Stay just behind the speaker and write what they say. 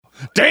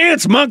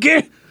Dance,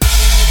 monkey!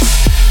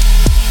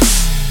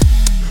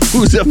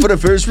 Who's up for the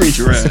first reach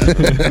around?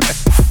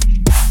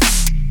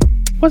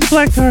 What's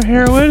black tar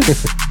heroin?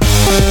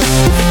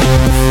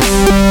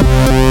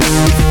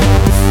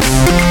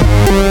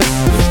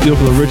 Steal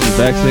from the rich and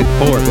vaccinate the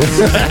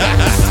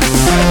poor.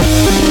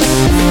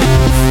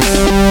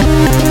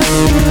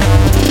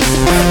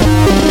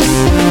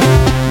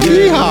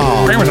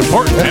 Yeehaw! Grammar's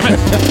important, damn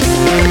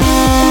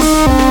it.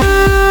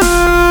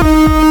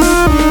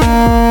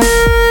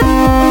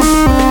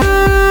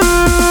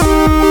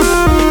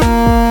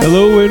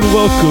 Hello and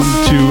welcome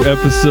to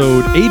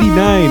episode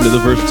 89 of the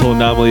Versatile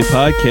Anomaly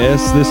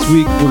Podcast. This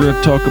week we're going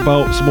to talk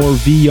about some more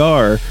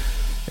VR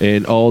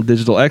and all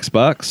digital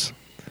Xbox.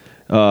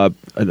 An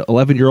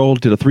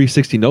 11-year-old did a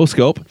 360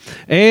 no-scope,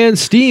 and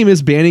Steam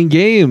is banning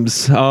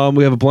games. We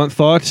have a blunt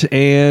thought,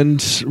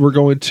 and we're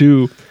going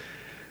to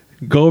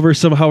go over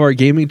some of how our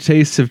gaming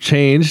tastes have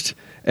changed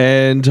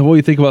and what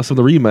we think about some of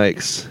the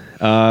remakes.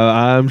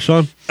 I'm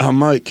Sean. I'm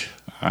Mike.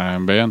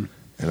 I'm Ben.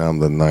 And I'm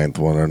the ninth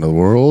wonder in the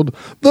world,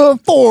 the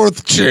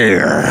fourth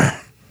chair.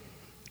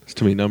 There's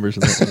too many numbers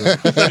in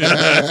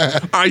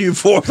that one. Are you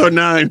fourth or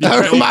nine?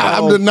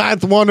 I'm the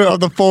ninth wonder of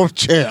the fourth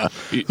chair.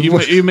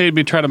 You made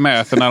me try to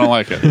math, and I don't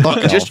like it.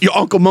 Just your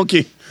Uncle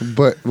Monkey.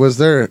 But was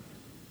there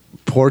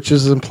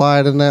porches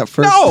implied in that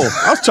first? No,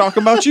 I was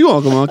talking about you,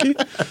 Uncle Monkey.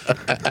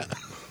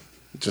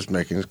 Just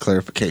making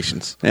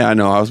clarifications. Yeah, I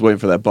know. I was waiting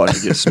for that button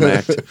to get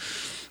smacked.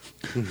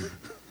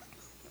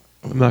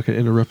 I'm not going to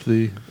interrupt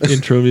the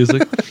intro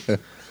music.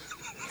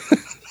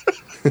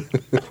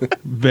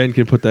 Ben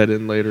can put that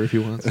in later if he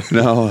wants.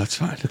 No, that's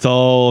fine. It's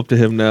all up to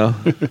him now.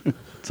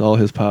 It's all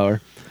his power.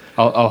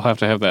 I'll have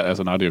to have that as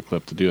an audio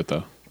clip to do it,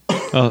 though.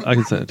 Oh, I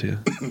can send it to you.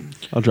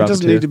 I'll It drop it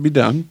doesn't to you. need to be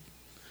done.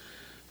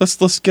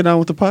 Let's get on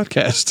with the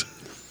podcast.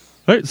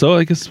 All right, so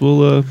I guess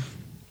we'll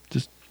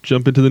just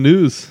jump into the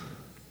news.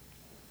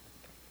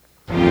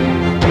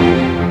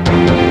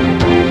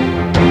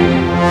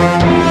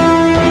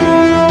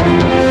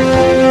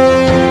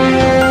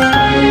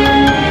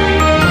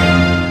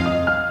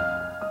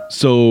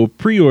 So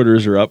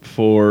pre-orders are up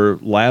for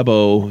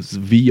Labo's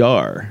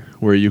VR,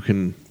 where you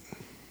can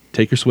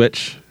take your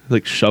Switch,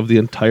 like shove the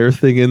entire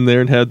thing in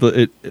there, and have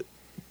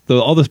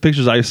all those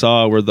pictures I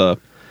saw where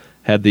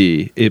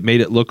it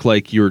made it look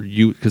like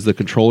because the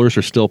controllers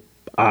are still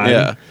on.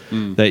 Yeah.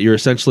 That you're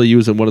essentially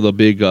using one of the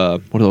big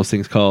what are those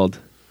things called?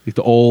 Like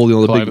the old,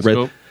 the big red.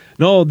 Kaleidoscope?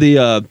 No,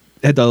 the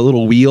had the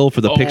little wheel for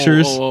the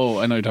pictures. Oh,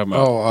 I know what you're talking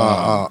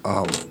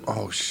about.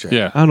 Oh, shit.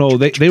 Yeah. I don't know.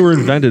 They were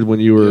invented when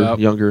you were Yep.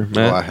 younger,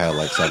 Matt. Oh, I had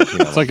like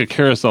 17. It's like a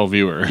carousel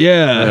viewer.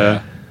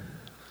 Yeah.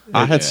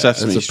 I had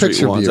Sesame It's a Street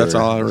picture ones. That's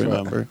viewer. all I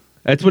remember.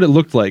 That's what it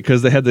looked like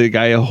because they had the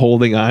guy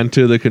holding on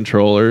to the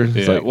controller. It's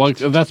Yeah, like, well,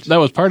 that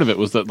was part of it.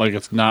 Was that like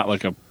it's not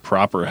like a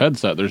proper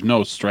headset? There's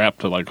no strap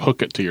to like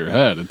hook it to your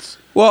head. It's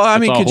Well, I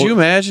mean, all could you hooked.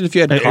 imagine if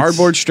you had It's-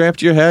 cardboard strapped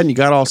to your head and you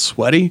got all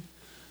sweaty?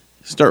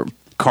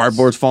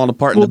 Cardboard's falling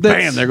apart, and Well, then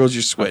that's- bam, there goes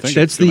your I Switch. think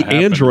That's it's gonna the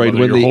happen, Android, whether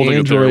when you're the holding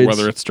it there or Androids-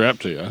 whether it's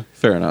strapped to you.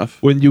 Fair enough.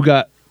 when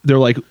they're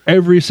like,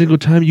 every single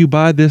time you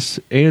buy this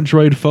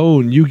Android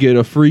phone, you get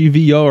a free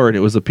VR, and it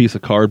was a piece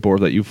of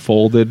cardboard that you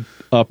folded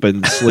up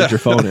and slid your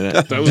phone in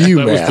it. That was the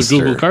Viewmaster.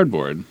 Google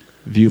Cardboard.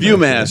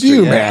 Viewmaster.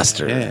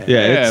 Viewmaster. Yeah. Yeah,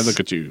 Yeah, it's- look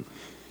at you.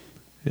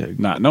 Yeah.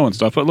 Not knowing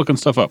stuff, but looking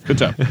stuff up. Good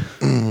job.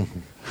 I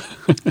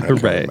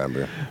can't Right.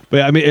 remember.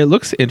 But I mean, it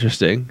looks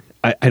interesting.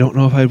 I don't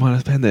know if I'd want to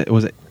spend that.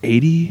 Was it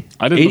 80?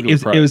 I didn't look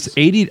at the It was price.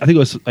 80. I think it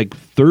was like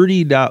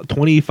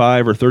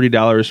 $25 or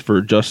 $30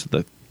 for just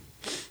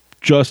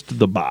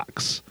the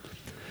box,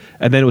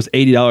 and then it was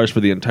 $80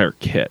 for the entire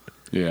kit.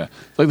 Yeah,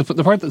 like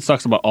the part that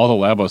sucks about all the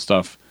Labo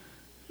stuff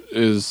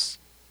is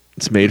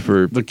It's made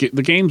for the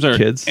games are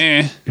kids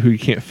Eh. who you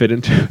can't fit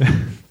into.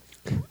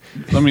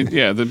 I mean,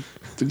 yeah, the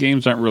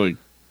games aren't really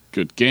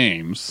good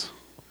games,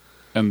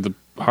 and the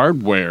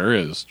hardware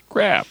is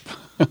crap.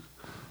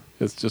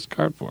 It's just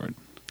cardboard.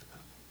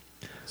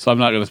 So I'm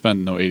not going to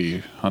spend no 80,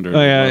 100.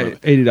 Oh, yeah,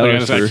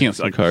 $80 I for can't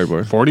some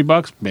cardboard.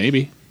 $40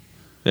 maybe.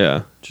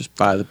 Yeah. Just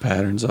buy the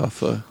patterns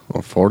off. Well,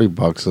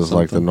 $40 is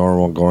like the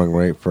normal going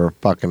rate for a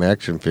fucking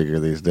action figure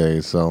these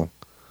days, so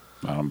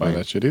I don't buy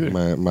that shit either.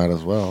 might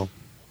as well.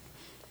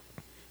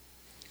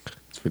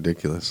 It's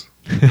ridiculous.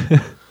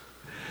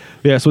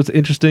 Yeah, so it's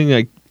interesting.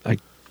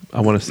 I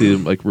want to see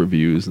like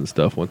reviews and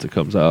stuff once it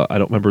comes out. I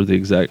don't remember the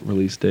exact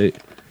release date.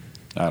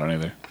 I don't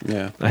either.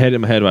 Yeah. I had it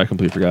in my head, but I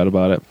completely forgot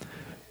about it.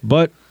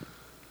 But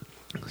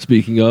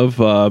speaking of,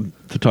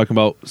 to talking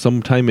about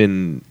sometime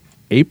in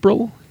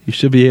April, you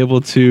should be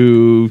able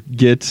to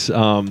get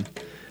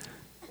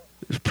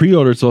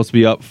pre-order supposed to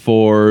be up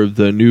for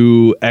the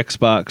new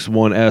Xbox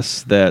One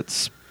S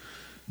that's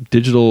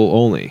digital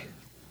only.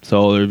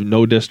 So there's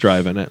no disc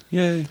drive in it.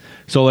 Yay.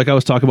 So like I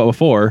was talking about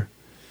before,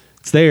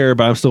 it's there,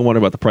 but I'm still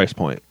wondering about the price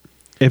point.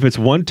 If it's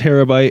 1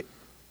 terabyte,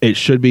 it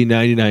should be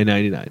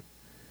 $99.99.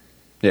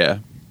 Yeah.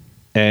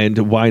 And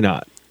why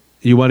not?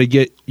 You want to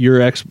get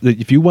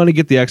if you want to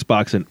get the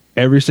Xbox in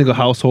every single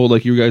household,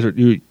 like you guys are,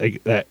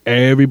 that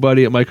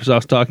everybody at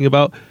Microsoft's talking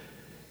about,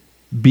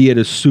 be at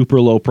a super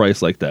low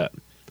price like that.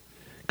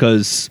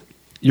 Because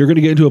you're going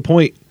to get into a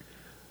point.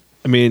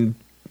 I mean,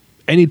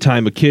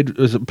 anytime a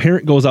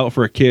parent goes out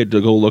for a kid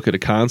to go look at a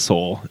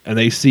console and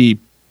they see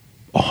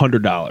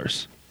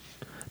 $100.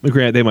 But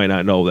granted, they might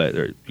not know that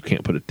you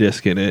can't put a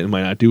disc in it. It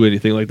might not do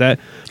anything like that.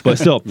 But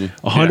still,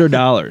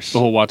 $100. The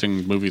whole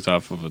watching movies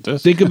off of a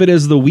disc. Think of it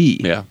as the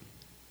Wii. Yeah.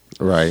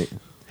 Right.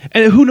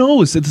 And who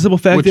knows? The simple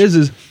fact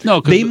is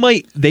No, 'cause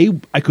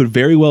I could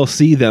very well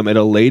see them at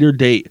a later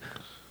date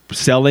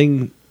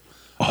selling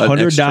An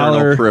external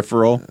 $100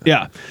 peripheral.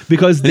 Yeah,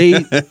 because they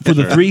for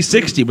the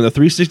 360 when the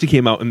 360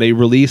 came out and they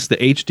released the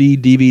HD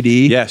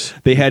DVD. Yes,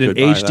 they had you an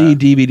could buy HD that.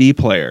 DVD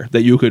player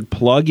that you could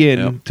plug in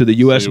Yep. to the So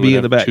you would USB in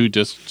have the back. 2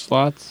 disc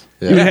slots.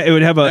 Yeah. It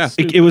would have Yeah.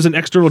 it was an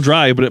external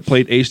drive, but it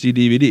played HD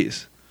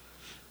DVDs.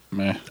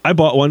 Meh. I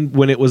bought one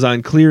when it was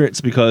on clearance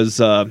because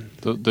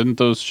Didn't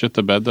those shit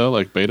the bed though,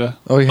 like Beta?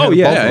 Oh, yeah. Oh,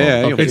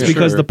 yeah, yeah. it's for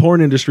because sure. the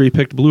porn industry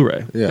picked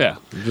Blu-ray. Yeah. Yeah.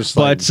 Just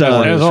But, like as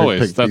porn industry always,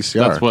 picked that's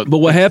VCR. what. But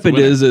what that's happened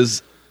winning.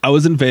 is I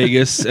was in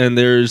Vegas and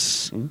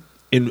there's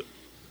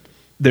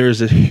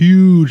a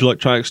huge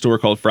electronics store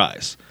called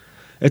Fry's.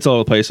 It's all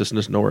over the place. It's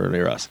just nowhere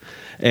near us.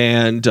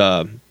 And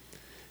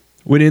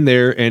went in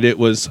there and it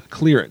was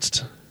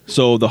clearanced.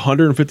 So the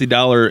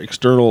 $150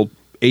 external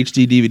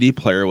HD DVD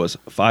player was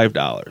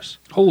 $5.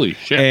 Holy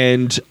shit!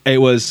 And it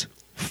was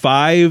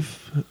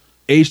 5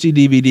 HD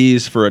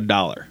DVDs for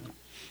 $1.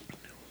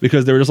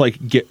 Because they were just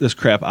like, get this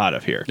crap out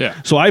of here. Yeah.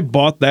 So I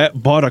bought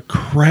a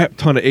crap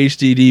ton of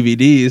HD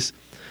DVDs,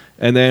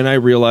 and then I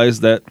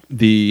realized that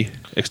the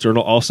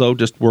external also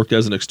just worked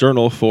as an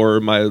external for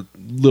my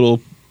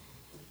little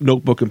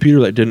notebook computer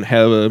that didn't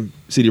have a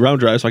CD-ROM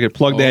drive, so I could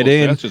plug that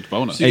in. That's just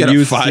bonus. You got a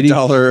use the CD.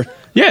 $5.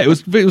 Yeah, it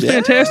was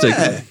fantastic,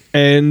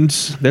 and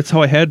that's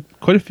how I had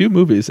quite a few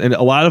movies, and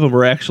a lot of them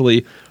were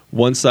actually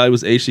one side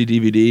was HD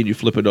DVD, and you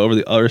flip it over,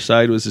 the other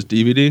side was just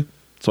DVD.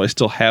 So I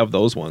still have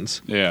those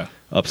ones. Yeah.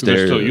 Upstairs.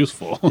 They're still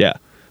useful. Yeah.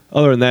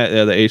 Other than that,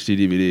 the HD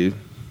DVD,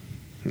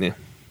 yeah,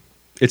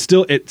 it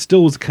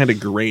still was kind of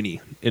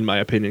grainy in my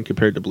opinion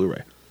compared to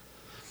Blu-ray.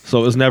 So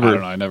it was never, I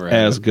don't know, I never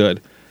had as it.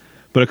 good.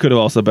 But it could have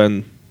also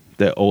been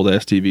that old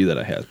ass TV that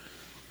I had.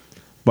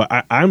 But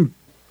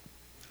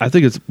I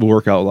think it's will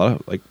work out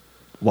a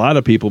lot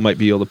of people might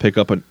be able to pick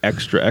up an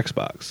extra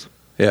Xbox.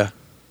 Yeah.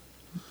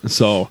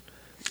 So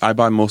I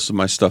buy most of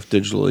my stuff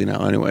digitally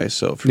now anyway,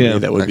 so for Yeah. me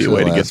that would be a Actually, way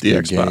to get last the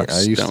big game, I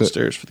Xbox used to-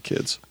 downstairs for the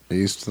kids. I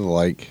used to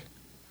like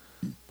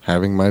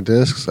having my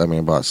discs. I mean,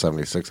 I bought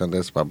 76 on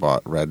disc, but I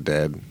bought Red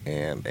Dead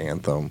and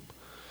Anthem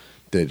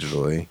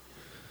digitally.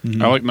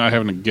 I like not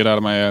having to get out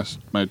of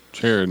my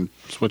chair and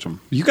switch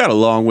them. You got a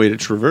long way to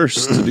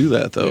traverse to do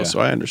that though, Yeah. so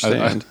I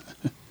understand.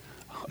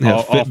 yeah,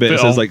 I'll Fitbit fit-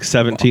 says like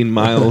 17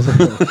 miles.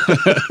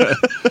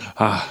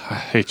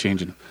 I hate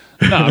changing.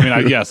 No, I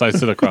mean, yes, I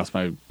sit across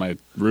my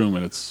room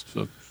and it's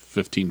a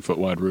 15-foot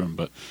wide room,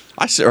 but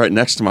I sit right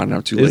next to mine and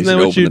I'm too Isn't lazy that to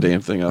what open you- the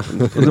damn thing up.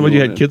 And Isn't that what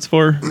you had kids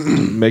for?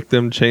 Make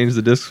them change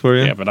the discs for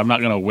you? yeah, but I'm not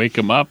going to wake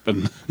them up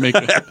and make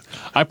it.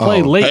 I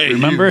play late, hey,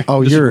 remember?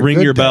 Oh, Just you're a ring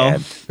good your bell.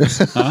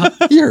 dad.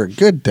 You're a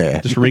good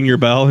dad. Just ring your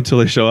bell until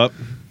they show up.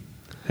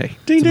 Hey,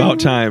 it's about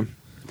time.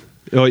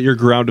 Oh, you're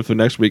grounded for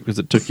next week because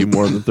it took you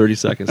more than 30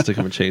 seconds to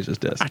come and change this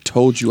disc. I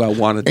told you I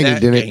wanted And you that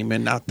didn't- game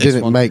and not this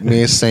Didn't one. make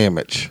me a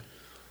sandwich.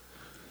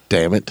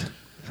 Damn it.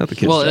 It's not the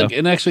kids' Well, stuff.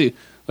 and actually,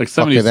 like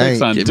Fuck it, 76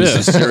 ain't. on Give me some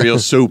disc. cereal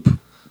soup.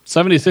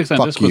 76 on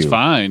Fuck disc was you.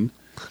 fine,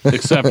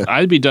 except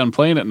I'd be done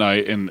playing at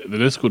night and the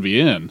disc would be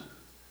in.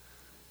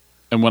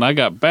 And when I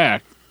got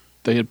back,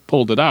 they had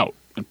pulled it out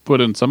and put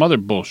in some other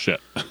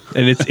bullshit.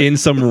 And it's in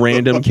some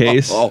random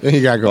case. Then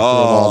you got to go through them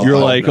all. You're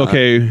Oh, like, no.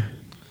 okay,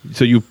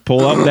 so you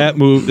pull out that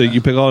movie, you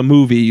pick out a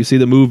movie, you see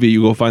the movie,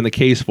 you go find the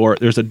case for it.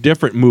 There's a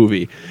different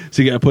movie.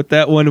 So you got to put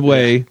that one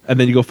away, and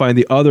then you go find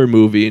the other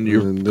movie, and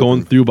you're And going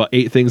different. through about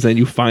 8 things, and then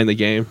you find the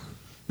game.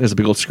 There's a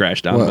big old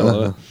scratch down the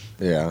middle of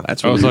it. Yeah.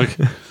 That's I when was like,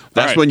 that's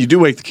all right. when you do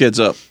wake the kids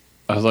up.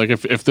 I was like,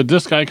 if the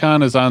disc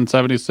icon is on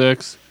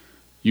 76,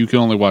 you can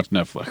only watch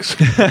Netflix.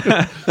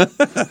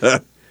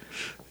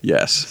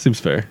 Yes. Seems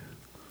fair.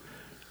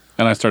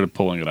 And I started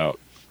pulling it out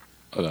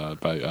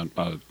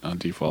on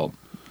default.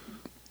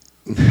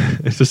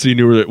 It's just so you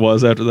knew where it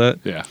was after that.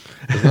 Yeah.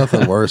 There's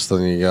nothing worse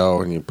than you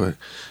go and you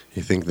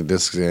think the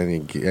disc's in, you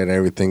get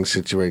everything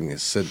situated, and you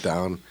sit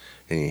down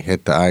and you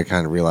hit the icon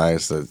and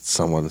realize that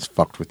someone's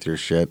fucked with your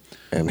shit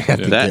and have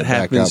to That get back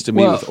happens up. to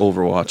me Well- with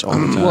Overwatch all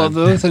the time. Well,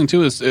 the other thing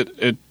too is it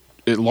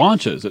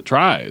launches, it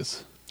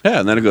tries, yeah,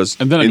 and then it goes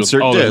and then it goes,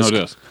 insert oh, disc. there's no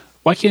disc.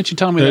 Why can't you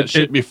tell me that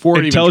shit before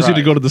it even tells you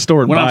to tries? go to the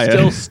store and when buy I'm it.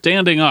 still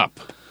standing up?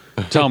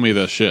 Tell me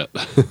this shit.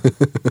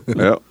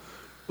 Yep.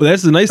 Well,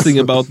 that's the nice thing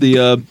about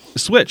the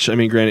Switch. I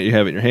mean, granted, you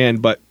have it in your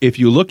hand, but if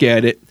you look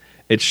at it,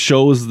 it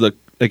shows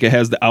it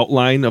has the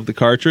outline of the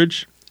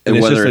cartridge, and, And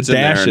it's whether just it's the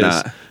in there or dashes.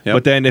 not. Yep.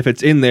 But then if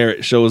it's in there,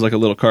 it shows like a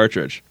little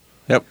cartridge.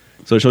 Yep.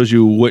 So it shows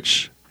you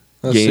which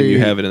Let's game see. you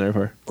have it in there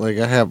for, Like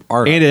I have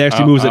art, and it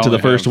actually I- moves I it to the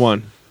only first have-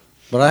 one.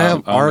 but I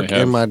have I only art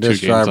have in my 2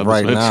 disc games drive on the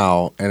right Switch.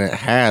 now, and it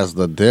has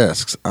the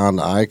discs on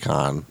the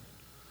icon.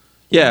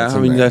 Yeah, It's I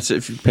in mean there. that's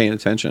if you're paying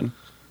attention.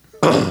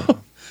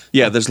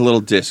 Yeah, there's a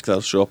little disc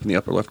that'll show up in the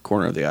upper left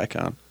corner of the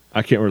icon.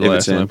 I can't remember If the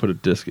it's last time I in. put a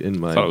disc in I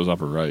my. thought it was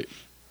upper right.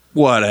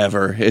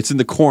 Whatever. It's in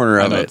the corner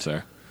I of know it. it's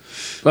there.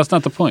 That's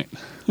not the point.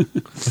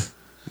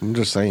 I'm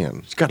just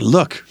saying. Just gotta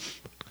look.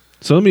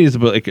 So let me use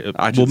like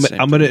I do the same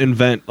I'm going to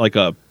invent like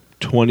a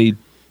 20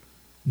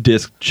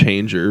 disc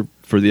changer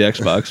for the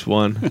Xbox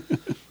One.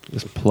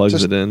 Just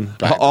plugs it in.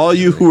 All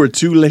you who are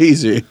too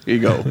lazy, here you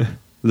go.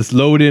 Just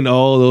load in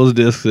all those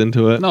discs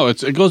into it. No,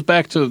 it goes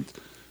back to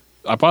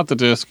I bought the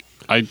disc.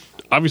 I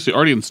obviously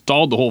already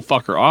installed the whole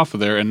fucker off of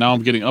there, and now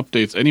I'm getting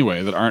updates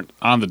anyway that aren't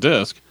on the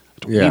disc.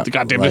 I don't need the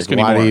goddamn disc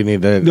anymore. Why do you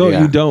need to? No,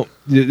 yeah. you don't.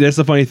 That's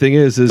the funny thing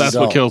is That's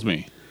what don't. kills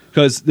me.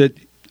 because the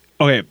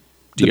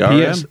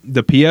DRM?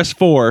 the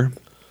PS4,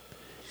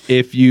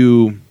 if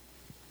you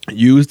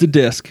use the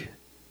disc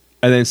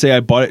and then say I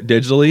bought it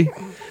digitally,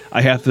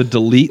 I have to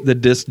delete the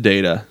disc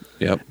data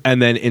Yep.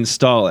 and then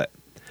install it.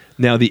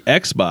 Now the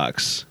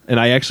Xbox, and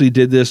I actually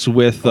did this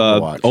with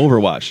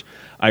Overwatch.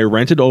 I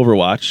rented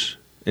Overwatch,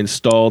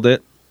 installed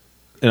it,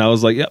 and I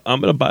was like, "Yep, I'm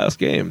going to buy this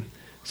game."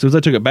 As soon as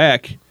I took it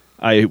back,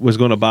 I was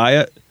going to buy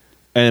it,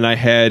 and I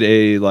had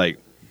I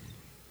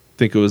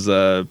think it was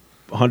a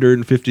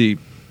 150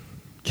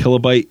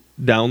 kilobyte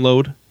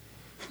download,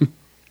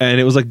 and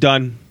it was like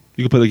done.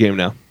 You can play the game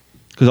now,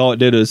 because all it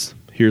did is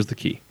here's the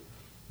key.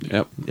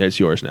 Yep. It's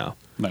yours now,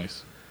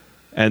 Nice.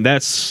 and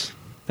that's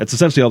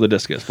essentially all the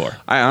disc is for.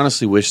 I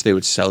honestly wish they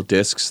would sell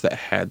discs that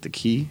had the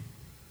key.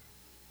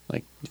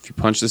 Like, if you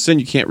punch this in,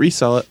 you can't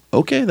resell it.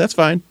 Okay, that's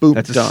fine. Boom,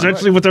 That's done.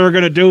 essentially what they were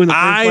going to do in the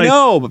first I place.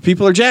 know, but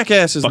people are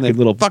jackasses and Fucking they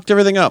little- fucked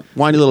everything up.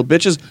 Whiny little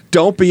bitches.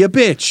 Don't be a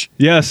bitch.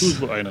 Yes. Who's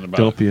whining about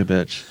Don't it? be a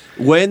bitch.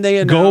 When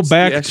they Go announced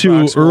back the to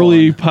Xbox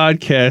early One,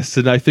 podcasts,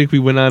 and I think we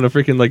went on a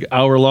freaking like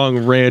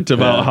hour-long rant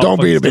about how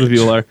Don't be a fucking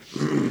stupid bitch.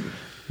 people are.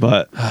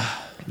 But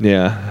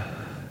yeah,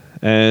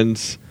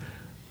 and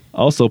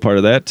also part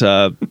of that,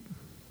 I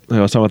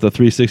was talking about the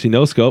 360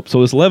 no scope.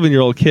 So this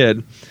 11-year-old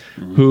kid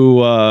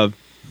who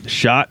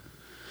shot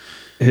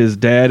his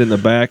dad in the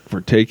back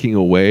for taking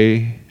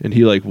away, and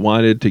he like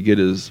wanted to get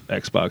his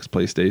Xbox,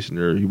 PlayStation,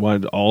 or he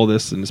wanted all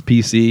this in his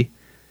PC,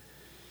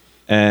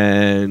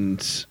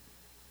 and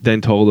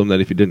then told him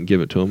that if he didn't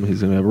give it to him,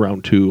 he's going to have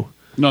round 2.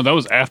 No, that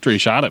was after he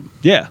shot him.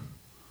 Yeah.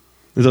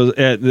 So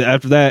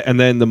after that, and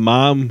then the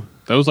mom,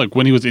 That was like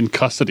when he was in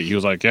custody. He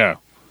was like, "Yeah,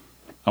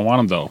 I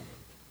want him though."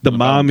 the If I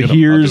mom don't get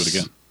him, I'll do it hears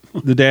again.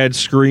 the dad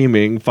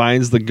screaming,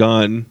 finds the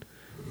gun,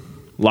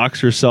 locks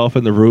herself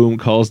in the room,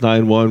 calls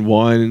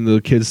 911.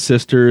 The kid's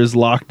sister is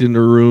locked in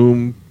the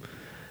room,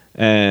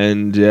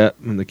 and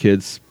the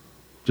kid's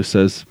just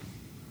says,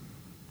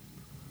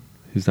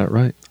 "He's not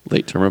right."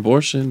 late-term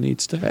abortion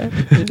needs to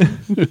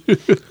happen.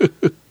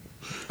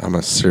 I'm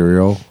a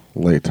serial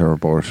late-term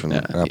abortion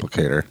Yeah.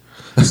 applicator.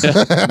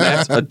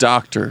 That's a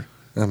doctor.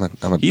 I'm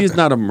a He is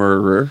not a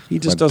murderer. He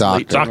just I'm a does doctor.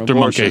 late-term Dr.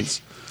 Monkey.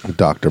 abortions.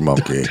 Dr.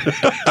 Monkey.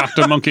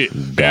 Dr. Monkey,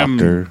 bam,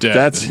 Doctor. dead.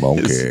 That's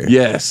Monkey.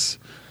 yes.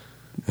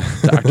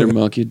 Dr.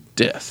 Monkey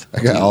death.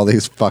 I got all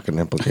these fucking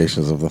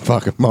implications of the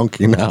fucking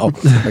monkey now.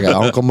 I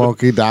got Uncle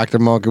Monkey, Dr.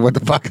 Monkey. What the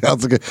fuck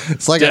else?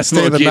 It's like I Death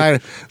stay the Monkey.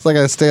 night. It's like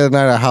I stay the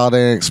night at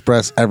Holiday Inn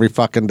Express every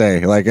fucking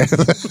day. Like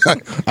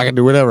I can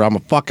do whatever. I'm a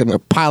fucking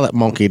pilot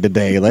monkey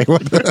today. Like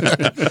what?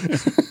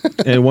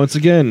 And once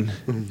again,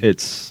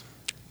 it's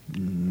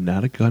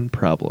not a gun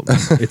problem.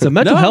 It's a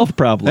mental No. health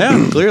problem.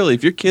 Yeah, clearly,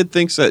 if your kid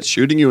thinks that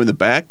shooting you in the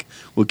back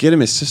will get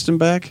him his system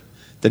back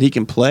that he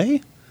can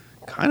play,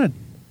 kind of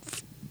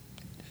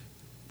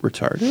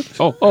retarded.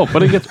 Oh,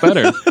 but it gets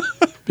better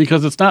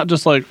because it's not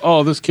just like,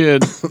 oh, this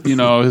kid,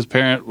 his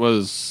parent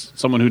was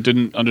someone who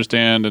didn't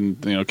understand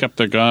and kept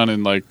their gun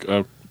in like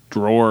a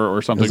drawer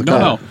or something. As a No,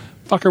 cop.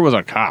 fucker was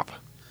a cop.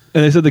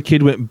 And they said the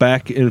kid went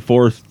back and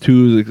forth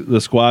to the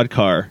squad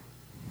car,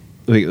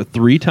 I think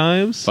 3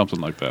 times, Something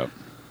like that.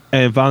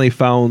 and finally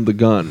found the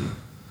gun.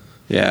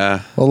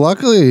 Yeah. Well,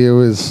 luckily it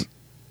was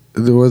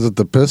it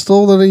the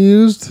pistol that he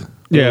used?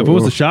 Yeah, if it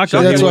was a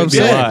shotgun, That's he what I'm would be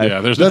saying. alive.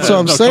 Yeah, there's That's no- what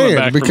I'm no coming saying.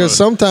 back from Because a-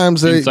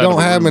 sometimes they inside of don't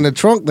a have them room. in the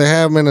trunk. They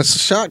have them in a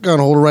shotgun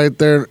holder right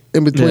there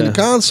in between Yeah. the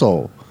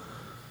console.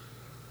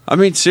 I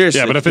mean, seriously.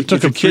 Yeah, but if it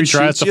took a him 3 kid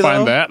tries shoots to you,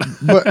 find though, that,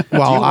 But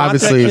well, want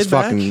obviously that it's kid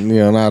back? fucking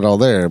not all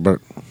there. But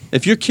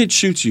if your kid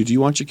shoots you, do you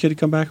want your kid to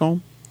come back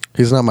home?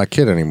 he's not my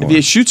kid anymore. If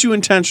he shoots you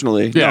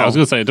intentionally, yeah, no. I was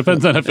gonna say it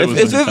depends on if it was.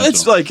 If it's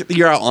intentional. like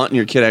you're out hunting,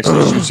 your kid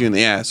actually shoots you in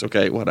the ass.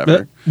 Okay,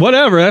 whatever.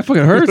 Whatever, that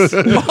fucking hurts.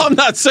 Well, I'm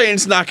not saying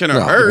it's not going to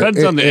No. hurt,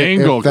 Depends on the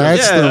angle, If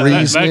that's Yeah, the that- that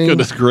reasoning. could-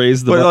 Just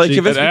graze the but butt like cheek.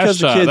 if it's An ass because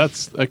the shot, kid that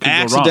could go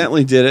wrong.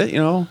 accidentally did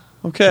it,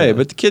 okay.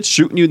 But the kid's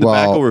shooting you in the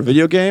back Well, over a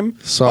video game.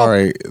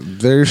 Sorry,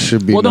 there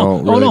should be well, no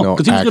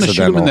because he was going to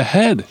shoot him in accidental. the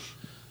head.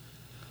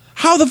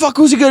 How the fuck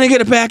was he going to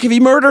get it back if he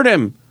murdered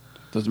him?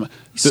 Doesn't matter.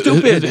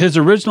 Stupid. His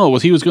original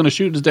was he was going to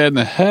shoot his dad in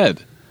the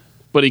head,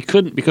 but he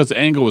couldn't because the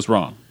angle was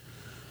wrong.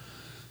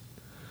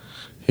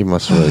 He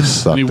must really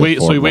suck. And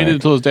he waited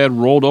until his dad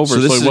rolled over,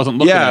 so, he wasn't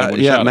looking at him when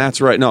he shot him.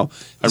 Matt's right. No,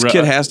 this I re-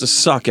 kid has to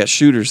suck at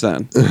shooters.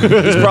 Then he's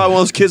probably one of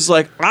those kids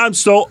like, I'm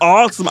so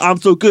awesome, I'm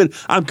so good,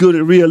 I'm good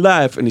at real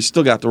life, and he's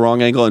still got the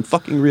wrong angle in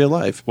fucking real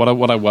life. What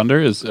I wonder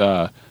is,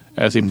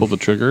 as he pulled the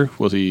trigger,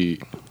 was he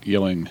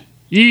yelling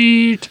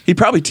 "Yeet"? He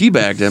probably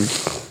teabagged him.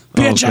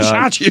 Bitch, I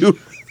God. shot you.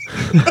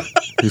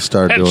 He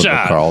started doing the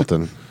Headshot.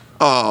 Carlton.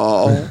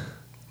 Oh.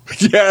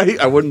 Yeah,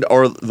 I wouldn't.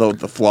 Or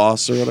the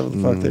floss or whatever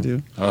the fuck they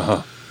do.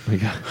 Oh my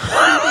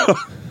God.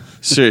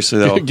 Seriously,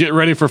 though. Get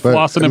ready for But,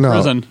 flossing in no.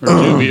 prison or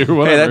juvie or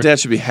whatever. Hey, that dad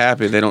should be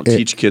happy they don't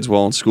teach kids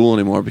well in school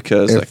anymore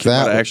because If that kid might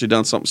have that- actually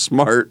done something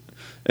smart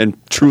and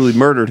truly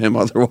murdered him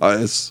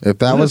otherwise. If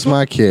that was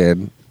my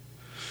kid,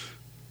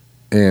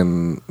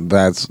 and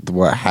that's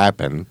what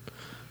happened,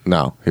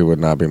 no, he would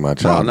not be my Oh,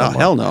 child. no,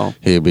 more. hell no.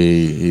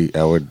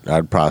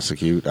 I'd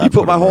prosecute. You I'd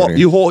put my him whole in-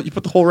 you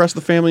put the whole rest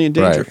of the family in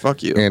danger. Right.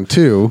 Fuck you. And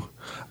two,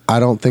 I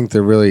don't think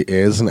there really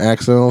is an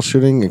accidental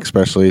shooting,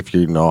 especially if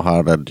you know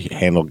how to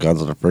handle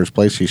guns in the first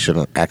place. You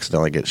shouldn't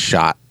accidentally get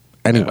shot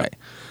anyway.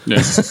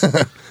 Yeah.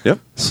 Yep.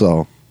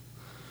 So,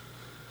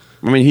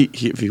 I mean, he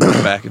if he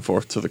went back and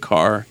forth to the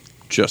car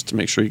just to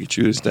make sure he could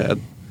shoot his dad.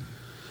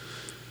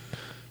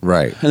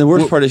 right. And the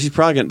worst part is he's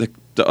probably going to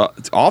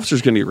the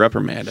officer's going to get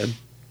reprimanded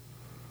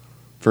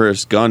for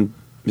his gun.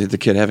 The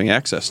kid having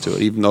access to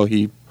it, even though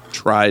he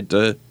tried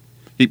to.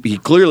 He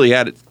clearly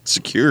had it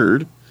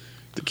secured.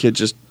 The kid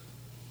just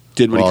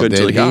did what he could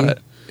until he got it.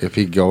 If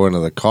he go into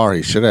the car,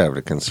 he should have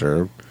it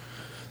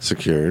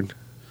secured.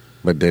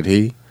 But did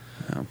he?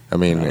 No. I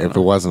mean, if it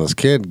wasn't his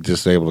kid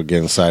just able to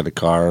get inside the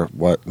car,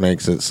 what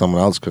makes it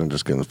someone else couldn't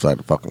just get inside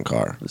the fucking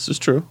car? This is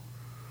true.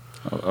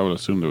 I would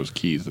assume there was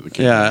keys to the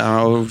kid. Yeah,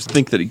 I would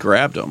think that he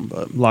grabbed him,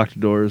 but Locked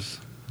doors.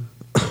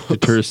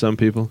 Deters some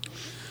people.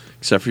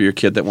 except for your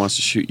kid that wants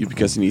to shoot you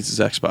because he needs his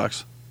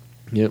Xbox.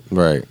 Yep.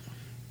 Right.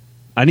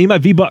 I need my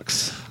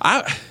V-Bucks.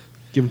 I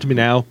Give them to me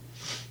now.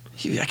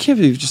 can't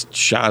believe he just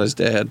shot his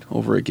dad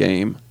over a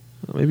game.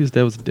 Well, maybe his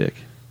dad was a dick.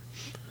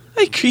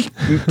 He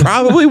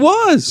probably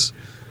was.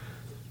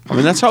 I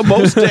mean, that's how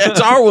most dads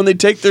are when they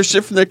take their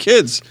shit from their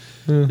kids.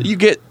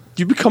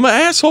 You become an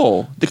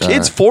asshole. The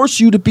kids force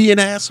you to be an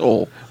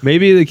asshole.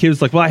 Maybe the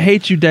kid's like, well, I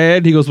hate you,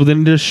 Dad. He goes, well,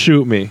 then just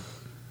shoot me.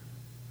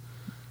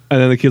 And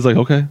then the kid's like,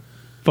 okay,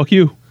 fuck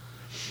you.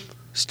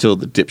 Still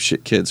the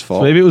dipshit kid's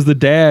fault. So maybe it was the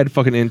dad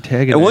fucking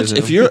antagonizing And once, him.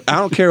 if you're, I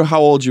don't care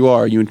how old you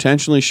are, you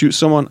intentionally shoot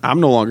someone, I'm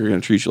no longer going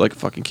to treat you like a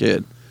fucking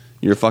kid.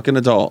 You're a fucking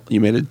adult. You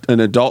made an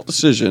adult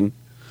decision.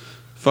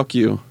 Fuck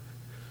you.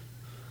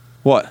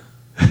 What?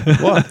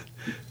 What?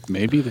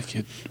 Maybe the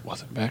kid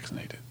wasn't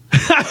vaccinated.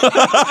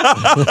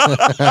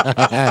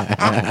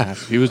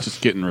 He was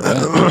just getting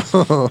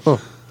revenge.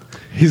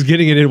 He's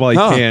getting it in while he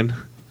Huh. can.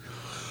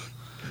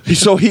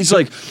 So he's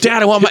like,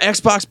 Dad, I want my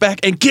Xbox back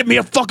and give me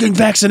a fucking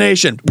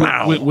vaccination.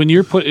 Wow. When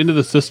you're put into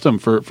the system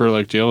for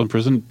like jail and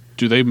prison,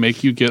 do they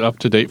make you get up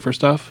to date for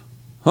stuff?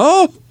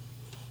 Oh,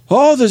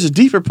 there's a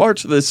deeper part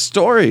to this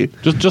story.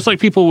 Just like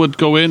people would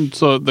go in,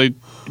 so they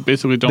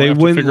basically don't They have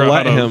to wouldn't figure out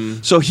let how to.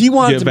 him. So he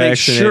wanted Get to make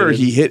sure vaccinated.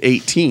 he hit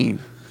 18.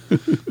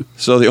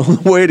 So the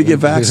only way to get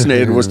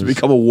vaccinated was to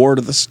become a ward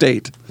of the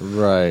state.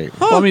 Right.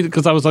 Well, I mean,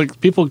 because I was like,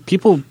 people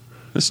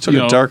This took You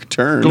a know, dark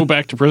turn. go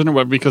back to prison or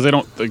what because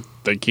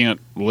they can't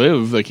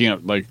live, they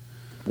can't like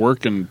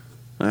work and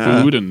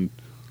food and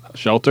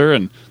shelter,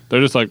 and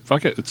they're just like,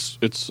 fuck it,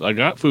 it's I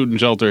got food and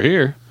shelter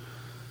here.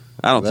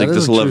 I don't That think is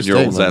this a true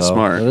 11-year-old's that statement, though.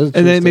 smart. That is a And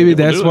true then maybe statement.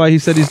 that's do why it. he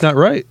said he's not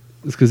right.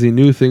 It's because he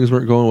knew things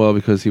weren't going well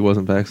because he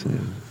wasn't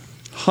vaccinated.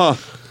 Huh.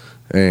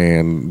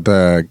 And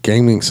the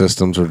gaming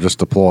systems are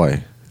just a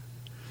ploy.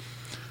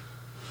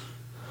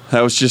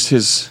 That was just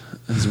his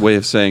way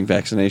of saying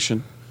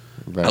vaccination.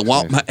 I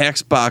want my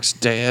Xbox,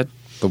 Dad.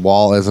 The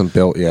wall isn't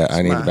built yet.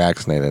 I need Smart.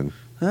 vaccinated.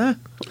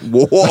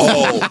 Whoa.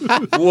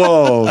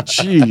 Whoa.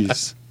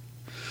 Jeez.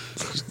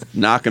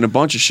 Knocking a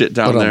bunch of shit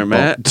down But, there,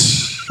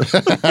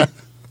 Matt.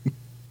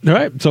 All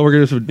right, so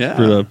we're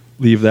gonna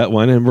leave that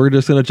one, and we're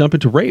just gonna jump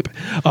into rape.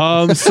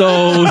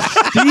 So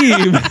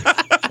Steam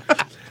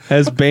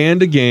has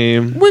banned a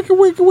game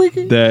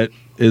that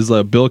is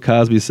a Bill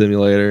Cosby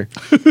simulator.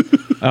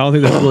 I don't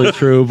think that's really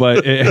true,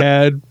 but it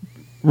had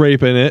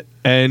rape in it,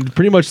 and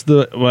pretty much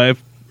what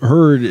I've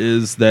heard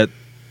is that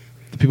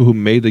the people who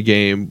made the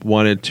game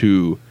wanted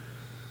to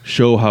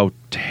show how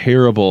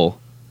terrible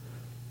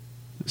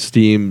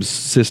Steam's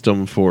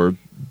system for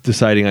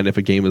deciding on if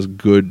a game is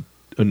good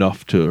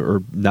enough to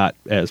or not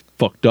as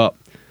fucked up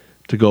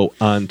to go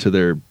onto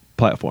their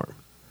platform,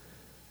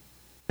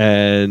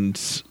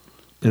 and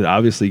it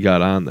obviously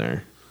got on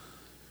there.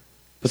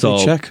 But So,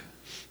 they check.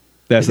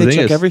 That's They the thing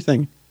check is,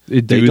 everything.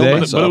 do They don't they?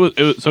 mess But up.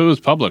 it was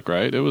public,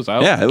 right? It was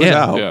out. Yeah, it was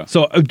out. Yeah.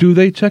 So do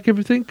they check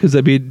everything? Because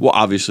I mean, Well,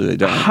 obviously they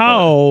don't.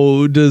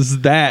 how does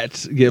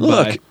that get but-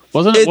 by? Look,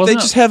 Wasn't they it?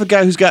 just have a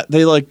guy who's got,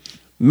 they like,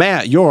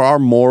 Matt, you're our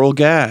moral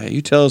guy.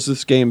 You tell us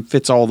this game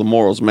fits all the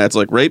morals. Matt's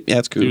like, rape? Yeah,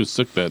 that's cool. He was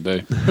sick that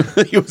day.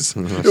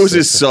 it was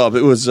his sub.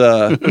 It was,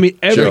 I mean,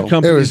 every Joe. It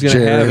company's was going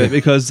to have Jared. it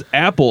because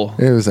Apple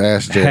It was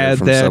Ash Jared had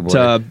from that.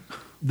 Subway.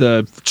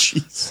 The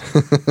jeez.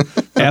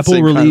 Apple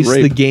same kind of released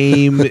the rape.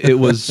 game. It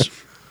was,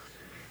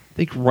 I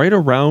think, right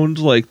around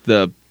like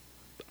the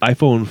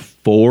iPhone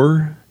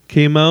 4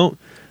 came out.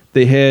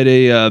 They had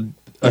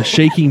a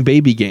shaking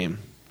baby game,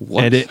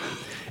 What? and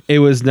it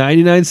was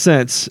 99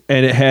 cents,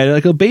 and it had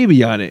like a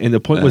baby on it, and the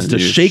point was And to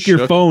you shake your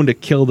shook- phone to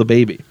kill the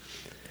baby.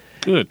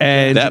 Good.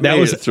 And That that made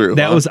was it through,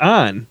 that huh? was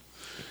on.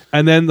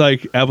 And then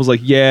like Apple's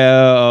like,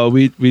 yeah,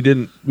 we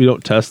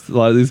don't test a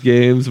lot of these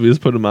games. We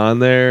just put them on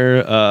there.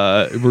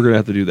 We're gonna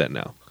have to do that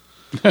now.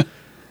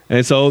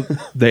 And so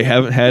they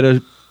haven't had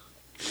a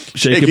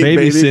Shake a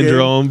Baby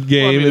Syndrome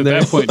game Well, in there.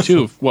 at that point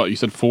too. What you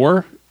said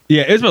 4?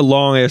 Yeah, it's been a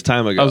long ass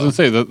time ago. I was gonna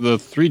say the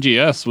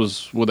 3GS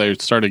was when they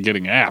started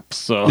getting apps.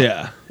 So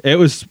Yeah, it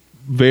was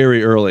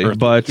very early, Or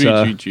but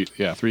 3G,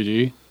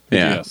 3G,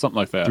 Yeah. something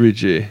like that.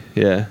 3G,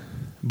 yeah,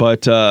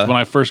 but When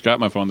I first got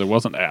my phone, there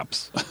wasn't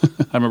apps.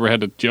 I remember I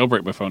had to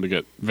jailbreak my phone to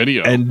get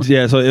video. and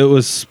yeah, so it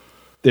was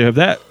they have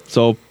that.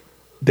 So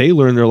they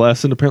learned their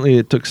lesson. Apparently,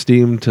 it took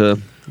Steam to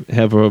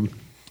have a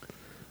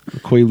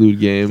Quaalude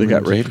game. They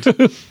got raped.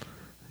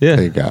 Yeah.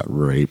 They got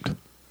raped.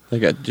 They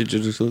got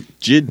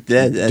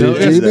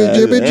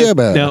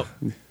Jibba Now,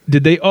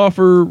 did they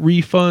offer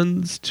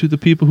refunds to the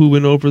people who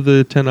went over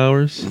the 10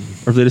 hours?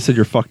 Or if they just said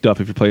you're fucked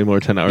up if you're playing more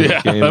than 10 hours Yeah,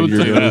 of the game I and would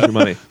you're say going to lose that. your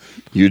money?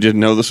 You didn't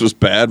know this was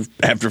bad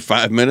after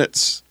 5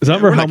 minutes? Is that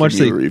We're how not much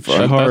giving they you a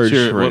refund. charge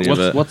for any of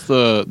it? what's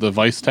the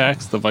vice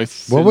tax? The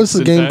vice. What was the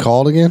sin game tax?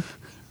 called again?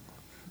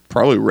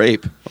 Probably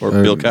rape or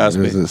Bill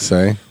Cosby. Does it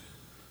say? It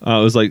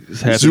was like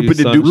Happy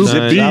Zoopity-doop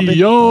Sunshine. zippy.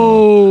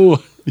 Yo.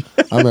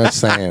 I'm not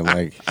saying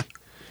like,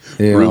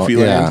 you know, Roofie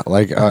yeah, land.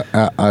 like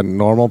a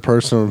normal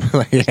person would be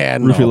like, yeah,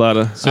 no, Roofie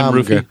Lotta. Sim I'm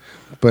Roofie. good.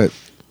 But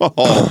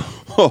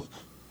Oh.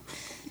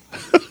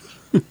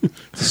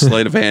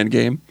 Sleight of hand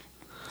game.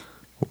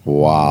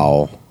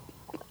 wow,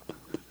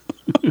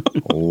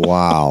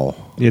 wow.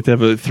 You have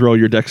to throw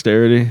your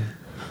dexterity.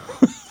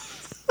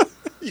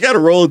 You got to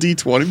roll a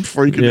d20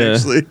 before you can Yeah.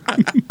 actually.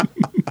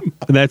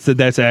 And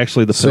that's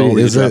actually the So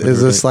penalty. is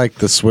this like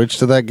the switch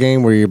to that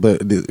game where you're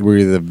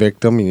the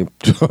victim and you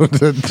to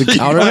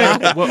counter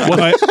it?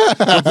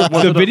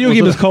 the video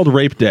game is called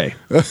Rape Day.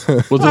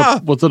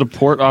 Was it a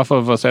port off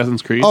of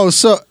Assassin's Creed? Oh,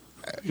 so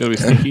You gotta be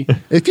sneaky.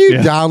 if you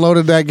Yeah.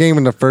 downloaded that game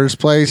in the first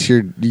place,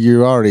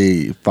 you're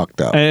already fucked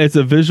up. And it's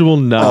a visual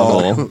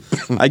novel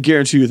I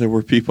guarantee you there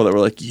were people that were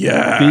like,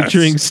 yeah.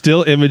 featuring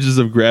still images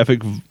of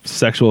graphic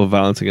sexual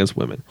violence against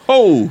women.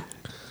 Oh.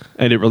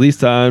 And it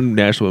released on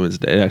National Women's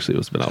Day. Actually,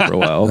 it's been out for a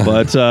while.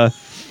 But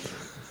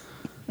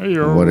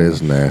What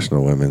is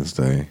National Women's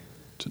Day?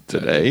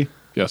 Today.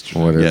 Yesterday.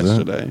 What is it?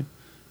 Yesterday.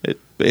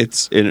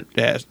 It's in it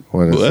has.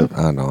 What is What? it?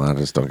 I don't know. I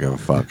just don't give a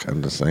fuck.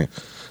 I'm just saying.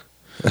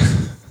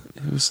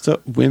 It was still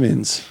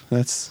women's.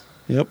 That's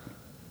yep.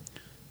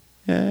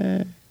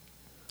 Yeah.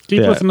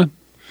 Keep Yeah. listening.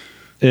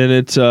 and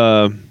it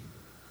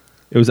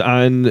was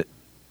on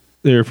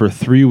there for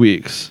 3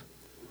 weeks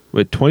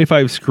with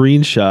 25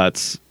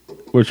 screenshots,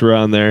 which were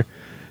on there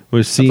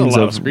with scenes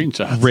lot of of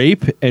screenshots.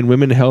 rape and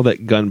women held at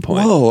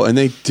gunpoint. Whoa! And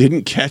they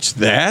didn't catch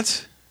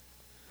that.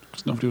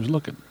 'Cause nobody was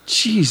looking.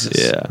 Jesus.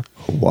 Yeah.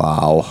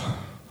 Wow.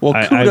 Well,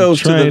 I'm kudos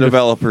to the trying to-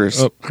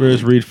 developers. Oh,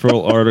 there's read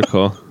full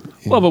article.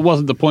 Well, but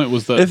wasn't the point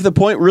was that If the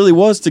point really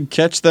was to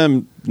catch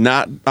them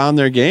not on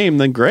their game,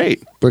 then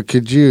great. But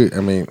could you? I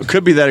mean, It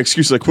could be that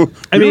excuse like, well,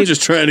 I we were mean-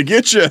 just trying to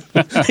get you.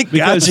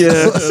 Because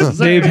Gotcha.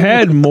 they've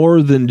had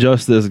more than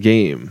just this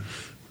game.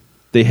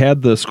 They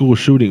had the school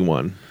shooting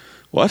one.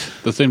 What?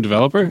 the same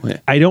developer? Wait.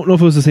 I don't know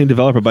if it was the same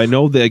developer, but I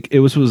know that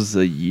it was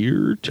a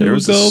year or two There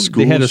was a ago.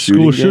 school They had a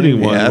school shooting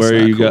game? one Yeah, that's where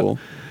not you cool.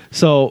 got.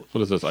 So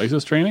What is this?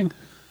 ISIS training?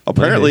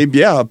 Apparently,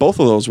 yeah, both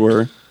of those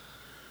were.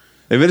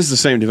 If it is the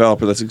same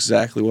developer, that's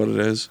exactly what it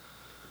is.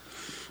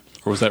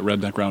 Or was that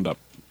Redneck Roundup?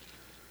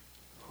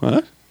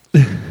 What?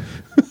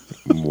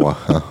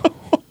 wow.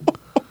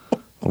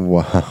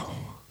 Wow.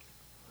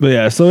 But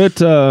yeah, so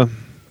it.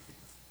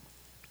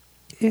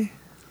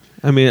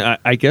 I mean,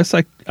 I guess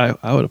I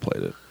would have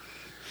played it.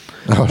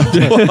 Oh, So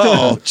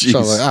like,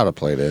 jeez. I'd have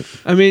played it.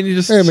 I mean, you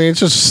just. I mean, it's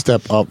just a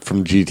step up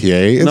from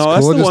GTA. It's No,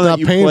 that's cool. the Just one that not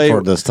you paying play- for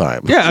it this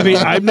time. yeah, I mean,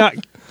 I'm not.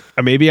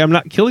 Maybe I'm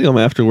not killing them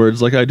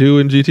afterwards like I do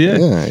in GTA.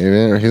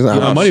 Yeah. He's not.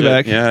 Give my money shit.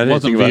 back. Yeah, I It didn't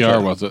wasn't think about VR,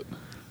 that. was it?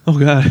 Oh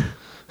god.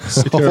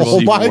 Oh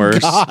Even my worse.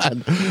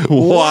 god!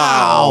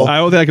 Wow. I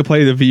don't think I could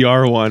play the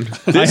VR one.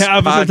 I This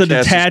have a sense of podcast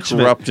is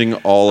detachment. corrupting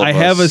all of I us.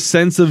 have a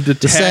sense of The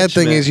detachment. sad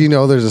thing is,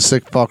 there's a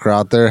sick fucker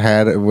out there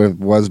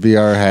was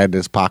VR, had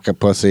his pocket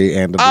pussy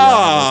and the VR.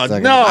 Oh,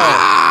 thing.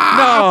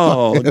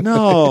 no.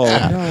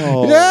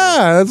 No.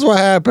 Yeah, that's what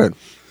happened.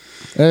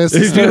 And it's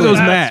It's because it was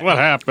That's Matt. what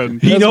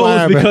happened. He That's what knows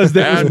happened. because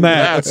that was And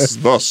Matt. that's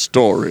the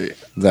story.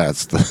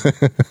 that's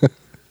the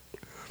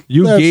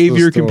You That's gave the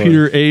your story.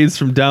 computer AIDS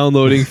from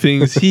downloading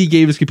things. He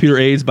gave his computer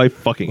AIDS by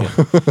fucking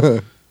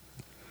it.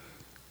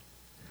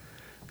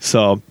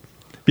 So,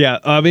 yeah,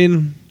 I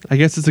mean, I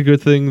guess it's a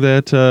good thing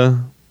that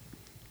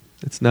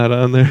it's not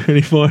on there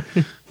anymore.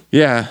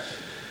 Yeah,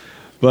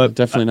 But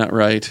definitely not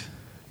right.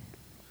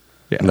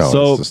 yeah, no.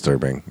 so It's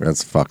disturbing.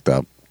 That's fucked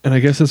up. and I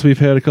guess since we've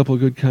had a couple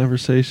of good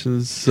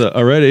conversations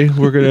already,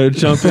 we're gonna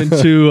jump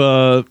into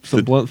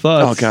some blunt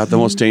thoughts. Oh, God, the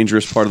most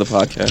dangerous part of the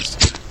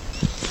podcast.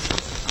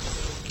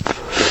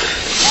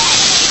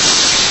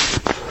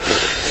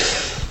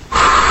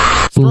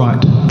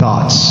 Blunt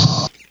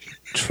thoughts.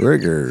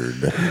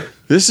 Triggered.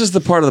 This is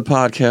the part of the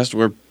podcast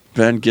where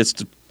Ben gets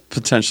to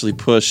potentially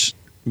push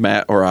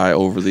Matt or I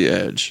over the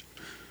edge.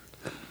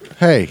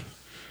 Hey,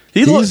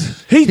 He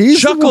he's the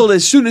chuckled one-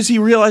 as soon as he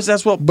realized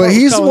that's what. But was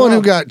he's the coming one who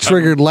up. got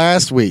triggered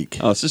last week.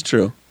 Oh, this is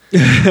true.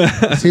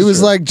 He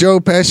was like Joe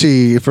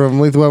Pesci from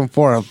Lethal Weapon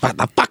 4.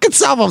 The fucking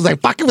cell phones. They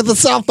fucking with the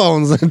cell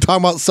phones and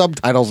talking about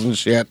subtitles and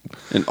shit.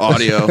 And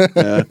audio.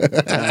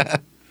 Yeah.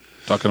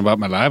 Talking about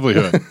my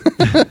livelihood.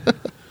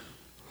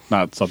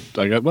 Not sub.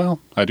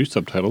 I do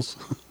subtitles.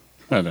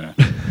 I don't know.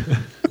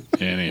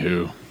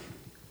 Anywho,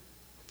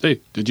 hey,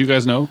 did you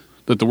guys know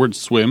that the word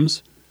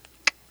swims,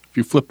 if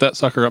you flip that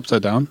sucker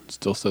upside down, it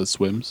still says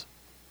swims?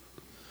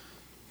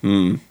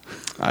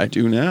 I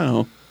do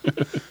now.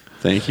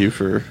 Thank you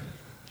for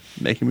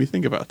making me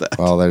think about that.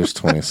 Well, there's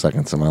 20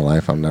 seconds of my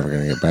life I'm never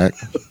going to get back.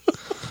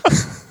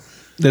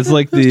 That's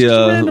like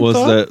the was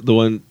that the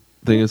one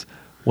thing is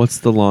what's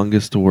the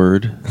longest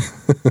word?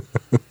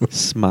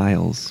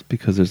 Smiles,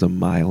 because there's a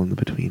mile in the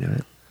between of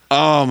it.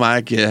 Oh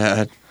my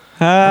god.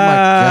 Oh my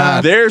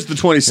God. There's the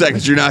 20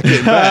 seconds you're not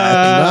getting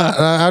back.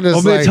 I'm just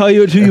Want me to tell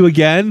you it to you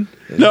again?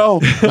 No.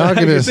 Now I'm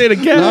gonna- Say it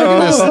again.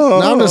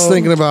 now I'm just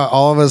thinking about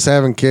all of us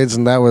having kids,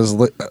 and that was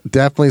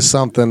definitely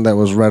something that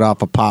was read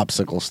off a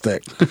popsicle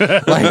stick.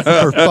 Like,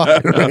 for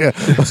fucking real.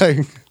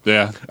 Like,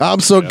 Yeah. I'm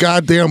so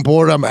goddamn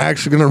bored, I'm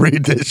actually going to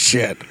read this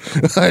shit.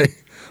 Like,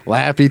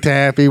 Laffy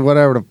Taffy,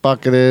 whatever the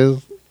fuck it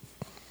is.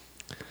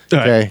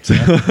 Okay.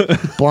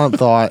 Blunt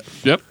thought.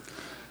 Yep.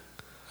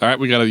 All right,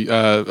 we got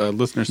a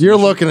listener. You're submission.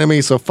 looking at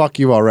me, so fuck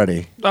you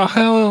already. Oh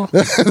hell!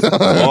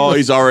 Oh,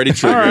 he's already All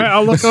triggered. right,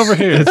 I'll look over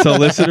here. It's a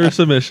listener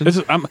submission.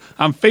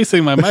 I'm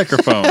facing my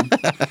microphone.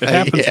 It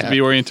happens to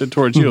be oriented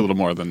towards you a little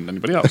more than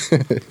anybody else.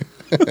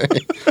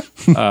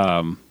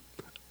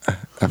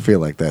 I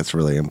feel like that's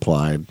really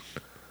implied.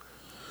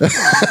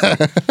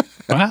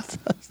 What?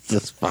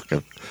 Just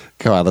fucking.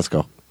 Come on, let's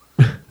go.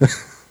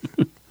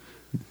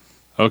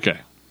 Okay.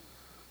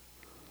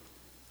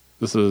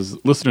 This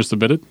is listener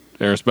submitted,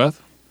 Eris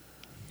Beth.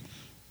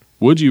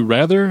 Would you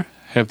rather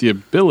have the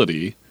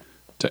ability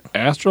to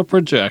astral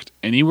project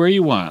anywhere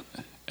you want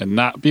and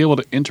not be able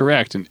to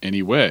interact in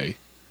any way,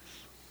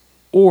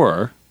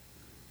 or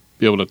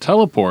be able to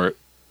teleport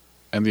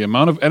and the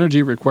amount of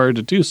energy required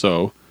to do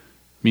so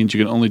means you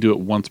can only do it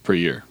once per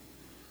year?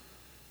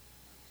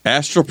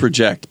 Astral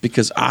project,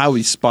 because I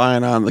was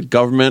spying on the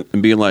government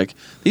and being like,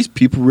 these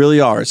people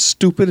really are as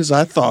stupid as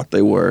I thought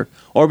they were.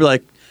 Or be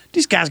like,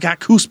 these guys got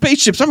cool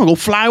spaceships. I'm going to go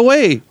fly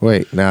away.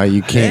 Wait, now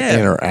you can't Yeah.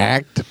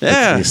 interact, but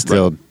Yeah. you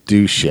still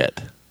do shit.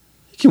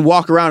 You can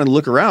walk around and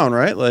look around,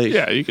 right? Like,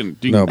 Yeah, you can.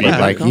 No, be but Yeah.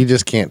 like you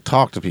just can't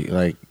talk to people.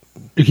 Like,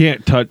 You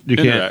can't touch. You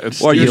interact. can't.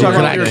 It's- Well, you're you're talking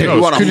a about ghost.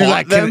 you wanna could you haunt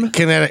like them?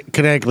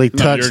 kinetically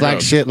No, touch you're a like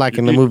ghost. shit, like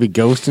in the movie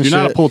Ghost and You're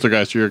shit? not a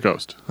poltergeist. You're a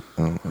ghost.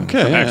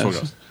 okay. Yeah. Actual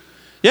ghost.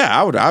 Yeah,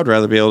 I would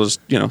rather be able to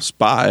just,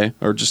 spy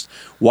or just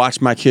watch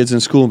my kids in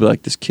school and be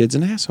like, this kid's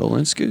an asshole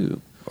in school.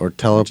 Or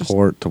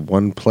teleport to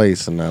one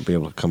place and not be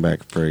able to come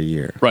back for a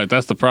year. Right,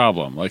 that's the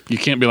problem. Like, you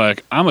can't be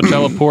like, I'm a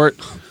teleport,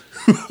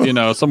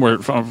 somewhere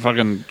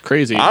fucking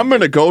crazy. I'm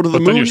going to go to the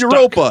But then moon you're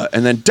Europa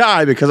and then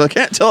die because I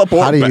can't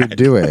teleport How do you back.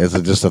 do it? Is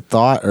it just a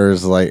thought, or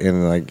is it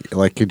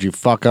like could you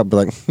fuck up? Be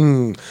like,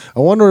 I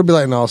wonder. It'd be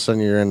like, and all of a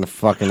sudden you're in the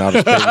fucking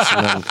outer space,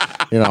 and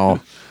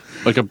then,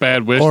 like a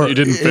bad wish or that you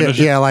didn't finish.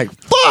 Yeah, like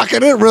fuck, I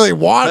didn't really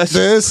want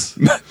this.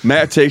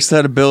 Matt takes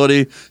that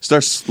ability,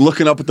 starts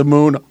looking up at the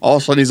moon. All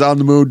of a sudden, he's on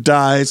the moon,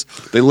 dies.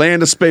 They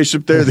land a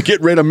spaceship there. They get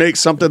ready to make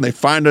something. They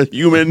find a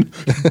human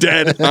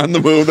dead on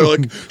the moon. They're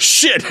like,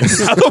 shit,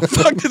 how the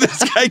fuck did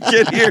this guy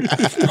get here?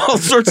 All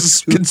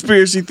sorts of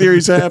conspiracy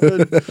theories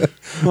happen.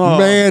 Oh,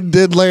 Man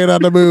did land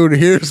on the moon.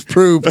 Here's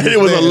proof. it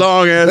was a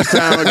long ass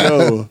time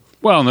ago.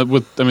 Well, and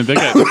they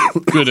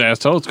got good ass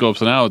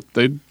telescopes now.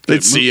 They'd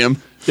see him.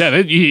 Yeah,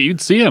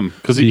 you'd see him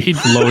because he'd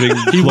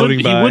floating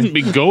He by. wouldn't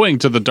be going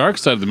to the dark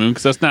side of the moon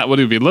because that's not what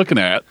he'd be looking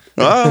at.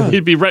 Ah.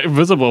 He'd be right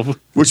visible.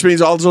 Which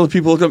means all those other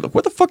people look up.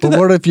 What the fuck did But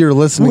what if you're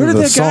listening Where to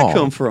did the that guy song,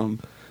 come from?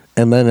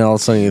 and then all of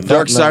a sudden you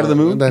Dark side of the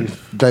moon? Then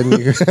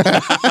you,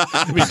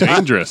 It'd be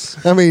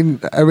dangerous. I mean,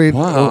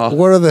 Wow.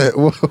 what are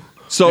the?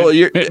 So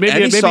Maybe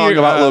any song you're,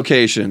 about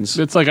locations.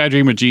 It's like I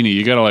Dream of Jeannie.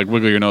 You got to like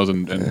wiggle your nose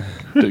and give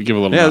a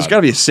little. Yeah, there's nod. got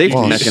to be a safety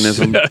Well,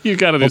 mechanism. You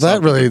got to do Well, that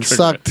something really to trigger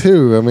sucked it.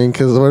 too. I mean,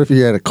 because what if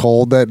you had a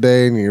cold that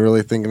day and you're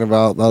really thinking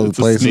about other It's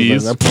a places?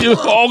 sneeze. And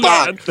Oh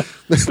god!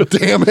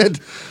 damn it!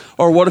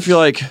 Or what if you're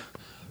like,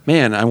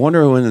 man, I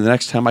wonder when the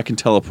next time I can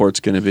teleport's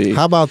going to be.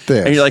 How about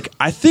this? And you're like,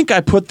 I think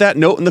I put that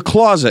note in the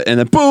closet. And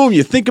then boom,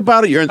 you think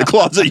about it, you're in the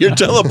closet. Your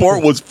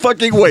teleport was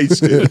fucking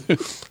wasted.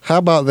 How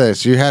about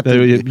this? You have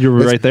to. You're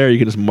right there. You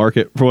can just mark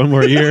it for one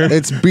more year.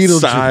 It's Beetlejuice.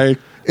 Sigh.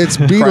 It's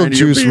Crying to your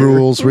Beetlejuice beer.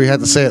 rules where you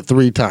have to say it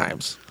 3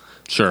 times,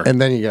 Sure. and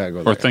then you gotta go.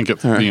 or there. think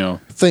it. Yeah,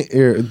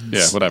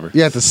 whatever.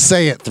 You have to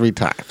say it 3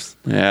 times.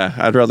 Yeah,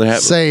 I'd rather have.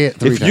 Say it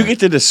 3 If you times. get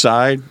to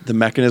decide the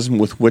mechanism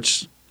with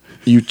which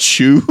you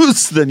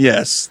choose, then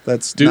yes,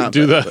 that's Do not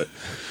do bad,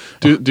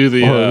 the do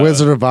the Or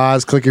Wizard of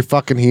Oz, click your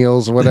fucking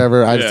heels or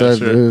whatever. I Yeah, said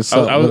sure.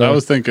 something, I was whatever.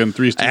 thinking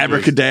Three Stooges.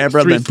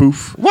 Abracadabra, Three- then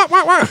poof. Wah,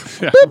 wah, wah.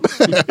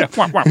 Yeah,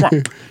 wah, wah, wah.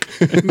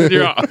 And then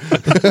you're off.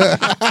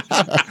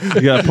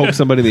 You gotta poke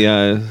somebody in the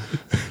eye.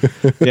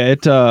 Yeah,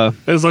 it.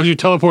 As long as you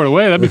teleport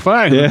away, that'd be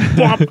fine. Yeah.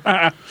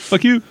 Whomp.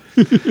 Fuck you.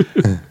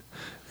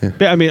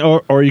 Yeah, I mean,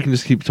 or you can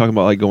just keep talking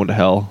about like going to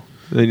hell.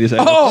 And then you say,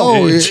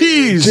 Oh, jeez.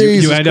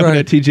 Jesus you end up in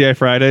a Christ. TGI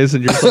Fridays,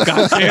 and you're just like,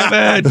 God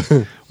damn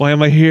it! Why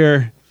am I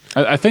here?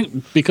 I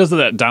think because of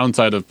that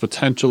downside of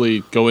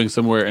potentially going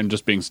somewhere and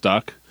just being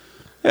stuck.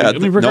 Yeah, I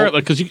mean,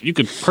 regardless, because you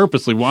could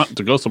purposely want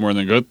to go somewhere and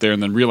then go out there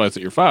and then realize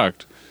that you're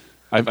fucked.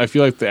 I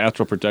feel like the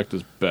Astral Project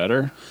is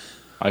better.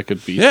 I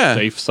could be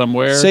safe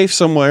somewhere. Safe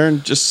somewhere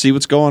and just see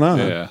what's going on.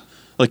 Yeah.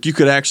 Like you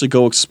could actually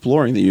go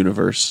exploring the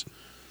universe.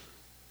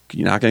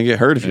 You're not going to get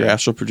hurt if you're Yeah.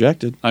 astral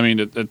projected. I mean,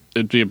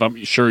 it'd be a bump.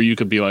 Sure, you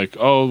could be like,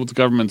 oh, the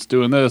government's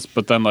doing this,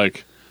 but then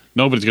like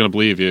nobody's going to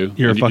believe you.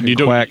 You're a And fucking you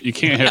don't- quack. You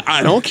can't have.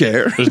 I don't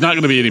care. There's not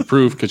going to be any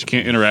proof because you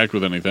can't interact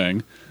with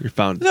anything. You're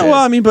found. No, dead. well,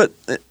 I mean, but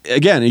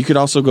again, you could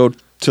also go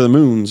to the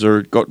moons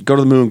or go to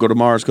the moon, go to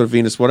Mars, go to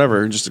Venus,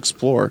 whatever, and just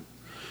explore,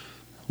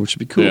 which would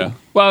be cool. Yeah.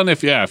 Well, and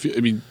if I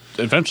mean,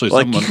 eventually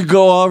Like someone. you could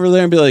go over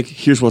there and be like,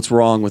 "Here's what's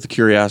wrong with the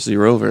Curiosity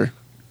rover."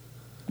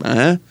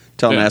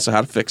 Tell Yeah. NASA how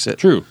to fix it.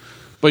 True,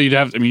 but you'd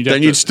have. I mean,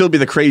 Then you'd still be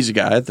the crazy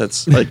guy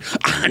that's like,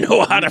 "I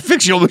know how to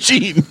fix your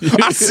machine.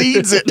 I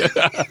seeds it."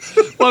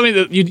 Well, I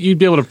mean, you'd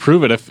be able to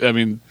prove it if. I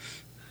mean,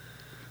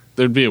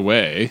 there'd be a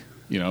way.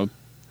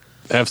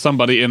 Have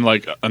somebody in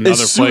like another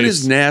As soon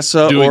place. as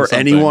NASA doing or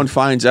something. anyone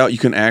finds out you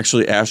can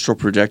actually astral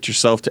project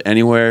yourself to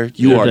anywhere,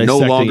 you They're are no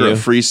dissecting longer you. a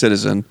free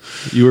citizen.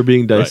 You were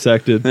being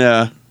dissected.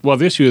 Yeah. Well,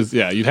 the issue is,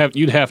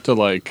 you'd have to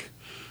like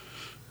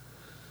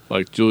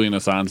Julian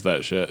Assange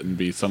that shit and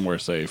be somewhere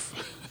safe.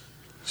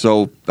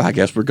 So I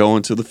guess we're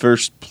going to the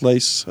first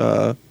place.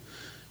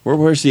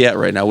 Where's he at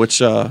right now?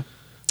 Which You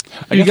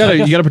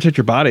gotta protect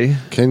your body.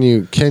 Can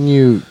you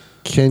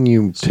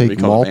take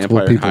become a multiple vampire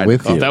and people hide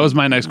with in you? That was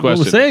my next What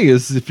question. I'm saying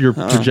is, if you're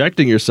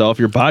projecting yourself,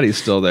 your body's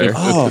still there.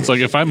 It's like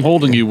if I'm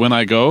holding you when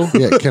I go,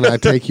 Yeah, can I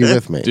take you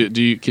with me?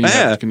 do you can you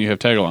Yeah. can you have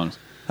tag-alongs?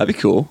 that'd be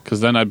cool. Because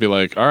then I'd be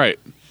like, all right,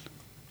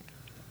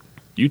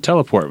 you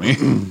teleport me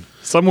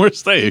somewhere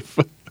safe,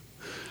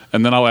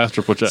 and then I'll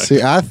astral project.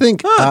 See, I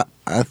think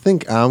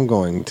I'm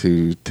going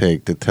to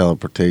take the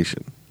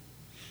teleportation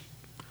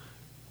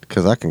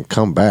because I can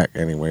come back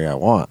any way I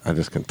want. I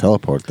just can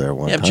teleport there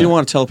one Yeah, time. but you don't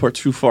want to teleport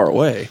too far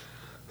away.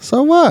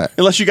 So what?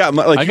 Unless you got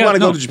like you want to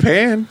go to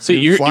Japan. See,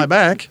 and you're- fly you-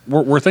 back.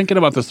 We're thinking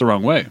about this the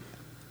wrong way.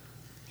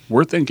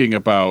 We're thinking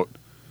about,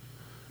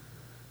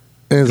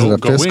 Is Go- it a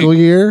go fiscal wing.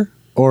 year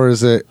or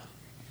is it?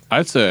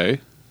 I'd say,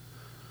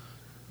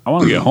 I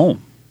want to get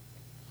home.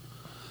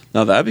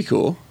 Now that'd be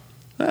cool.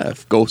 Yeah,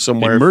 go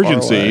somewhere. far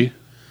Emergency,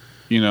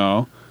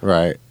 away.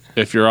 Right.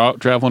 if you're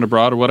out traveling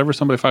abroad or whatever,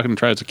 somebody fucking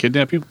tries to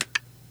kidnap you,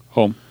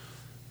 home.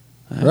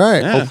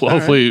 Right. Yeah.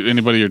 Hopefully,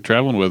 anybody you're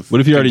traveling with.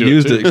 What if you can already do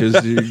used too. it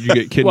because you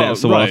get kidnapped Well,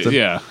 so right, often?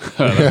 Yeah,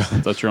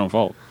 that's your own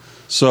fault.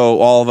 So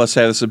all of us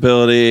have this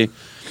ability.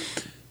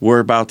 We're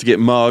about to get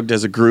mugged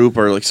as a group,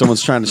 or like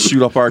someone's trying to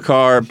shoot up our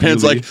car.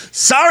 Ben's like,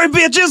 "Sorry,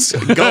 bitches,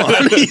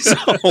 gone." He's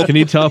home. Can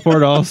he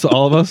teleport all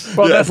of us?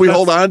 Well, Yeah, if we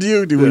hold on to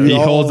you, do we? He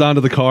all- holds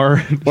onto the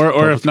car.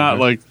 Or if not,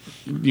 like,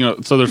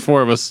 so there's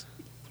four of us.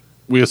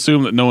 We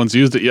assume that no one's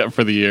used it yet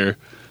for the year.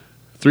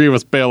 Three of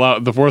us bail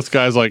out. The fourth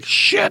guy's like,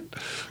 "Shit,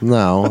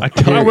 No.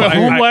 I went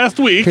home last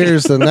week.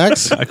 Here's the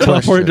next I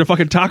teleported question. to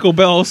fucking Taco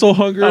Bell. I was so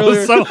hungry I earlier.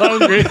 was so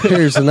hungry."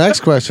 Here's the next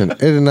question. It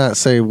did not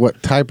say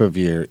what type of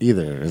year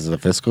either. Is it a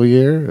fiscal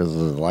year? Is it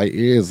a light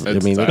year?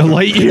 A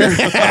light year.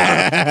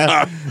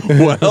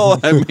 Well,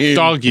 I mean,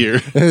 Dog year.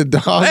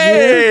 dog year?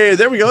 Hey,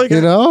 there we go.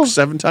 You know?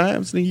 7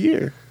 times in a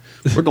year.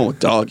 We're going with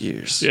dog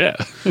years. Yeah.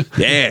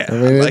 Yeah. I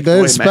mean, I it like the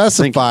way didn't Matt's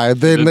thinking. specify.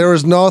 Then there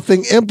was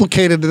nothing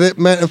implicated that it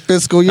meant a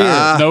fiscal year.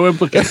 No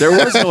implication.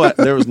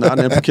 There was not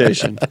an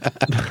implication.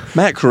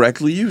 Matt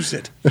correctly used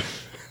it.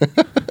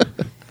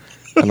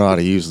 I know how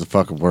to use the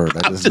fucking word.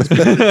 I just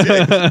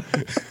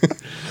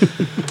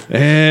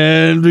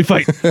And we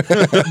fight.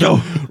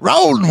 Go.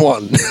 round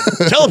one.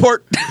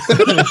 Teleport.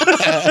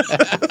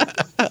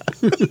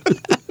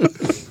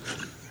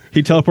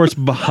 He teleports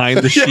behind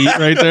the sheet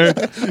right there.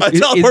 I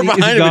teleport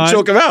behind him and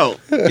choke him out.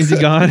 Is he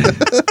gone?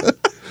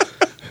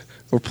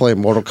 We're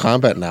playing Mortal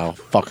Kombat now,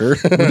 fucker.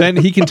 Then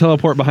he can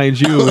teleport behind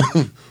you.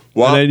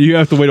 Wow. And then you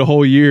have to wait a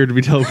whole year to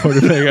be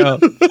teleported back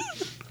out.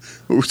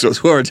 So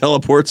whoever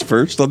teleports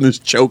first on this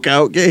choke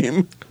out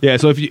game. Yeah,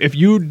 so if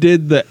you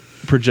did the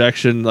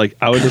projection, like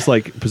I would just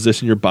like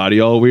position your body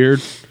all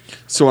weird.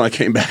 So when I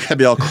came back, I'd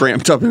be all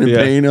cramped up and in Yeah.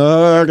 pain.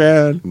 Oh,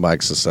 God.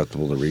 Mike's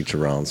susceptible to reach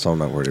around, so I'm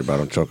not worried about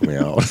him choking me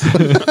out.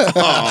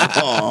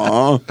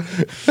 Aw.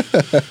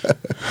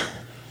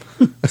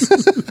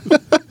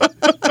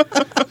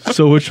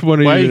 So which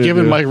one are Why are you you gonna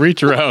giving do? Mike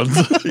reach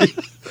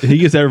arounds? He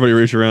gets everybody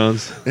reach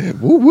arounds.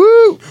 Woo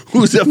woo.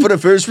 Who's up for the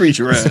first reach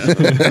around?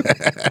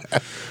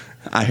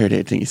 I heard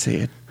everything you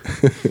said.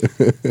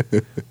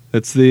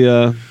 That's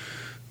the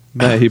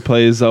Matt, he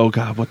plays, oh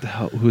God, what the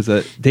hell? Who's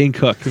that? Dane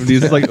Cook.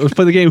 He's like, let's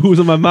play the game Who's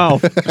in My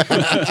Mouth.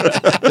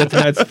 That's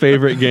Matt's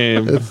favorite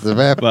game. It's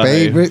my by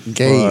favorite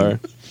game. far.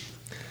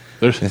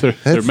 There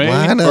Let's may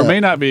line or up. may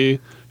not be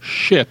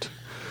shit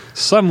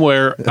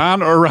somewhere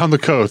on or around the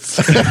coast.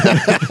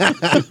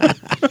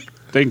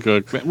 Dane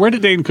Cook. Where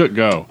did Dane Cook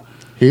go?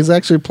 He's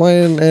actually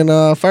playing in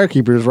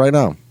Firekeepers right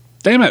now.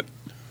 Damn it.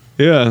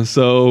 Yeah,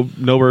 so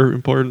nowhere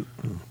important.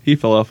 He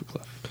fell off a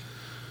cliff.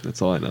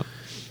 That's all I know.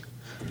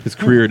 His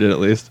career did, at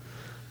least.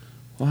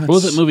 What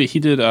was that movie he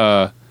did?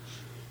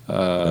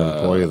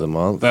 Employee of the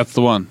month. That's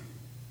the one.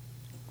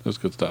 That was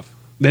good stuff.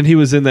 Then he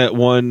was in that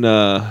one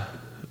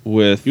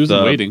with... He was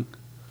in Waiting.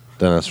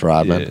 Dennis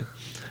Rodman.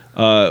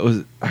 Yeah.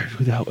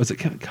 Was it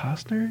Kevin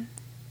Costner?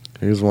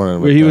 He was one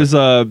of Where he was...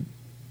 the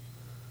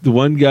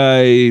one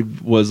guy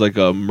was like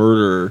a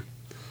murderer,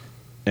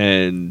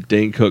 and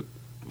Dane Cook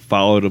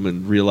followed him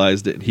and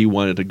realized it, and he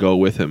wanted to go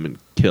with him and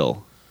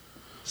kill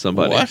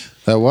somebody. What?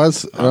 That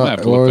was I'm gonna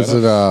have to what look was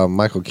that it?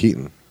 Michael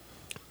Keaton.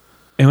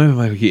 It might be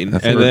Michael Keaton.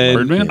 That's And Bird- then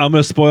Birdman? I'm going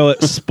to spoil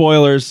it.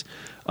 Spoilers.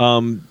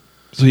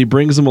 So he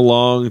brings him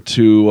along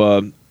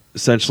to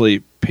essentially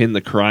pin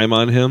the crime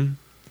on him,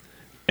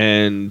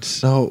 and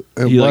No,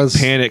 it he was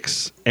like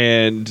panics,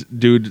 and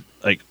dude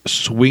like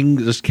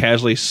just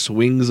casually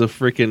swings a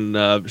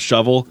freaking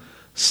shovel,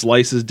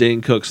 slices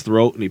Dane Cook's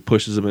throat, and he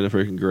pushes him in a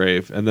freaking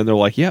grave. And then they're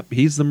like, "Yep,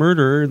 he's the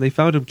murderer," and they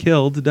found him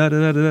killed. Da da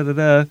da da da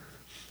da.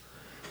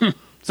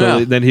 So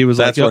Yeah. then he was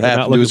That's like, what "Yep, I'm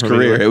not happened to his looking for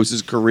career. anywhere." It was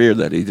his career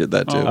that he did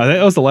that too. Oh. I think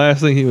that was the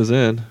last thing he was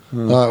in.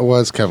 it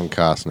was Kevin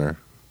Costner.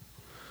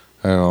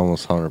 I'm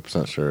almost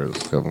 100% sure it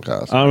was Kevin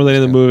Costner. I don't really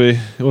know the movie.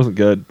 It wasn't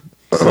good.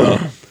 So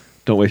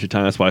don't waste your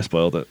time. That's why I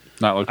spoiled it.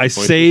 Not like I The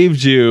Voices.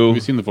 saved you. Have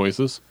you seen The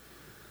Voices?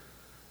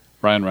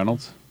 Ryan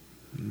Reynolds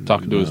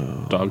talking to his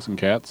dogs and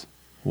cats.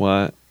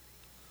 What?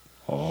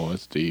 Oh,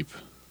 it's deep.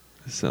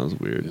 This sounds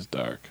weird. It's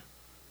dark.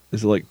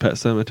 Is it like Pet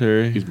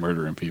Cemetery? He's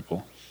murdering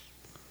people.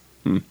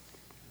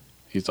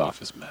 He's off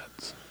his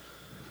meds.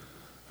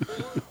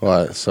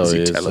 What? So Is he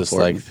he's just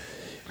like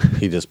teleporting?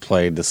 he just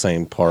played the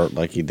same part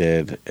like he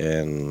did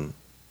in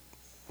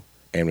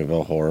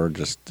Amityville Horror.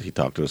 Just he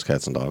talked to his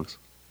cats and dogs.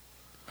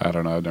 I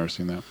don't know. I've never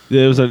seen that.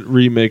 Yeah, it was a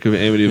remake of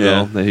Amityville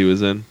Yeah. that he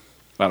was in.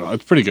 I don't know.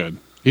 It's pretty good.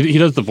 He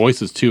does the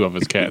voices too of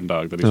his cat and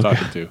dog that he's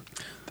talking to.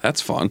 That's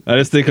fun. I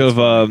just think of It's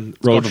called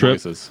Road The Trip.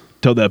 Voices.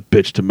 Tell that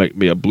bitch to make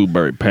me a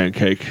blueberry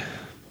pancake.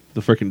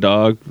 The freaking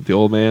dog with the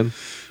old man.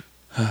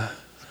 It's a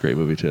great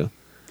movie too.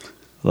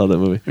 Love that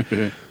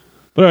movie.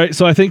 But all right,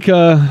 so I think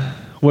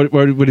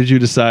what did you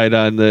decide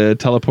on the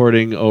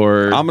teleporting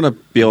or I'm gonna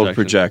be able to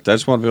projection? project. I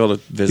just want to be able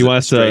to visit He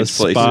wants to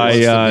strange spy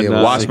places. on.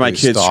 Watch my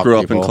kids Stalk screw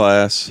up in people.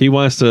 class. He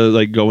wants to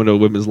like go into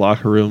women's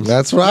locker rooms.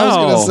 That's what I was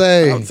gonna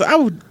say. I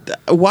would.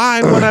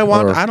 Why would I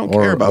want? I don't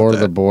care about or that.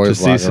 the to boys'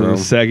 see locker some room.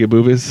 saggy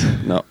boobies.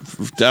 No,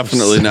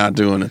 definitely not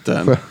doing it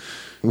then.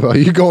 Well,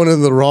 you're going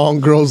in the wrong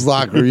girls'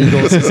 locker room. You're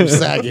going to see some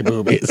saggy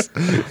boobies.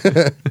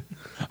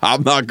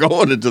 I'm not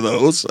going into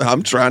those.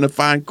 I'm trying to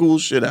find cool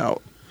shit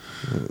out.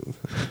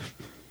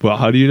 Well,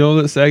 how do you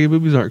know that saggy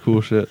boobies aren't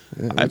cool shit?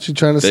 What you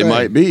trying to They say?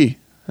 might be.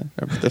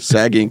 If they're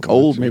saggy and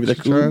cold. Maybe they're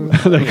cool.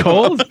 They're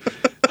cold?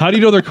 How do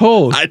you know they're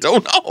cold? I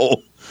don't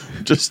know.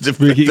 Just if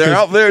Because they're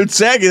out there and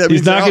saggy, that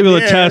He's means not they're going to be able out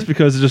to there. test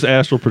because it's just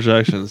astral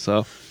projection.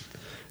 So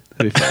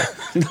that'd be fine.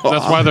 That's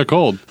why they're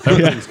cold.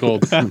 Everything's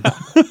cold.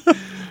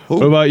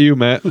 What about you,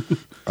 Matt?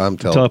 I'm Teleporting?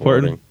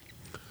 teleporting.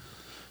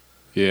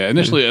 Yeah,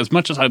 initially, as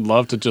much as I'd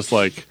love to just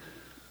like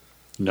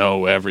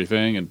know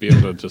everything and be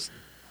able to just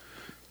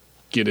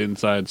get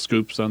inside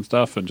scoops on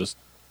stuff and just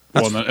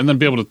and then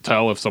be able to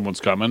tell if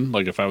someone's coming.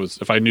 Like if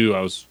I knew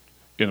I was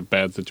in a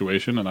bad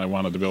situation and I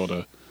wanted to be able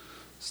to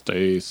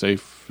stay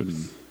safe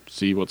and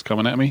see what's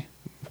coming at me,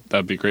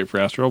 that'd be great for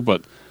Astro.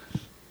 But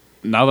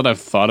now that I've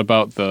thought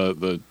about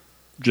the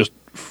just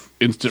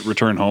instant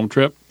return home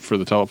trip for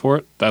the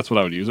teleport, that's what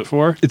I would use it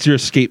for. It's your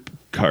escape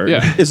card.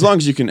 Yeah. As long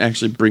as you can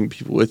actually bring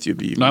people with you,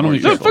 be even Not more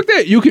only No, useful. fuck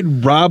that. You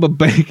could rob a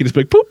bank and just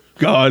be like, poop,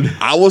 gone.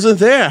 I wasn't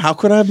there. How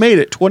could I have made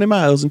it 20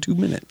 miles in 2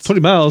 minutes? 20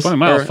 miles. 20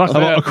 miles. Or- Fuck How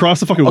about that. across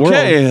the fucking world.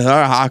 Okay,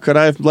 how could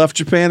I have left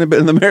Japan and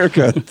been in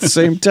America at the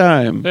same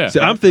time? Yeah. See,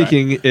 I'm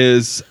thinking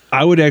is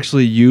I would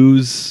actually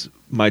use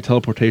my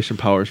teleportation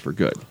powers for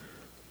good.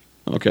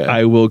 Okay.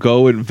 I will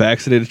go and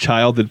vaccinate a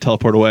child and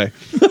teleport away.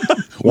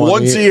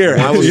 Once a year,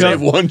 I will Yeah.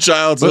 save one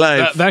child's But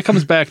life. that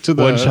comes back to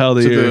the One child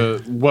a to year.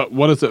 the-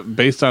 what is it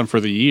based on for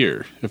the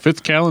year? If it's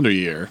calendar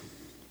year,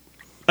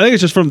 I think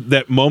it's just from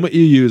that moment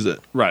you use it.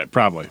 right?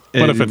 Probably.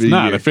 And But if it's the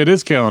not, year. if it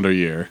is calendar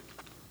year,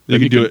 then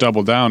can you do can it.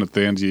 double down at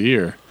the end of the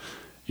year.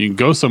 You can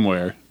go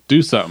somewhere,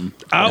 do something.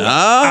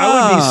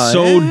 I would be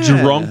so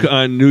yeah. drunk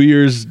on New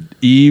Year's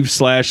Eve /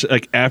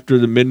 like after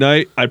the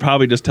midnight, I'd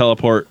probably just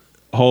teleport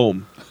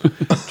home.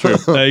 True.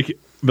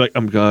 Like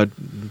I'm God,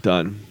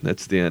 done.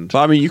 That's the end. But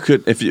I mean, you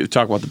could, if you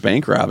talk about the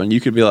bank robbing,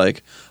 you could be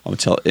like, I'm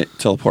going to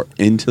teleport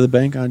into the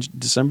bank on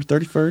December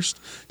 31st,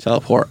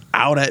 teleport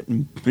out at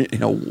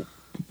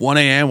 1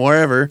 a.m.,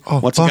 wherever,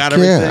 once you fuck got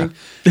everything.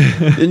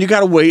 Then you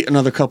got to wait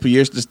another couple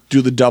years to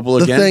do the double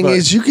The again. thing but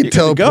is, you can you're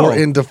gonna teleport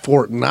go. into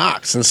Fort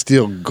Knox and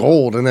steal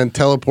gold, and then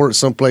teleport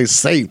someplace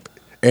safe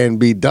and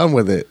be done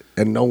with it,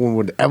 and no one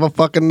would ever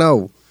fucking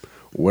know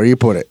where you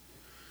put it.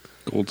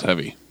 Gold's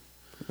heavy.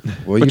 Well,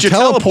 But you're you're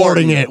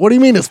teleporting teleporting. it. What do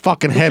you mean it's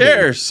fucking Who heavy?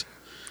 cares?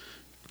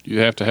 You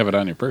have to have it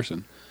on your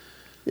person.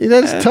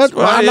 That's That's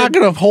why I'm not it-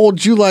 gonna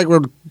hold you like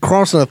we're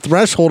crossing a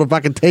threshold if I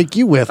can take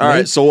you with All me.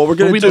 right, so what we're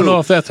going to we do don't know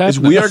if that's is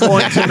happening. we are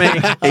going to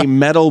make a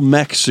metal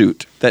mech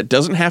suit that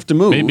doesn't have to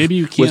move. Maybe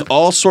you can't. With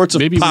all sorts of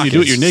Maybe when you pockets.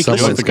 do it, you're naked. You're like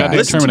Someone's the got goddamn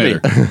Listen to me.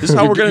 Terminator. This is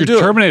how we're going to do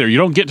You're it. Terminator. You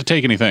don't get to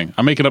take anything.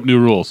 I'm making up new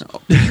rules.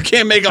 You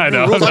can't make up I the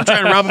know. rules. I'm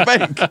trying to rob a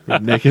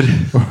bank. Naked.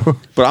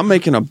 But I'm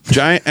making a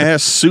giant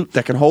ass suit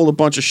that can hold a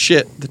bunch of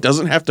shit that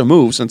doesn't have to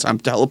move since I'm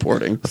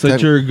teleporting.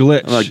 Since you're a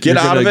glitch. I'm like, get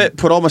out of it,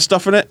 put all my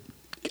stuff in it,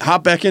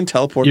 hop back in,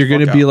 teleport. You're the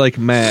going fuck to be out. like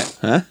Matt,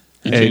 huh?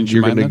 and changed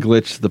you're your going to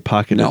mind glitch the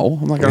pocket. No,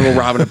 I'm not going to go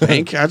robbing a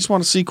bank. I just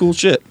want to see cool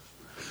shit.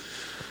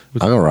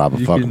 I'm gonna rob a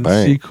You fucking can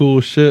bank. see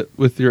cool shit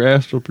with your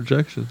astral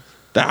projection.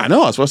 I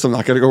know. That's why I'm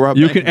not going to go rob. a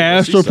You bank. can I'm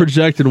gonna see astral stuff.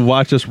 project and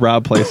watch us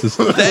rob places.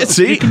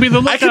 See, You can be the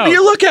I can lookout. be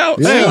your lookout.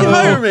 Yeah. See, you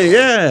hire me.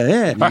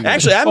 Yeah, yeah.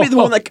 Actually, I'd be the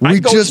one that I We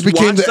go just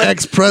became watch the them.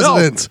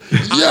 ex-presidents.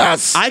 No,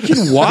 Yes. I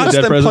can watch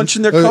Dead them presidents?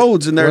 punching their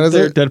codes and What their is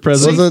it? Dead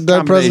presidents? Was it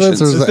dead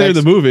presidents or was It's it the name of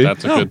the movie.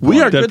 That's a No, good we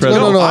point. are Dead good to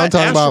presidents. go. No, I'm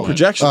talking astral about,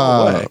 projection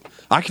away.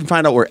 I can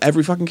find out where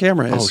every fucking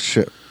camera is. Oh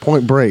shit!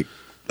 Point Break.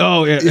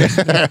 Oh,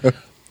 yeah.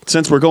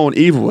 Since we're going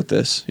evil with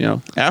this,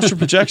 astral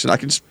projection, I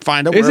can just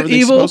find out Is where it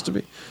everything's evil? supposed to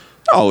be.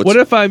 No, it's What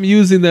if I'm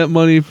using that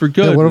money for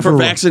good? Yeah, what if for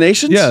we're-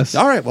 vaccinations? Yes.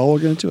 All right. Well, we're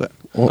going to do it.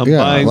 Well, I'm yeah,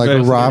 buying like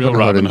vaccines. Robin Real Hood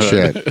Robin and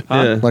Hood. shit.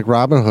 Yeah. Like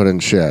Robin Hood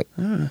and shit.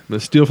 I'm gonna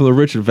steal from the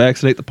rich and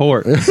vaccinate the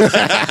poor.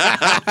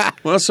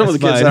 Well, some of the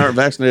That's kids fine. that aren't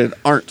vaccinated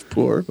aren't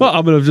poor. Well,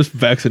 I'm gonna just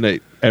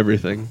vaccinate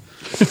everything.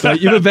 You've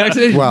been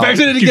vaccinated? Well,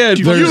 Vaccinate again.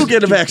 You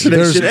get a vaccination.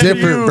 There's and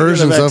different you get a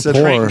versions of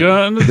vaccination. poor.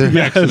 Gun,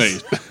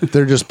 vaccinate.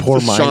 They're just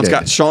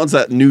poor-minded. Sean's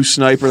that new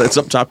sniper that's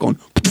up top going.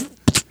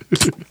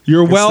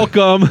 You're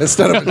welcome.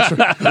 Instead of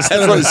That's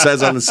what it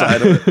says on the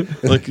side of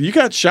it. Like, you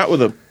got shot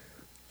with a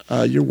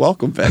you're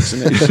welcome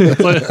vaccination.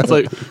 It's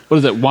like what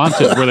is it?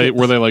 Wanted,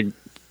 where they like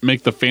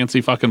make the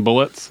fancy fucking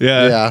bullets.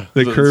 Yeah. Yeah.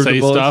 They Does it curve say the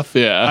bullets. stuff.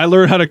 Yeah. I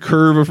learned how to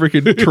curve a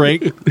freaking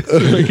trank.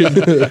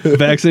 freaking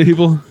vaccinate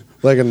people.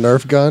 like a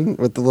Nerf gun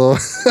with the little.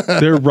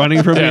 They're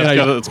running from me. Yeah,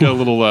 and it's got a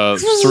little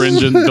syringe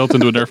built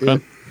into a Nerf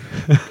gun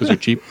because they're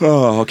cheap.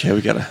 Oh, okay.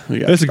 We got.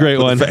 That's a great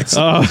one.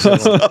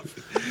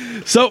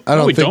 So I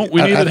don't we think, don't.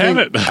 We need to have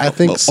it. I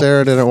think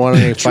Sarah didn't want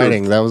any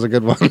fighting. That was a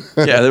good one.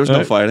 Yeah, there was no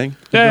Right. fighting.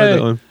 that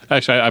Yeah. one.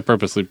 Actually, I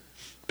purposely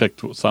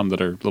picked some that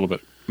are a little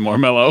bit more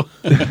mellow.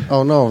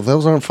 Oh no,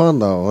 those aren't fun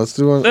though. Let's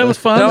do one. That was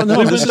fun. No, It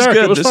was this is dark.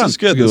 good. It was This fun. is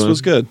good. Good This one.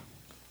 was good.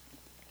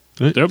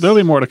 There'll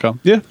be more to come.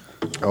 Yeah.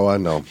 Oh, I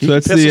know. So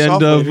that's Piss the us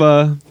end off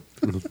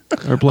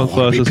of our blunt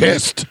thoughts. Be this week.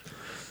 pissed.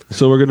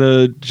 So we're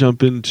gonna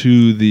jump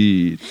into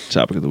the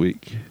topic of the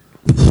week.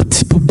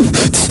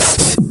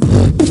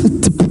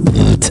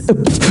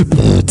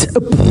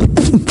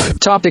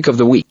 Topic of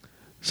the week.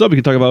 So we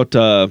can talk about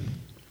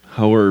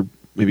how our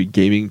maybe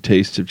gaming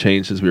tastes have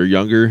changed since we were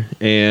younger,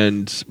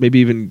 and maybe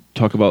even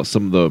talk about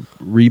some of the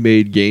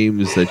remade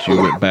games that you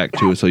went back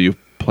to. So you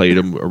played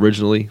them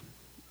originally,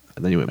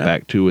 and then you went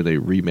back to, and they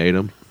remade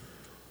them.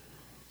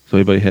 So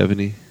anybody have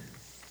any?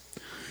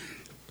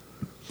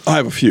 I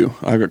have a few.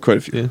 I've got quite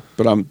a few. Yeah.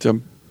 But I'm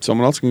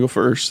someone else can go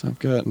first. I've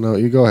got. No,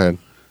 you go ahead.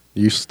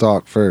 You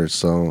stalk first,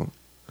 so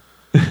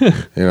you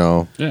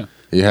know Yeah.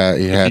 you have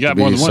You to got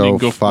be more than one. so You can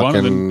go for one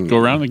and then fucking go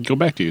around and go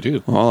back to you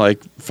too. Well,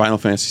 like Final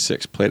Fantasy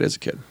VI. Played as a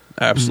kid.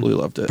 Absolutely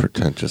loved it.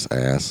 pretentious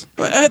ass.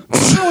 But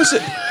how is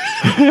it?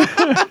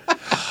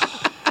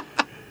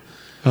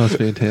 Oh, it's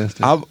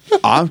fantastic.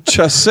 I'm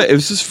just saying.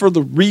 This is for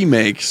the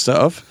remake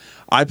stuff.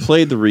 I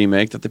played the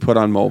remake that they put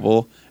on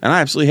mobile, and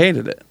I absolutely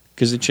hated it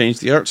because it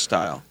changed the art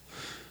style.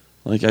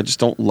 Like, I just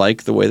don't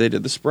like the way they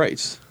did the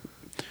sprites.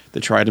 They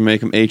tried to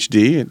make them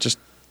HD.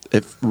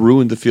 It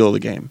ruined the feel of the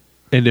game.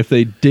 And if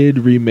they did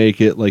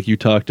remake it, like you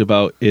talked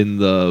about in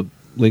the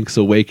Link's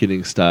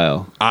Awakening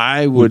style,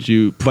 I Would would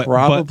you- but-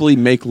 probably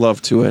make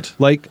love to it.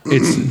 like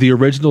it's the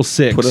original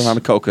 6. Put it on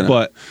a coconut.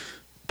 But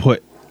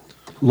put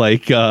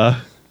like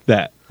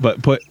that.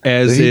 But put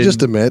as Did he in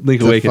just admit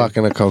Link to Awakening.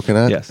 fucking a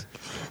coconut? Yes.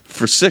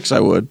 For 6, I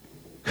would.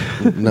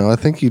 No, I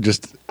think you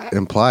just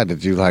implied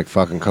that you like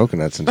fucking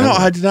coconuts. And No,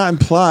 I did not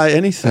imply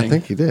anything. I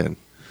think you did.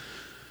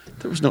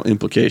 There was no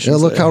implication. Yeah,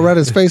 look how red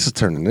his face is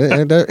turning.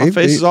 My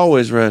face is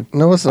always red.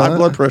 No, it's High not.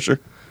 blood pressure.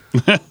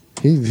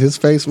 His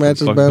face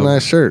matches Fucking Ben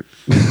I's shirt.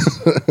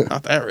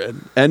 Not that red.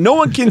 And no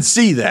one can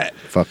see that.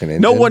 Fucking No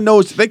Indian. one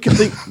knows. They can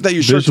think that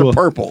your shirts Visual. are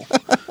purple.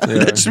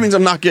 That just means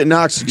I'm not getting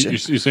oxygen. You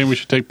saying we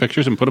should take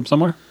pictures and put them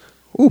somewhere?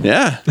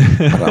 Yeah.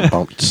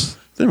 Ba-dum-bumps.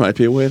 There might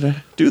be a way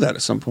to do that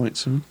at some point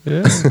soon.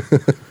 Yeah.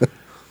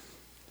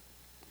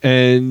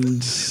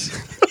 And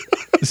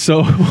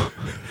so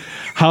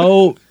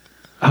how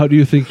do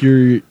you think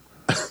your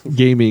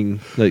gaming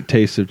like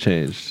tastes have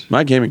changed?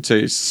 My gaming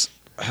tastes.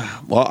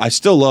 Well, I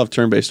still love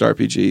turn-based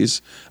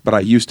RPGs, but I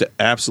used to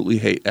absolutely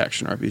hate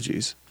action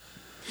RPGs.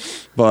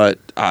 But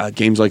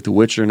games like The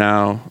Witcher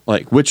now,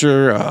 like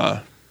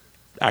Witcher,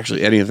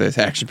 actually any of the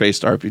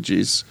action-based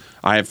RPGs,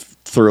 I have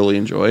thoroughly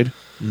enjoyed.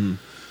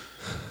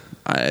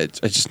 I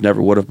just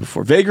never would have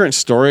before. Vagrant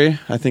Story,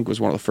 I think, was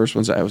one of the first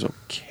ones that I was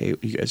okay.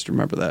 You guys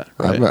remember that,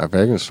 right?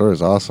 Vagrant Story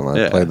is awesome. I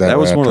Yeah, played that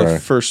was right one of after the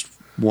first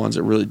ones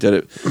that really did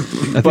it.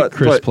 I think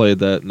Chris played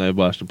that, and I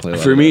watched him play a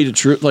lot For of me,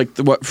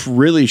 that. what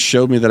really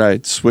showed me that I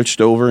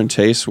switched over in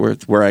taste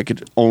where I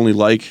could only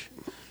like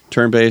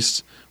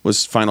turn-based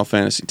was Final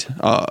Fantasy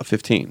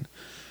 15.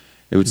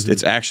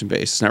 It's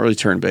action-based. It's not really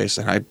turn-based.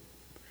 And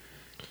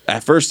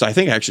at first, I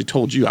think I actually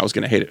told you I was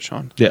going to hate it,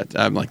 Sean. Yeah.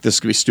 I'm like, this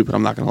could be stupid.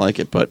 I'm not going to like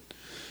it. But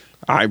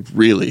I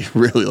really,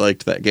 really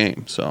liked that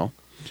game. So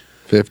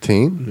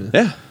 15?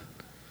 yeah.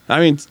 I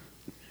mean, it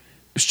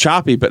was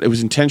choppy, but it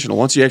was intentional.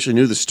 Once you actually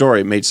knew the story,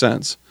 it made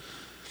sense.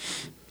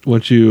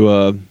 Once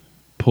you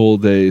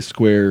pulled a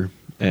square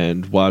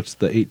and watched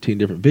the 18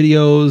 different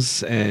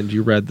videos, and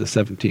you read the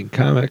 17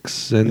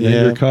 comics, and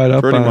then you're caught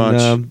up pretty on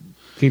much.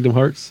 Kingdom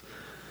Hearts,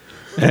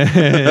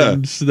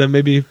 and so then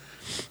maybe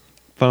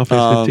Final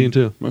Fantasy 15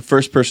 too. My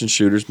first-person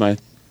shooters,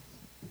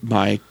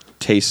 my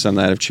tastes on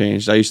that have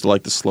changed. I used to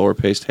like the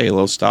slower-paced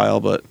Halo style,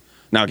 but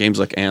now games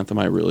like Anthem,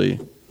 I really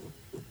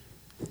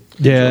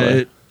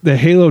enjoy. The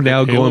Halo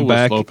now Halo going was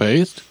back, slow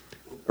paced.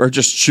 Or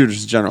just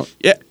shooters in general.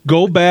 Yeah,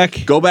 go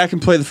back, go back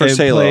and play the first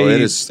And Halo. play-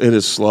 It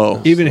is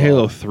slow. even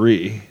Halo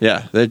 3.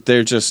 Yeah,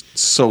 they're just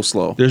so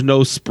slow. There's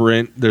no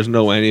sprint. There's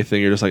no anything.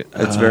 You're just like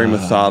It's very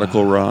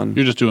methodical run.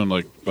 You're just doing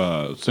like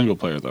single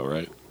player though,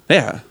 right?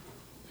 Yeah,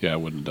 Yeah, I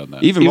wouldn't have done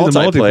that. even the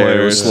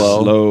multiplayer is is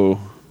slow.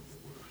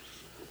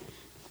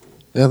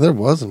 Yeah, there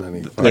wasn't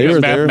any. I They guess were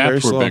very maps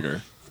were slow.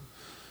 bigger.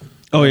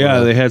 Oh yeah,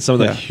 they had some of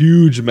the Yeah.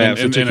 huge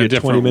maps In- that in took a you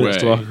 20 different minutes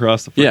to way. walk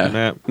across the freaking Yeah,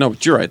 map. no,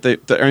 but you're right.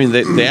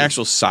 The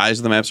actual size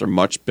of the maps are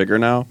much bigger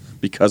now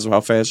because of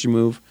how fast you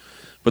move.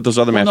 But those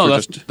other Well, maps no, were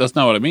that's just that's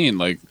not what I mean.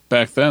 Like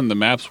back then, the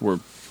maps were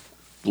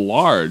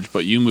large,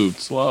 but you moved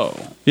slow,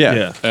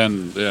 yeah.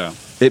 and yeah,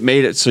 It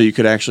made it so you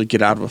could actually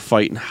get out of a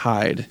fight and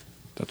hide.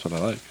 that's what I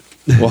like.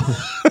 Well,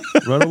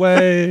 Run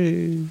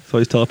away. So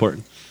he's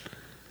teleporting.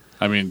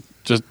 I mean,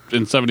 just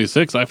in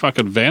 '76, I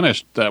fucking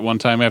vanished that one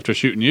time after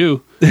shooting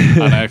you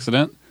on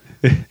accident.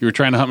 You were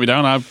trying to hunt me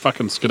down. I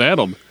fucking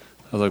skedaddled.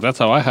 I was like, "That's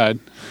how I hide.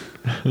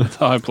 That's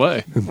how I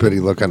play." But he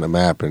look on the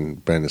map,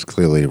 and Ben is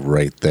clearly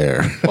right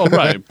there. Well,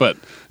 right, but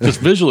just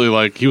visually,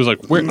 like he was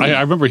like, "Where?" I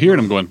remember hearing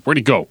him going, "Where'd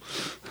he go?"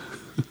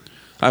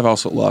 I've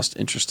also lost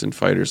interest in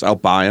fighters. I'll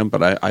buy them,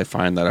 but I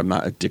find that I'm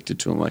not addicted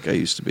to them like I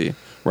used to be,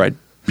 where I'd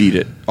beat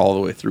it all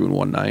the way through in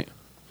one night.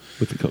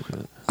 With the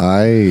coconut.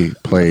 I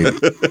played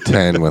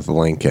 10 with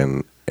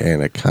Lincoln,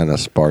 and it kind of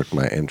sparked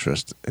my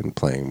interest in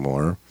playing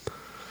more.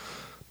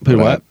 Play But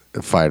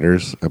what?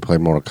 Fighters. I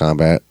played Mortal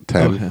Kombat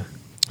 10. Okay.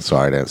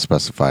 Sorry, I didn't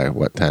specify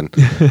what 10.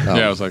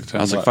 Yeah, I was like, I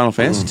was like, Final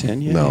Fantasy X,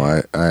 yeah.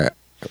 No,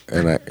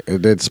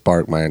 it did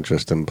spark my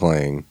interest in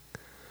playing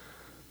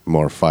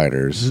more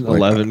fighters. Isn't Like,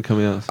 11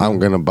 coming out? I'm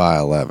gonna buy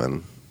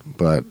 11,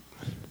 but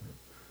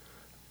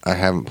I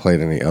haven't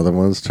played any other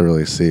ones to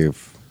really see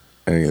if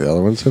any of the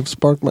other ones have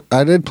sparked my.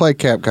 I did play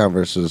Capcom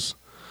versus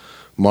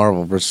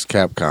Marvel versus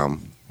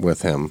Capcom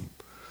with him,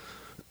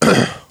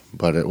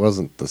 but it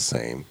wasn't the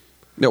same.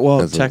 Yeah,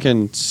 well, As a-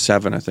 Tekken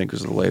 7, I think,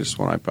 was the latest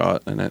one I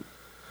bought, and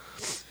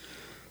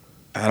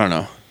I don't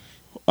know.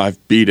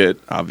 I've beat it,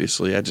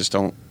 obviously. I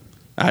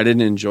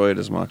didn't enjoy it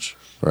as much.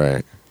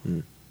 Right.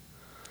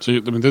 So I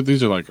mean,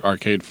 these are like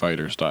arcade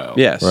fighter style.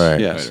 Yes,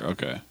 Right. yes. Fighter,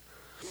 okay.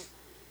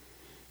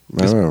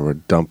 I remember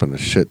dumping a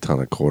shit ton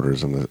of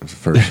quarters in the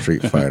first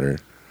Street Fighter.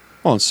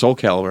 Well, and Soul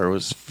Calibur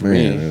was, for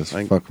Man, me, it was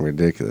like, fucking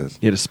ridiculous.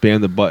 You had to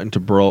spam the button to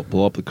blow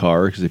up the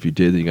car, because if you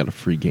did, then you got a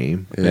free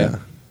game. Yeah.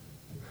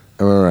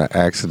 I remember I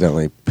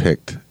accidentally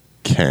picked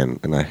Ken,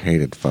 and I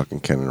hated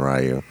fucking Ken and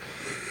Ryu.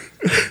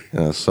 And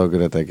I was so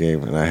good at that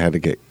game, and I had to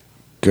get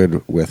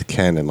good with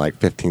Ken in like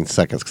 15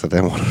 seconds because I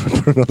didn't want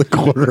to put another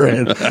quarter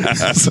in.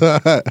 So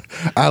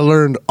I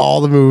learned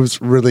all the moves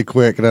really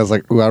quick, and I was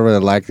like, ooh, I really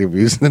like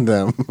using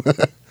them.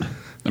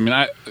 I mean,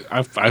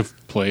 I've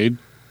played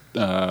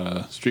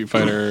Street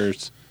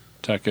Fighters,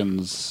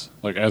 Tekken's,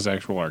 like as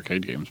actual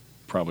arcade games,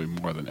 probably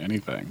more than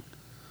anything.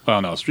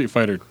 Well, no, Street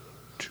Fighter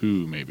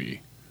 2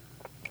 maybe.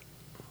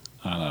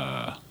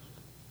 On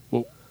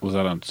what was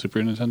that on Super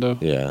Nintendo?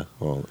 Yeah,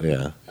 well,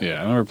 yeah. Yeah,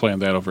 I remember playing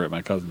that over at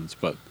my cousin's,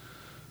 but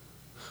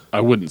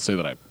I wouldn't say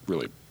that I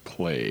really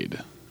played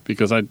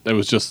because it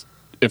was just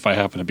if I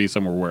happened to be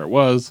somewhere where it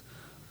was,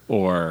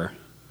 or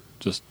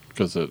just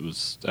because it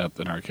was at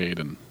an arcade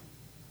and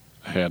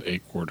I had a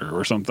quarter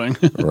or something.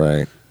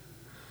 Right.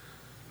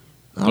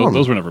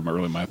 Those were never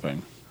really my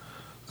thing.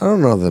 I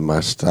don't know that my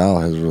style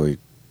has really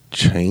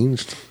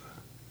changed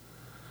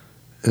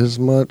as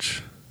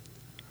much.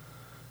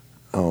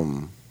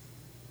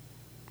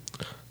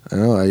 I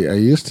know I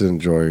used to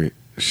enjoy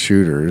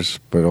shooters,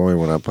 but only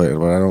when I played.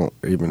 But I don't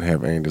even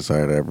have any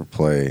desire to ever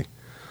play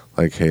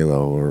like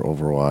Halo or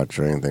Overwatch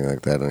or anything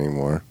like that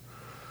anymore.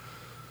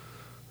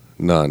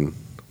 None.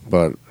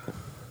 But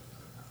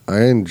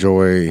I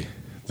enjoy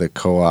the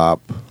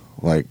co-op,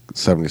 like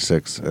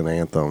 76 and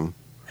Anthem.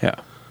 yeah.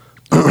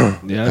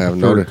 Yeah, I I have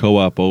prefer no-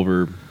 co-op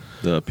over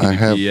the PvP I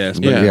have,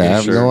 aspect. yeah, I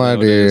have sure, no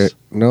idea,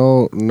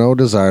 nowadays. no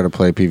desire to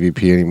play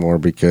PvP anymore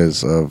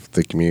because of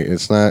the community.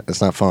 It's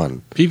not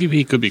fun,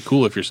 PvP could be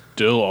cool if you're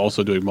still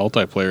also doing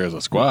multiplayer as a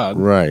squad,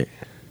 right?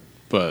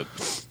 but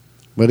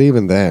But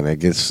even then, it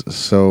gets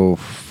so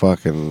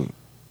fucking.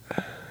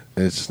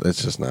 It's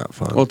just not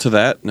fun. Well, to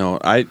that, no,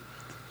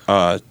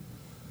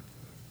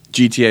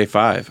 GTA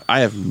 5. I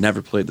have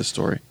never played the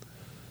story.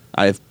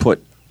 I have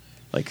put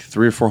like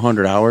 300 or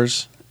 400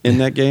 hours in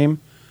that game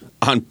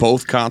on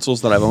both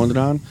consoles that I've owned it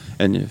on,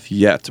 and have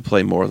yet to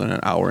play more than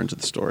an hour into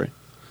the story.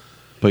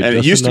 But And it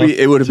just used to be, enough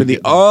it would have been the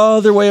get-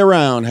 other way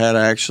around had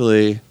I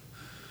actually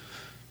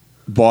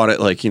bought it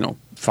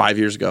 5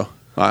 years ago.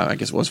 I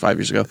guess it was 5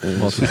 years ago.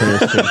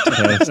 Multiplayer is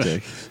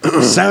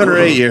fantastic. 7 or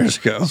 8 years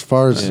ago. As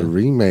far as the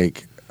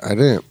remake, I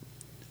didn't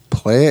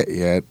play it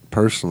yet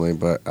personally,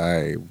 but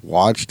I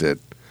watched it,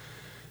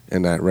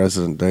 and that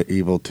Resident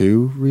Evil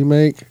 2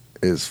 remake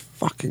is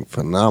fucking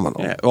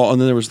phenomenal. Yeah, well,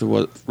 and then there was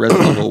the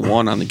Resident Evil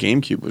 1 on the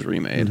GameCube was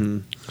remade. Mm-hmm.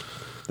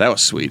 That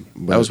was sweet.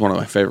 But- That was one of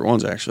my favorite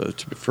ones, actually,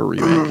 for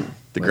remake.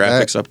 The But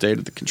graphics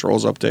updated, the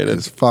controls updated.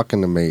 It's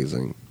fucking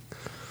amazing.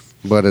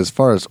 But as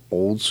far as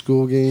old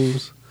school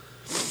games,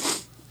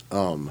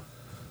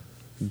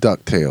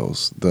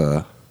 DuckTales,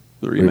 the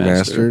The remastered.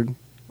 remastered,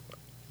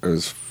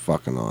 is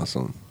fucking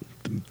awesome.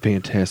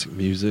 Fantastic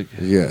music.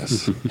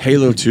 Yes.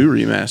 Halo 2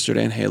 remastered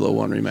and Halo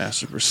 1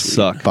 remastered were sweet.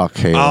 Suck. Fuck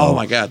Halo. Oh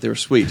my god, they were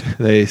sweet.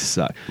 They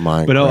suck.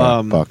 Minecraft, But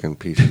no, fucking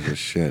pieces of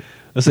shit.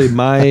 let's say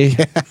my.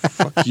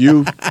 Fuck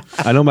you.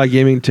 I know my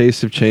gaming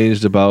tastes have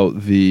changed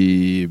about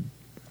the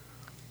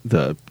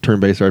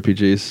turn-based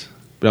RPGs.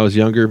 When I was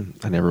younger,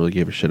 I never really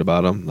gave a shit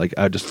about them.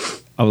 I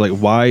was like,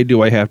 why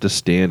do I have to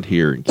stand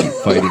here and keep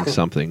fighting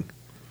something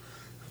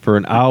for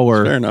an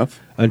hour Fair enough.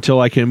 until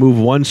I can move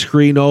one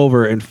screen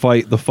over and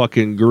fight the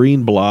fucking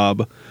green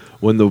blob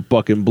when the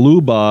fucking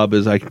blue blob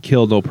is I can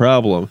kill no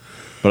problem.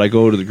 But I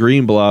go to the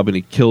green blob and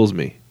he kills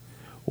me.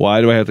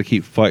 Why do I have to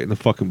keep fighting the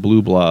fucking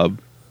blue blob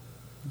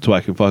so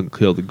I can fucking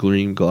kill the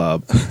green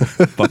blob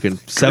fucking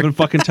 7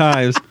 fucking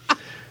times?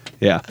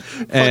 Yeah.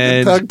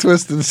 And Tongue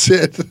twisted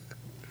shit.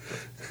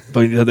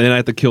 but then I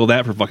have to kill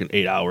that for fucking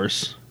 8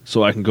 hours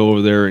so I can go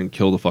over there and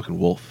kill the fucking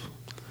wolf.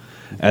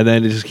 And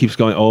then it just keeps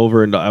going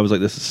over, and I was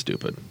like, this is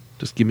stupid.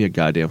 Just give me a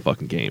goddamn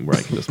fucking game where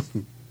I can just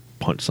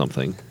punch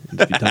something and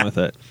just be done with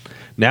it.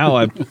 Now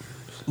I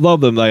love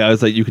them. I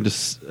was like, you can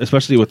just,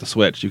 especially with the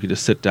Switch, you can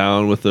just sit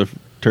down with the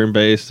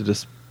turn-based and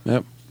just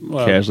Yep.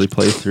 Well, casually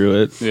play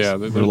through it. Yeah,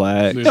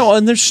 relax. they- No,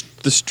 and there's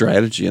the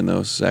strategy in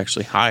those is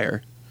actually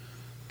higher.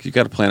 You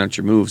got to plan out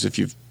your moves if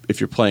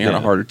you're playing on a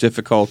Yeah. harder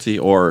difficulty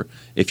or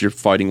if you're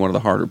fighting one of the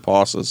harder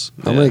bosses.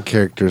 How many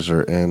characters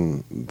are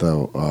in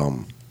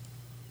the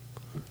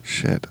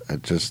shit? I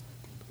just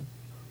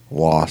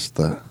lost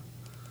the.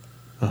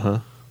 Uh-huh.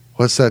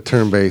 What's that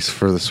turn base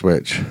for the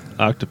Switch?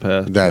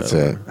 Octopath. That's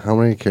whatever. it. How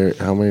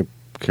many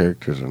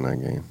characters are in that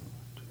game?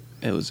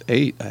 It was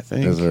 8, I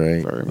think. Is there 8?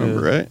 If I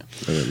remember right.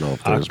 I didn't know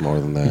if there was more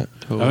than that.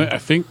 I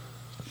think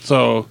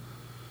so.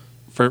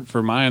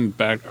 For mine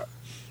back,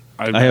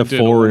 I have did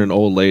 4 and an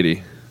old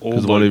lady.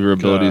 Because old, one of your like,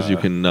 abilities, you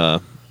can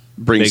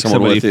Bring make someone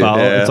somebody with you. follow.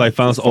 Yeah, And so I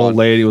found this it's old fun.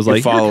 lady who was Your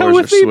like, "You're coming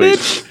followers with are me, sweet.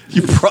 bitch."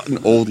 You brought an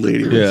old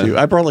lady with Yeah. you.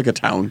 I brought like a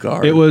town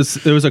guard. There was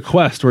a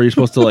quest where you're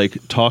supposed to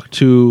talk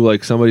to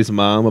somebody's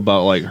mom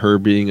about her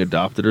being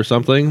adopted or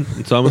something.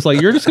 And so I was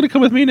like, "You're just gonna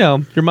come with me now.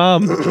 Your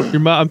mom.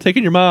 I'm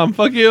taking your mom.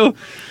 Fuck you."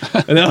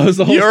 And that was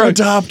the whole. You're story.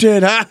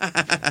 adopted.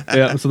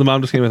 Yeah. So the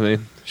mom just came with me.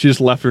 She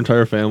just left her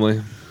entire family.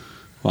 It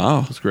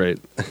Wow. was great.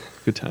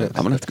 Good time.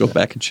 I'm gonna have to go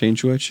back and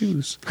change who I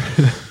choose.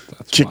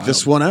 That's Kick wild.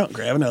 this one out, and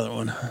grab another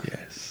one.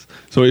 Yes.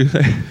 So what do you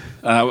say?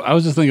 I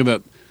was just thinking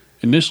that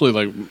initially,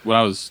 when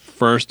I was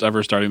first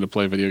ever starting to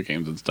play video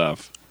games and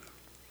stuff.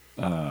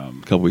 A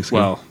couple weeks ago.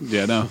 Well,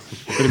 yeah, no,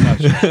 pretty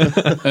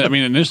much. I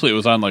mean, initially it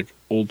was on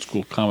old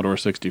school Commodore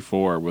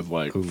 64 with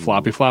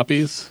floppy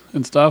floppies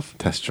and stuff.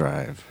 Test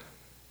drive.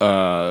 It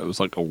was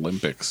like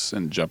Olympics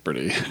and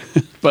Jeopardy,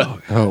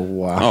 but Oh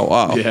wow. Oh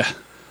wow. yeah.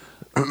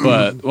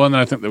 But then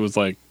I think there was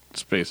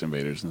Space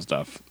Invaders and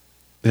stuff.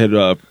 They had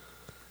what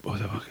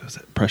was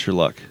that? Pressure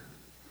Luck.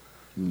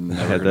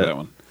 Never had heard of that. that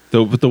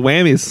one. With the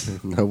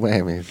whammies. No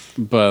whammies.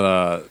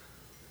 But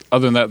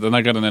other than that, then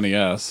I got an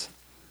NES,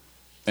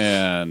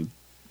 and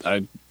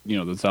the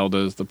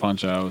Zeldas, the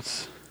Punch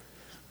Outs,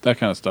 that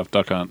kind of stuff.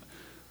 Duck Hunt.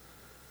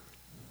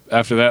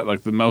 After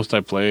that, the most I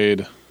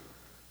played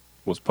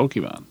was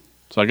Pokemon.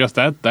 So I guess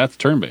that's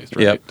turn based,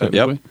 right? Yep,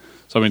 Technically? yep.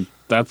 So I mean,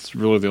 that's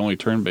really the only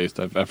turn based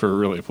I've ever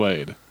really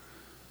played.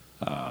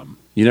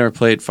 You never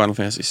played Final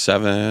Fantasy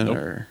VII Nope.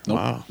 or Nope.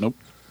 wow. Nope.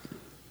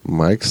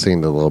 Mike's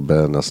seen a little bit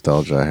of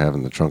nostalgia I have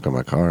in the trunk of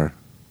my car.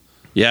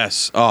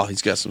 Yes. Oh,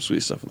 he's got some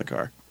sweet stuff in the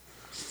car.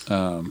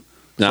 So,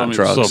 Not I mean,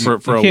 drugs. So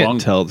for you a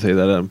can't long say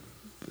that.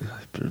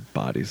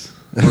 Bodies.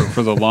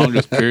 for the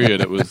longest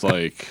period, it was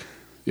I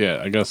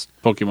guess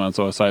Pokemon,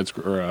 so a side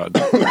or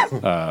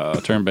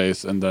a turn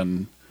based, and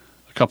then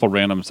a couple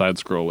random side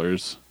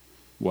scrollers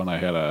when I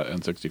had a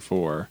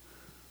N64.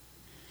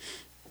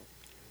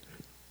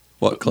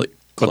 What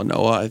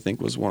Klonoa, I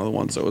think, was one of the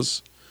ones that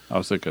was. I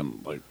was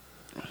thinking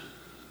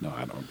no,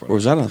 I don't remember. Or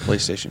was that on the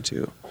PlayStation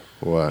 2?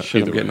 What?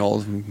 Shit, I'm Either getting way.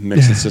 old,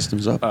 mixing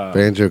systems up.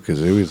 Banjo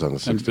Kazooie's on the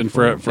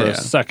 64. And for Yeah. a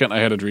second, I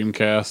had a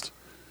Dreamcast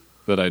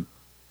that I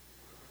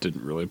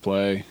didn't really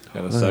play.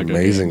 Had a That's an Sega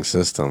amazing game.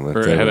 system. if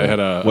Or they had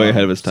were- a Way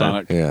ahead of his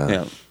time. Sonic,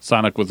 yeah.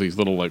 Sonic with these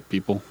little like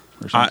people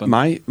or something.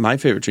 My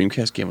favorite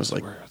Dreamcast game was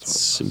like Where- that's what it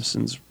was.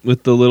 Simpsons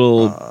With the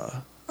little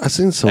I've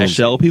seen some.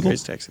 shell people.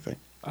 Crazy Taxi thing.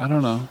 I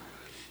don't know.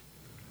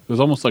 It was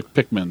almost like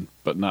Pikmin,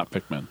 but not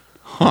Pikmin.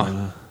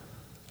 Huh.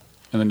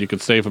 And then you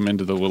could save them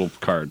into the little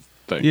card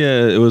thing.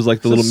 Yeah, it was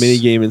like the little This- mini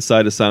game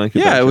inside of Sonic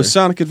Yeah, Adventure. it was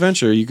Sonic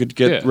Adventure. You could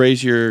Yeah.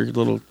 raise your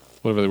little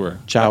Whatever they were.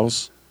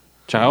 chows.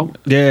 Chow?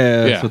 Yeah,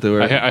 that's yeah. what they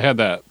were. I had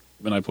that,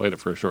 and I played it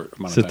for a short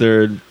amount Sit of time.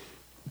 there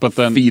But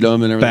then, Feed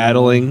them and everything.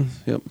 battling.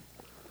 Yep.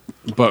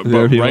 but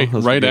There you go. right,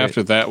 Those are right great.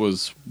 after that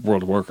was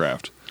World of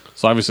Warcraft.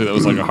 So obviously that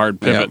was like a hard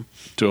pivot Yep.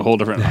 to a whole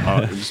different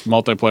just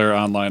multiplayer,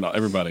 online,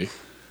 everybody.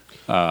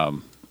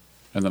 And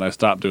then I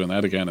stopped doing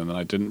that again, and then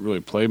I didn't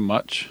really play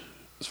much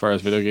as far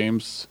as video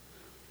games.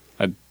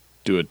 I'd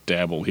do a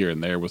dabble here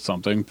and there with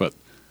something, but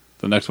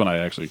the next one I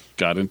actually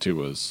got into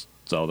was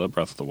Zelda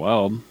Breath of the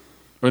Wild.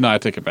 Or no, I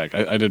take it back.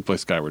 I did play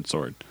Skyward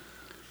Sword.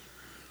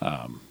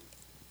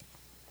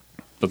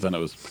 But then it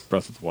was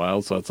Breath of the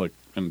Wild, so that's like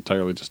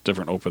entirely just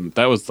different open.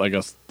 That was, I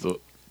guess, the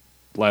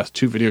last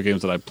 2 video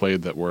games that I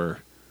played that were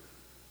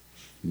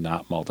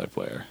not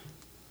multiplayer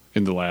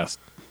in the last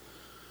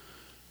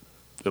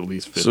at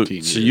least 15 So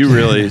years. you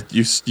really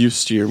you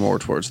steer more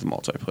towards the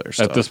multiplayer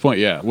stuff. At this point,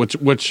 yeah.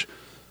 Which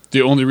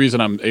the only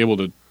reason I'm able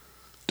to,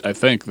 I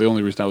think the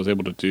only reason I was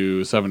able to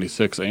do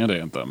 76 and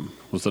Anthem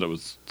was that it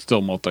was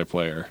still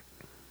multiplayer.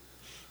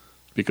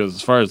 Because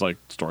as far as like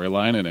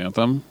storyline in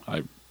Anthem,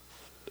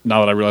 now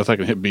that I realize I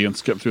can hit B and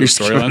skip through You're the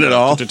storyline, skipping it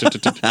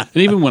all? and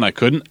even when I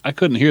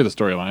couldn't hear the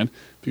storyline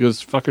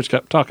because fuckers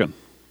kept talking,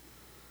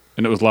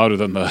 and it was louder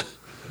than the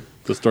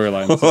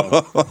storyline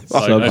itself. So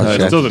I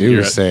Subtitles. still didn't hear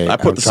it. Say, I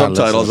put the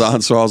subtitles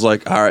on, so I was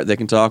like, all right, they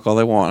can talk all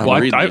they want. I'm Well,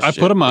 reading I this put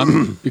shit. them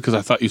on because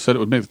I thought you said it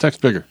would make the text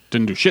bigger.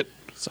 Didn't do shit.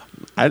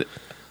 I-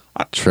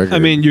 Trigger. I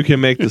mean, you can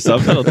make the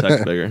subtitle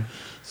text bigger.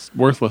 It's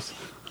worthless.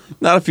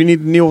 not if you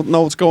need to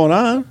know what's going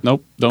on.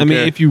 Nope. Don't I mean,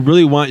 care. if you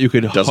really want, you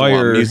could Doesn't want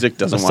hire music, a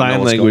doesn't want to know sign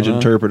what's language going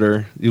on.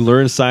 interpreter. You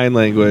learn sign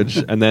language,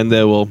 and then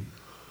they will.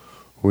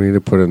 we need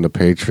to put in the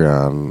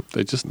Patreon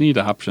They just need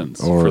options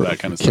or for that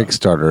kind of stuff.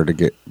 Kickstarter to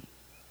get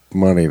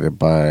money to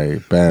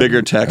buy Ben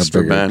Bigger text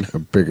for Ben. a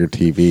bigger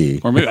TV.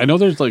 Or maybe I know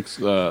there's like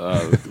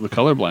the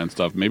colorblind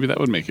stuff. Maybe that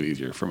would make it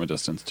easier from a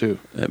distance too.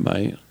 It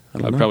might. I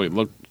don't I'd know. probably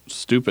look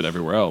stupid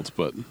everywhere else,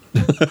 but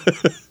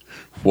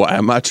Why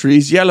are my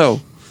trees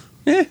yellow?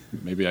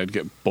 maybe I'd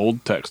get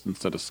bold text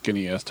instead of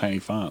skinny ass tiny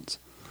fonts.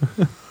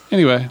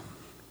 Anyway,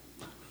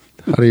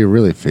 How do you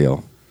really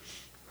feel?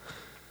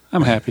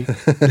 I'm happy.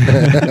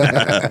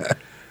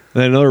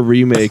 And another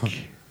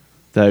remake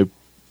that I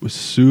was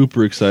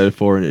super excited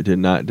for, and it did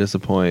not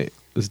disappoint,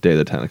 was Day of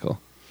the Tentacle.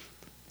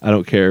 I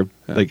don't care.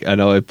 Yeah. Like, I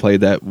know I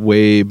played that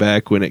way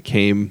back when it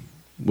came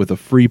with a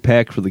free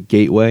pack for the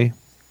Gateway.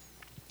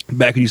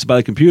 Back when you used to buy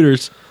the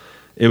computers,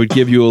 it would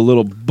give you a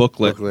little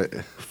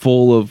booklet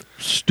full of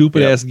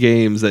stupid ass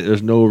games that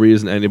there's no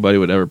reason anybody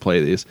would ever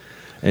play these.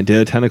 And Day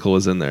of the Tentacle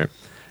was in there.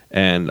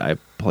 And I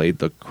played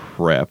the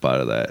crap out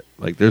of that.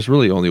 Like, there's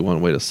really only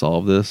one way to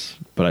solve this,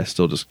 but I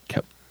still just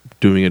kept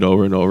doing it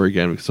over and over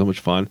again. It was so much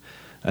fun.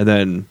 And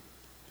then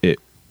it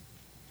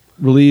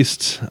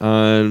released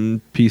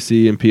on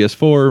PC and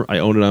PS4. I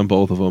owned it on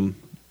both of them.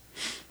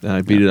 And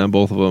I beat it on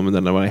both of them. And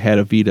then when I had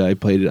a Vita, I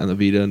played it on the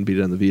Vita and beat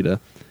it on the Vita.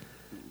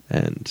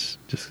 And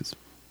just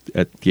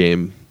at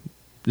game,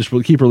 just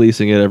keep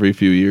releasing it every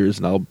few years,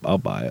 and I'll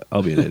buy it.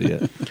 I'll be an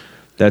idiot.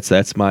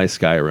 That's my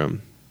Skyrim.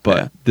 But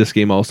Yeah. this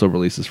game also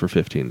releases for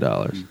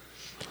 $15.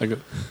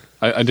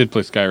 I did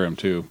play Skyrim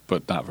too,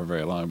 but not for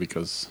very long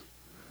because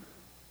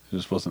it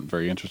just wasn't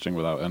very interesting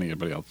without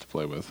anybody else to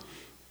play with.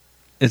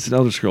 It's an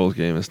Elder Scrolls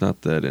game. It's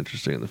not that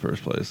interesting in the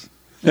first place.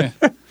 Yeah.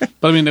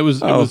 But I mean, it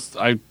was Oh.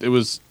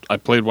 I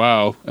played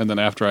WoW, and then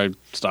after I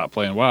stopped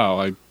playing WoW,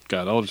 I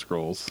got Elder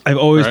Scrolls. I've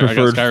always Or I got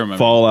preferred Skyrim, I mean.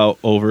 Fallout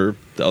over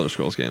the Elder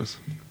Scrolls games.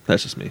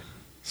 That's just me.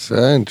 So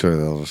I enjoy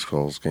the Elder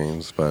Scrolls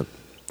games, but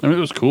I mean,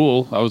 it was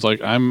cool. I was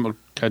like, I'm a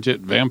Khajiit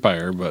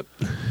vampire, but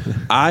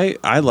I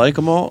like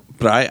them all,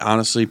 but I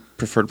honestly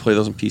prefer to play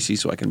those on PC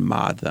so I can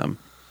mod them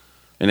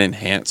and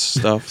enhance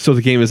stuff. So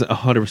the game isn't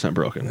 100%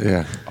 broken.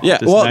 yeah. Yeah,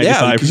 Just well,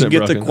 yeah, because you 95% get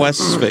the broken.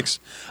 quests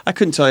fixed. I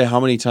couldn't tell you how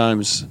many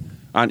times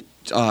on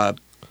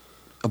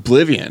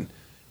Oblivion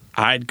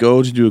I'd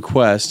go to do a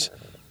quest,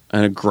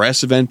 an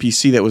aggressive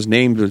NPC that was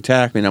named to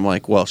attack me, and I'm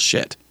like, well,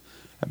 shit,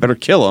 I better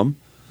kill him.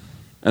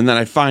 And then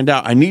I find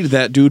out I needed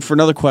that dude for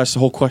another quest. The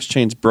whole quest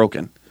chain's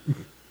broken.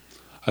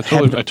 I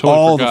Happened totally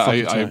all the forgot.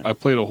 fucking time. I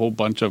played a whole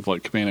bunch of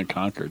like Command and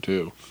Conquer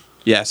too.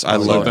 Yes, I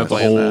Like, love that's a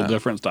playing whole that.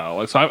 different style.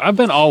 Like, so I've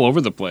been all over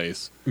the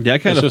place. Yeah, I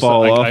kind It's of just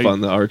fall like off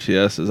on the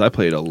RTSs. I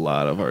played a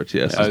lot of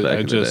RTSs back I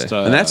in just the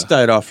day. And that's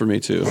died off for me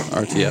too.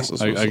 RTS.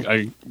 was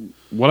I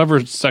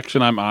whatever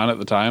section I'm on at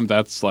the time,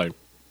 that's like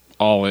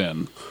all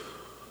in.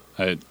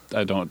 I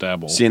don't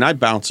dabble. See, and I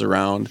bounce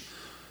around.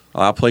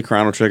 I'll play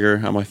Chrono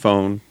Trigger on my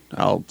phone.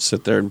 I'll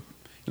sit there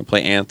and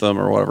play Anthem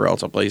or whatever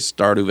else. I'll play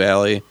Stardew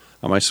Valley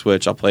on my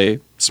Switch. I'll play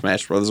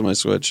Smash Brothers on my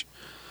Switch.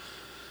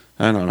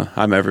 I don't know.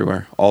 I'm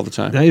everywhere all the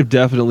time. I've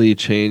definitely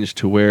changed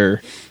to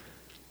where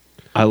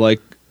I like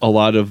a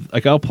lot of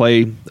I'll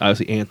play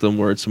obviously Anthem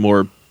where it's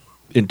more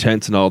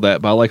intense and all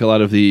that, but I like a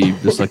lot of the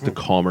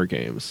calmer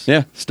games.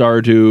 Yeah.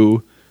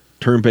 Stardew,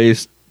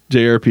 turn-based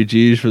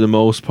JRPGs for the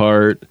most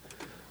part.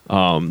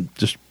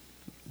 Just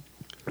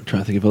I'm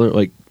trying to think of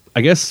other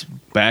I guess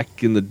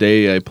back in the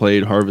day I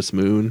played Harvest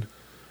Moon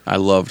I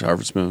loved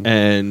Harvest Moon.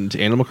 and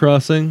Animal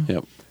Crossing.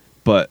 Yep.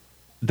 But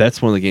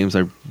that's one of the games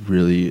I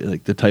really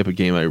like, the type of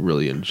game I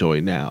really enjoy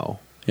now.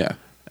 Yeah.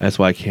 That's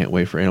why I can't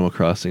wait for Animal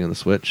Crossing on the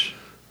Switch.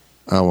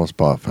 I almost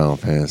bought Final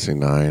Fantasy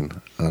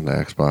 9 on the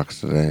Xbox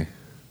today.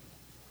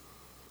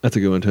 That's a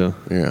good one too.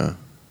 Yeah.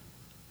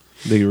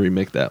 They can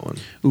remake that one.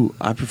 Ooh,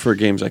 I prefer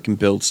games I can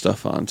build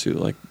stuff onto,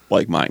 like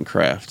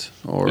Minecraft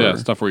or Yeah,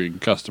 stuff where you can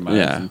customize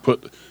Yeah.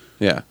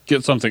 and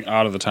get something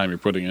out of the time you're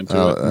putting into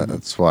it.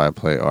 That's why I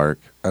play Ark.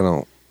 I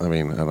know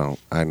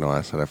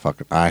I said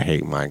I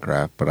hate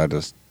Minecraft, but I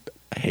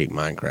hate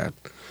Minecraft.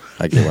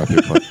 I get why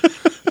people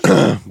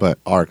play. But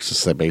Ark's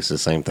just basically the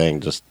same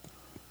thing, just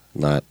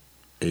not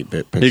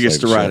 8-bit pixelated. He gets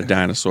to ride shit. a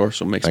dinosaur,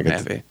 so it makes I him get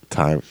happy.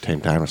 to tame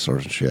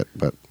dinosaurs and shit,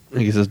 but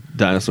I guess this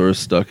dinosaur is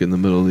stuck in the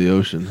middle of the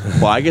ocean.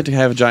 Well, I get to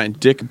have a giant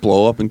dick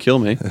blow up and kill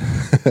me.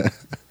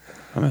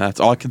 I mean, that's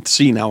all I can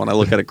see now when I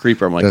look at a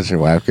creeper. I'm like, does your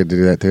wife get to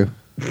do that too?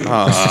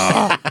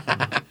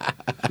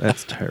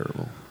 That's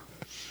terrible.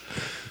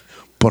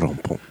 So,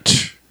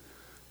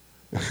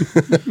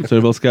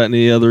 anybody else got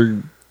any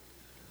other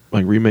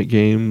remake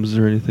games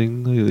or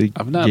anything?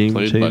 I've not game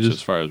played changes? much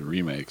as far as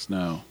remakes,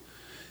 no.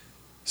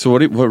 So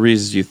what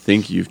reasons do you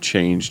think you've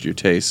changed your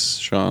tastes,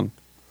 Sean,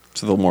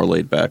 to the more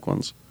laid back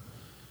ones?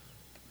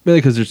 Maybe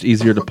because it's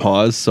easier to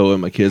pause. So when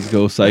my kids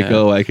go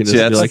psycho, Yeah. I can See,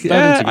 just be like,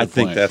 that's a I good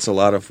think point. that's a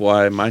lot of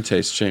why my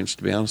taste changed,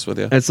 to be honest with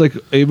you. It's like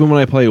even when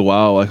I play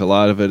WoW, a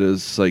lot of it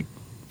is like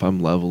if I'm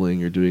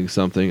leveling or doing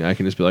something, I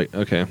can just be like,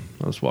 okay,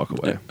 I'll just walk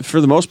away. For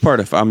the most part,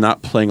 if I'm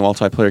not playing a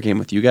multiplayer game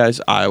with you guys,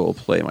 I will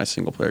play my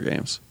single player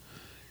games.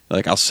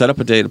 Like I'll set up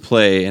a day to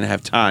play and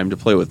have time to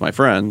play with my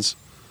friends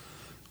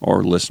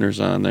or listeners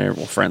on there,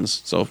 well,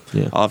 friends. So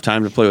Yeah. I'll have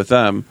time to play with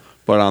them.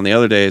 But on the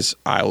other days,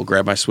 I will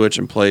grab my Switch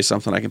and play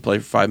something I can play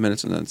for 5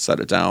 minutes and then set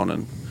it down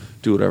and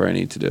do whatever I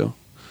need to do.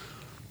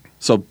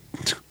 So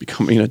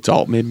becoming an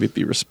adult made me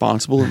be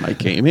responsible in my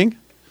gaming?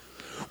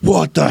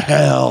 What the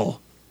hell?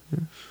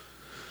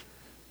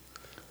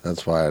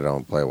 That's why I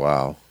don't play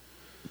WoW.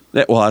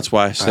 Well, that's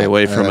why I stay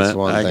away from That's it.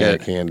 one I thing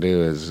get I can't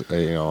do is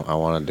I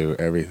want to do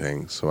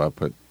everything, so I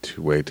put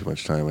way too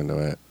much time into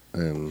it.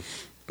 And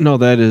No,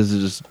 that is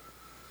just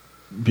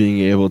being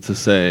able to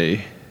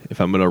say, if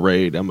I'm gonna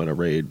raid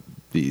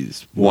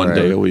these one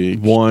day a week.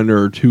 1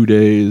 or 2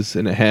 days,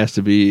 and it has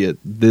to be at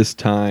this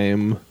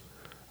time.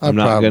 I'm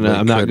not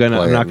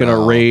gonna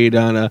raid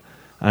on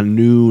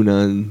noon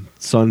on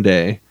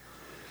Sunday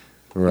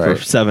right.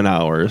 for 7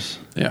 hours.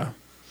 Yeah.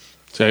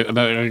 See,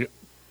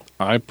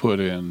 I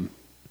put in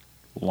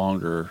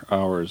longer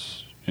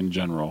hours in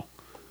general.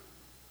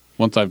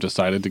 Once I've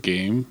decided to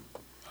game,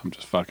 I'm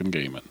just fucking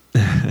gaming.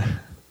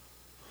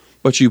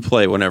 But you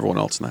play when everyone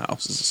else in the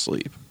house is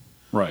asleep.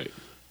 Right.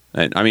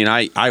 And I mean,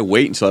 I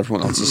wait until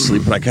everyone else is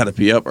asleep, but I got to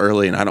be up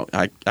early, and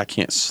I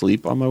can't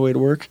sleep on my way to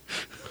work.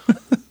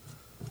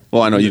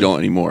 Well, I know you don't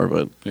anymore,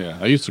 but Yeah,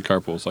 I used to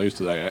carpool, so I used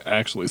to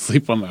actually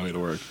sleep on my way to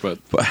work. But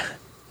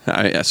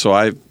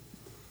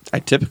I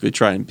typically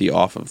try and be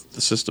off of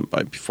the system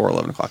before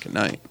 11 o'clock at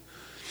night,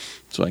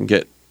 so I can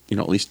get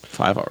at least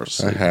 5 hours of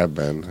sleep. I have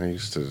been. I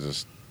used to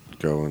just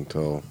go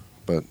until,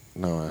 but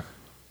no, I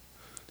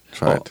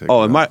tried to.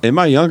 Oh, in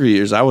my younger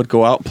years, I would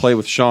go out and play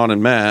with Sean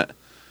and Matt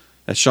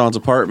at Sean's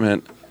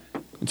apartment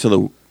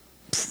until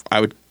I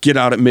would get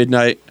out at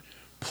midnight,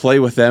 play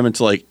with them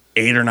until like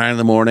 8 or 9 in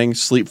the morning,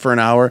 sleep for an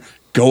hour,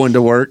 go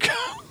into work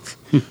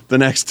the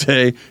next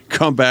day,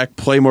 come back,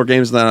 play more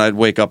games, and then I'd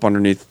wake up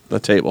underneath the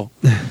table.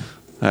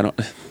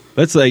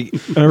 That's like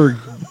I remember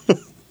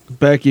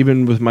back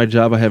even with my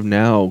job I have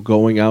now,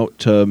 going out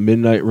to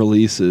midnight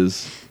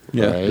releases.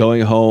 Yeah. Right.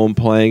 Going home,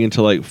 playing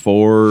until like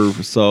 4 or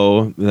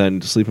so,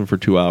 then sleeping for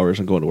 2 hours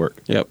and going to work.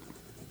 Yep.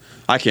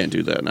 I can't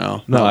do that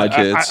now. No, My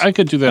kids. I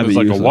could do that That'd as be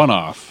like a useless.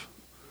 one-off,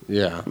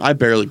 Yeah. I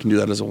barely can do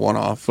that as a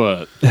one-off.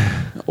 but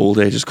Old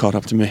age has caught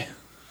up to me.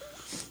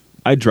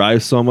 I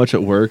drive so much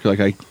at work,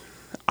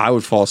 I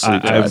would fall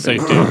asleep. I have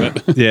driving. safety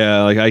of it.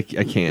 yeah, I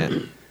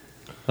can't.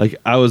 Like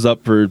I was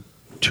up for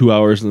 2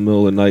 hours in the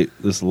middle of the night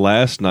this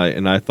last night,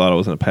 and I thought I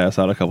was gonna pass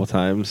out a couple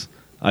times.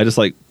 I just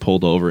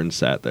pulled over and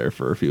sat there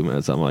for a few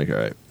minutes. I'm like, all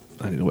right,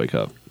 I need to wake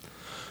up.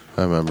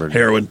 I remember.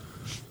 Heroin,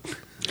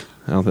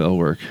 I don't think that'll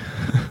work.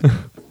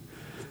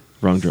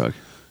 Wrong drug.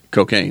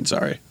 cocaine.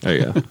 Sorry. There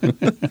you go.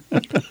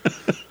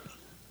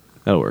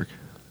 That'll work.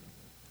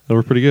 That'll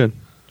work pretty good.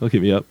 That'll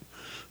keep me up.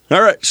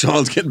 All right,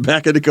 Sean's getting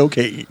back into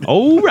cocaine.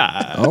 All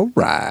right. All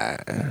right.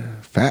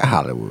 Fat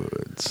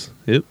Hollywoods.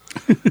 Yep.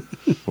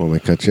 Want me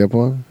to cut you up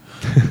one?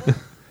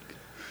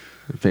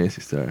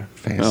 Fantasy Star.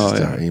 Fancy Oh,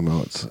 Star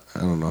emotes. I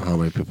don't know how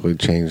many people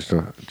chased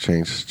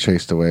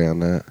away on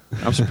that.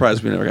 I'm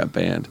surprised we never got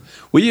banned.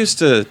 We used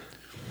to.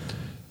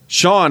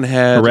 Sean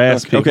had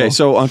Harass okay, people.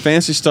 so on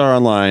Phantasy Star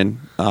Online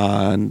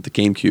on the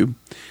GameCube,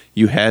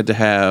 you had to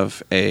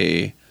have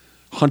a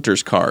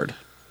hunter's card,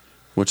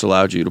 which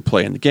allowed you to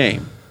play in the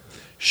game.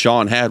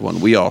 Sean had one.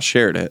 We all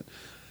shared it.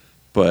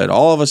 But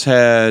all of us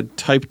had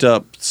typed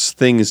up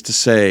things to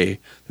say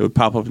that would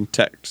pop up in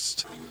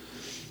text.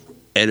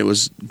 And it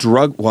was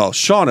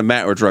Sean and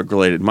Matt were drug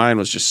related. Mine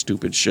was just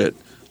stupid shit.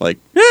 Like,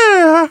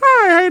 yeah,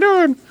 hi, how you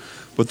doing?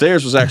 But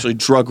theirs was actually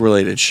drug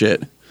related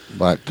shit.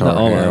 Black tar,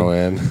 No,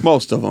 heroin.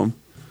 Most of them.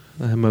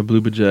 I have my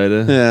blue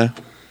vagina. Yeah.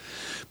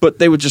 But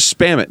they would just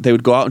spam it. They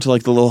would go out into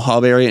like the little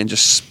hub area and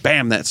just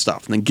spam that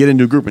stuff. And then get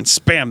into a group and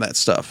spam that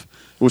stuff.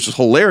 Which was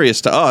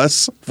hilarious to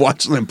us,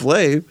 watching them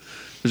play.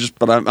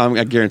 But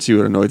I guarantee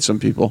you it annoyed some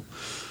people.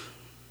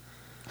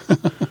 My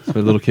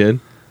little kid.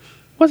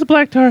 What's a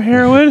black tar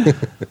heroin?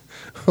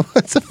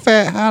 What's a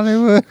fat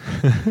Hollywood?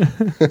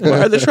 Why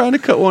are they trying to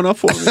cut one up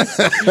for me?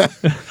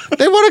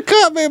 They want to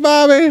cut me,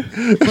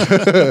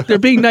 mommy. They're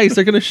being nice.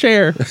 They're going to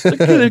share. They're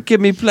going to give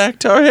me black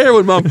tar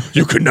heroin, Mom.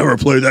 You can never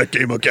play that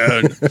game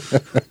again.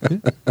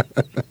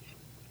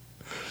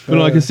 But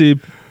no, I can see.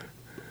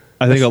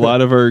 I think a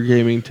lot of our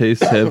gaming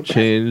tastes have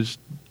changed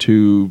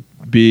to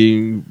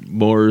being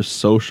more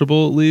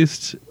sociable, at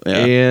least, Yeah.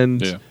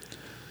 and Yeah.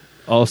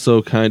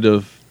 also kind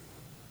of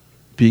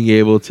being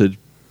able to,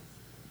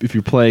 if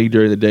you're playing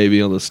during the day,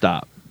 being able to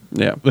stop,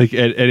 Yeah. like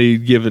at any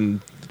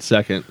given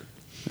second.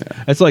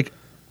 Yeah. It's like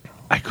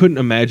I couldn't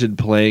imagine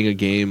playing a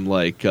game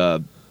like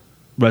the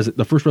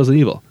first Resident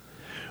Evil,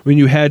 when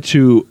you had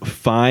to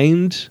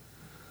find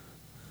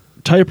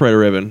typewriter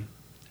ribbon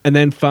and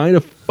then find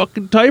a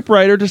fucking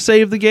typewriter to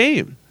save the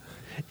game.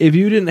 If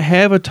you didn't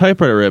have a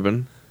typewriter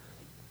ribbon,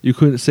 you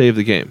couldn't save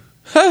the game.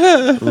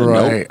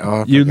 Right.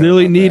 Oh, I You forgot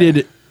literally about needed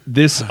that.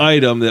 this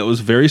item that was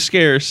very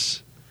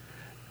scarce,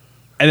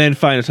 and then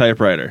find a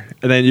typewriter,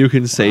 and then you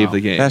can save Wow. the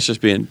game. That's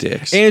just being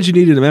dicks. And you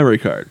needed a memory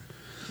card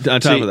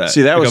on top of that.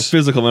 see, that like was- a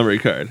physical memory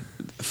card.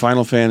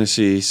 Final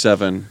Fantasy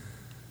VII,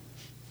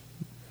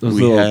 Those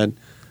we little had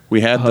the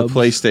hubs.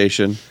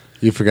 PlayStation.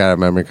 You forgot a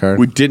memory card?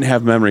 We didn't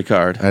have memory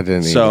card. I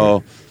didn't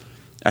So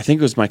I think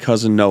it was my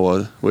cousin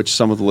Noah, which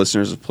some of the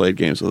listeners have played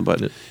games with him,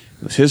 but it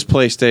was his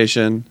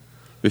PlayStation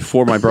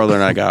before my brother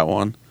and I got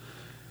one.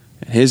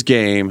 His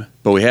game,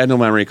 but we had no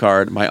memory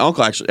card. My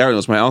uncle it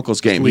was my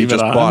uncle's game. He Leave it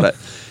just on. bought it.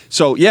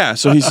 So yeah,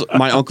 so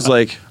my uncle's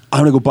like,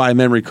 I'm gonna go buy a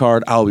memory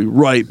card. I'll be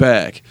right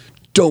back.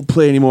 Don't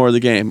play any more of the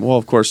game. Well,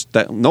 of course,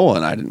 Noah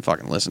and I didn't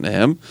fucking listen to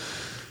him.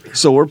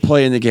 So we're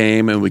playing the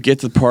game, and we get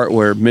to the part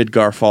where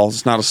Midgar falls.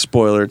 It's not a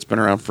spoiler. It's been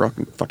around for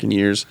fucking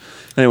years.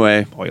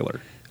 Anyway, spoiler.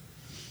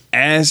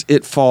 as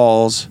it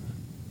falls,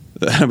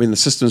 I mean, the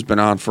system's been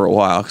on for a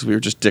while because we were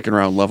just dicking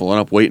around, leveling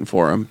up, waiting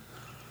for him.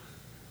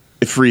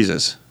 It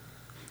freezes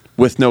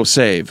with no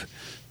save.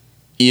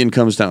 Ian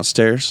comes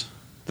downstairs.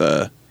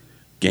 The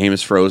game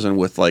is frozen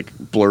with like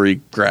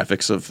blurry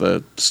graphics of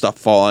the stuff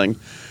falling,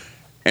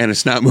 and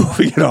it's not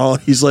moving at all.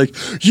 He's like,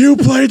 "You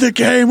played the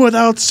game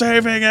without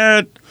saving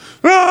it."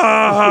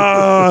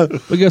 Ah!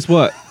 But guess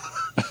what?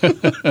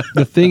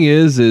 The thing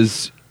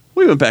is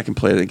We went back and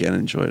played it again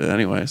and enjoyed it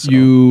anyway.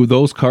 So.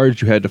 those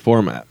cards you had to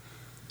format.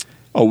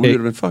 we would it-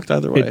 have been fucked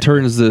either way. It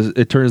turns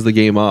the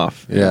game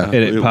off. Yeah. And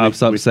it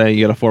pops up saying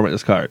you got to format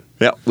this card.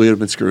 Yeah, we would have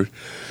been screwed.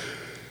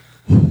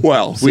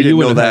 Well, So we you didn't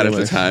know would've that had at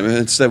the it. time.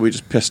 Instead, we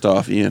just pissed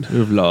off Ian.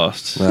 We've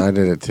lost. No, I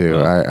did it too.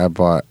 Oh. I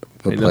bought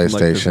the Ain't nothing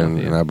like this PlayStation one,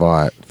 yeah. and I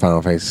bought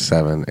Final Fantasy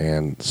VII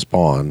and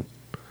Spawn,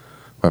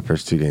 my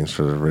first two games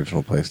for the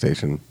original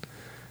PlayStation, and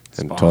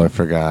Spawn. totally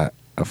forgot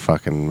a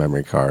fucking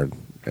memory card.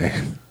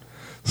 And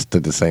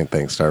did the same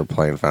thing. Started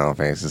playing Final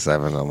Fantasy VII.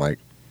 I'm like,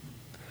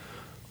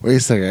 wait a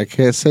second, I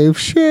can't save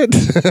shit.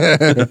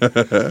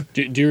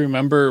 Do you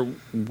remember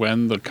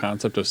when the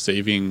concept of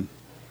saving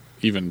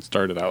even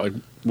started out? Like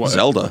what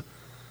Zelda.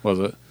 was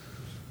it?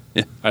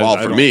 Yeah. I- Well,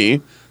 I for don't-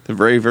 me, the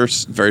very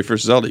first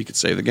Zelda, you could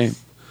save the game.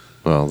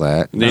 Well,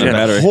 that And then you Not a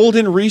had to battery. hold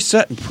in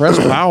reset and press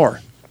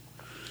power.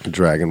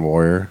 Dragon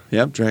Warrior,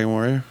 Yep, Dragon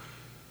Warrior.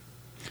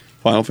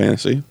 Final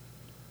Fantasy.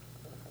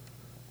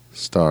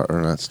 Star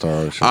or not Star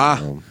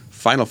Ocean.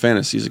 Final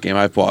Fantasy is a game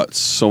I've bought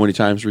so many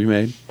times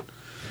remade.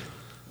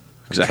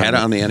 Because I had it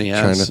on the NES.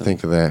 Trying to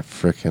think of that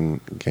freaking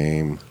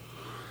game.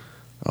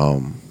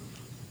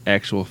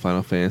 Actual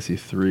Final Fantasy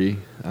 3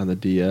 on the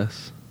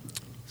DS.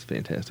 It's a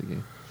fantastic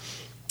game.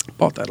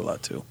 Bought that a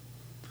lot too.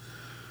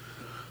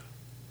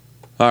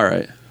 All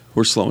right.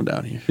 We're slowing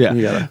down here. Yeah.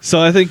 We gotta,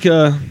 So I think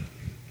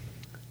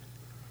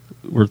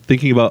we're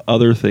thinking about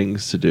other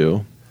things to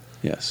do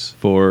yes.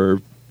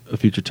 for a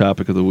future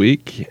topic of the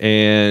week,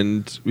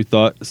 and we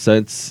thought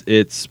since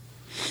it's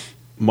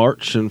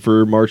March and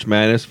for March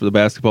Madness for the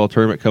basketball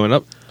tournament coming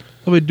up,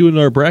 what we do in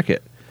our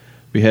bracket.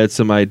 We had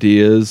some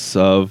ideas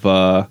of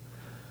what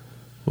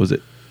was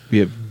it? We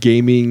have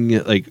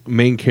gaming like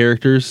main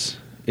characters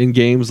in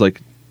games,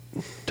 like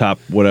top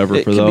whatever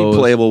It for can those, be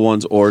playable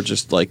ones or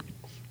just like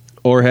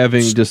or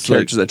having just like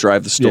characters that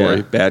drive the story.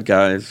 Yeah. Bad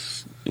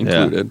guys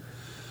included.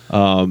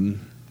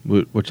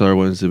 which other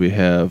ones did we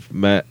have?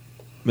 Matt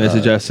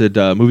suggested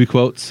movie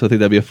quotes. I think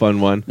that'd be a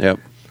fun one. Yep.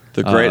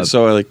 The great.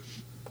 So like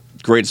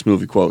greatest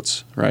movie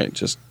quotes, right?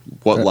 Just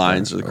what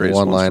lines are the greatest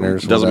One-liners,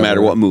 ones. It doesn't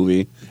matter whatever. what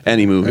movie,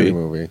 any movie. Any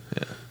movie.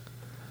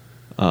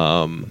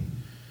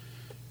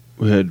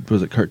 We had,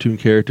 was it cartoon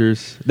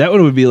characters? That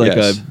one would be like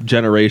Yes. a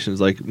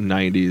generations, like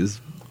 90s, 80s.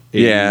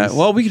 Yeah,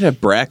 well, we could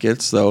have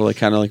brackets though, like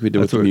kind of like we did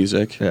with That's the what-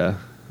 music. Yeah.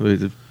 We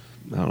did,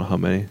 I don't know how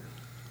many.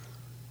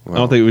 Well, I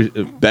don't think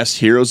we. Best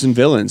heroes and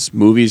villains,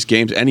 movies,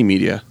 games, any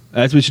media.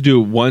 That's what we should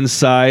do. One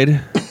side,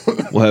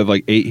 we'll have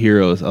like 8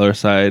 heroes. Other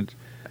side,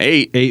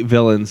 8. 8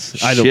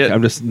 villains. I don't. Shit.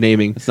 I'm just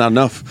naming. It's not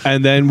enough.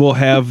 And then we'll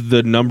have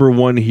the number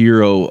 1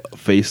 hero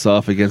face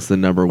off against the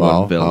number 1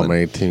 Well, villain. how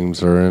many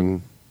teams are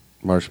in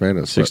March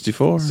Madness?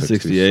 64.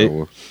 68.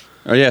 So,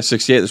 Oh yeah,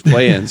 68. There's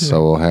play-ins.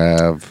 so we'll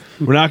have.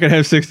 We're not gonna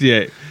have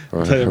 68.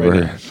 I'll tell you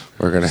right now.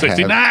 We're gonna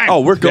 69. have Oh,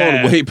 we're going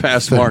Yeah. way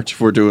past March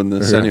if we're doing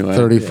this anyway.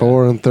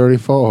 34 and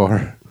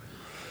 34.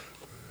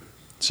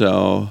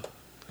 So,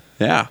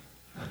 yeah.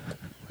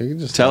 We can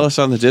just Tell us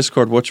on the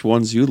Discord which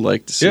ones you'd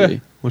like to see. Yeah,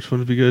 which one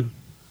would be good?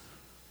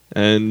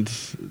 And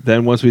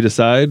then once we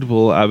decide,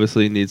 we'll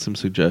obviously need some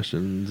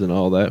suggestions and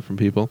all that from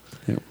people.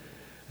 Yep.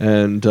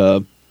 And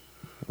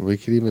We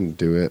could even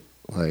do it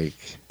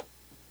like,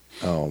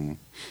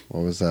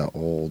 what was that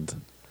old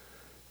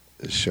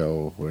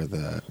show where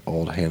the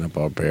old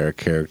Hanna-Barbera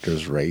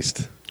characters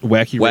raced?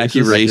 wacky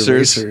Wacky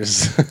races.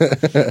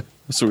 Racers.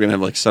 So we're gonna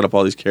have like set up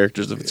all these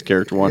characters if it's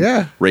character one.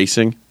 Yeah.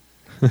 Racing.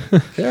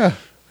 Yeah.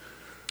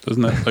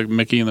 Isn't that like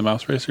Mickey and the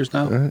Mouse Racers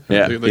now?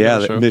 Yeah. They got Yeah. a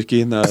The show?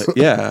 Mickey and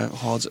the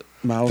oh, it's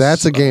mouse.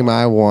 That's a game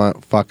I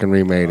want fucking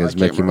remade I as can't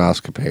Mickey remember. Mouse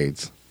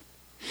Capades.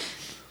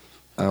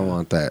 I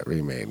want that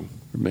remade.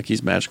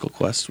 Mickey's Magical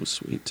Quest was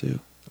sweet too.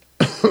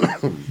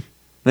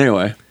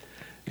 Anyway,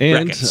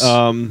 And Brackets.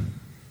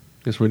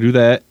 guess we're gonna do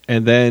that,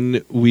 and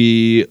then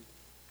we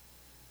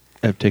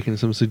have taken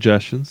some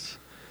suggestions,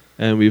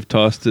 and we've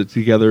tossed it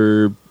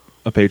together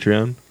a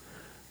Patreon,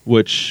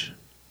 which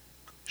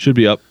should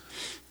be up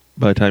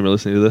by the time you're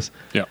listening to this.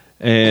 Yeah.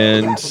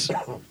 And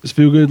it's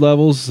feel good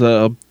levels.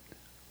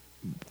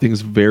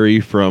 Things vary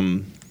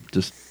from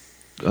just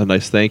a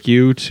nice thank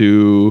you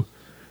to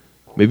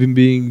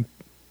maybe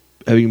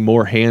having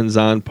more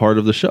hands-on part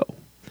of the show,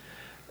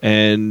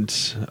 and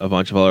a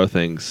bunch of other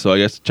things. So I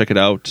guess check it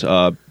out.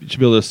 You should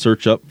be able to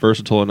search up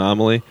Versatile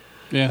Anomaly,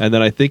 Yeah. and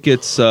then I think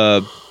it's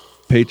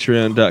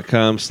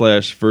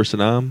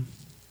patreon.com/versanom.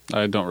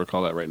 I don't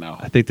recall that right now.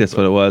 I think that's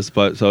what it was,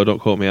 but so don't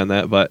quote me on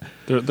that. But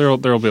There'll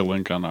be a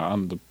link on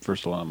the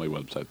First Anomaly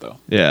website though.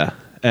 yeah,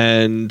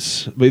 and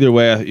but either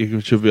way,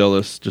 you should be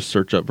able to just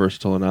search up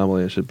Versatile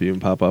Anomaly. It should be even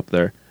pop up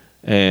there,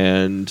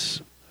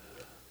 and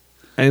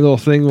any little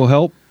thing will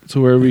help to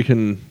where we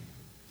can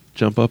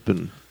jump up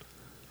and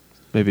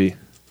maybe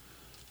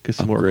get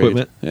some more upgrade.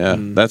 equipment. Yeah,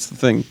 and that's the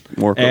thing.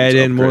 More equipment add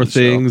to in more upgrade the show.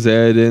 things.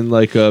 Add in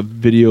like a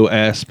video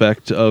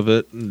aspect of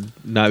it. And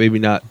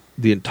not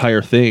the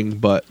entire thing,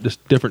 but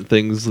just different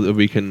things that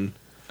we can.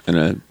 in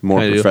a more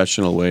I do.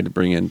 professional way to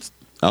bring in,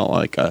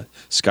 like a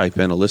Skype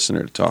in a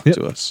listener to talk Yep.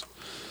 to us.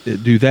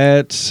 Do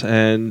that,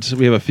 and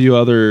we have a few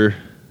other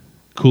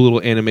cool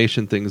little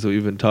animation things that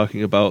we've been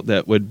talking about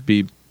that would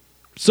be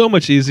so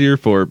much easier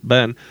for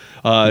Ben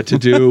to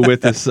do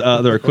with this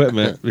other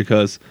equipment,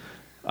 because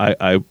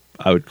I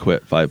would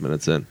quit 5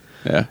 minutes in.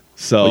 Yeah.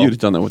 So Well, you'd have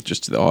done that with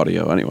just the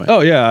audio anyway. oh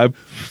yeah,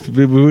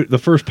 the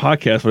first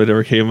podcast when it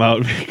ever came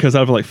out, because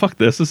I was like, "Fuck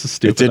this! This is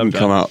stupid." it I'm didn't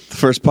come done. out. The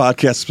first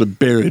podcast was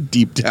buried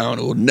deep down.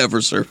 It will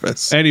never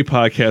surface. Any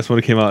podcast when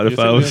it came out, if Yes,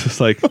 I it was did. just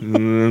like,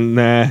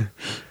 nah, I'm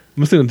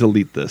just gonna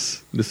delete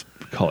this. Just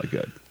call it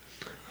good.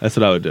 That's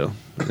what I would do,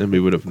 and we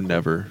would have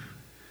never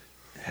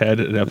had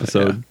an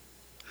episode.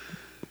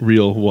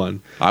 Real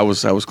one. I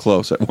was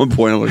close. At one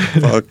point, I'm like,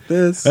 fuck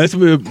this. That's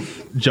what I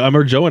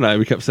remember Joe and I.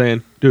 We kept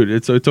saying, "Dude,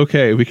 it's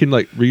okay. We can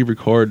like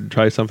re-record and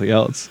try something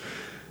else."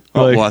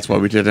 Oh, Like- well, that's why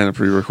we did end up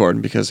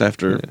re-recording, because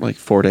after like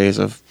 4 days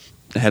of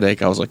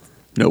headache, I was like,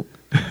 nope.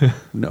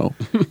 No.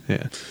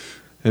 Yeah.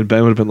 And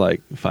Ben would have been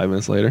like 5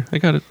 minutes later. I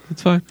got it.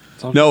 It's fine.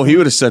 No, he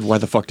would have said, why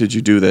the fuck did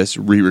you do this?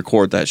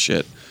 Re-record that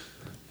shit.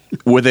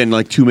 Within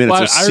like 2 minutes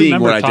Well, of seeing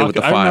what I did with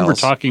the I remember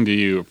files. talking to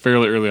you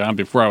fairly early on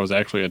before I was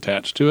actually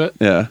attached to it.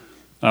 Yeah.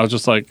 I was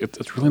just like,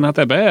 it's really not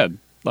that bad.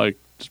 Like,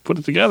 just put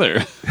it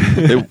together.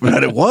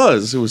 But it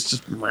was. It was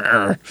just.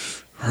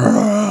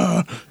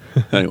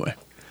 Anyway.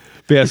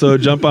 But yeah, so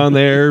jump on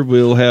there.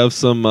 We'll have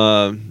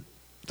some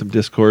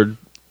Discord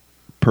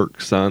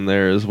perks on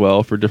there as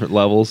well for different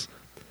levels.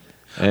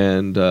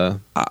 And I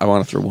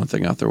want to throw one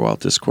thing out there while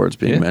Discord's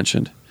being Yeah.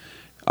 mentioned.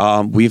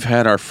 We've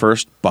had our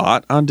first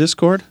bot on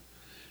Discord,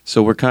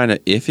 so we're kind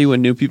of iffy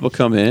when new people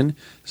come in.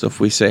 So if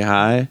we say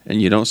hi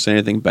and you don't say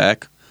anything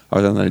back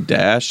other than a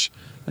dash,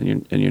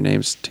 and your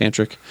name's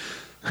Tantric,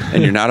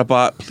 and you're not a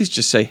bot, please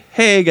just say,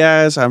 "Hey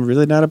guys, I'm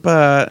really not a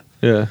bot,"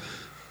 yeah,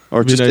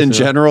 or Be just nice in to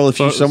know. general if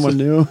you're So- someone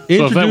new. So if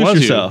that introduce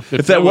was yourself. you,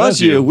 If that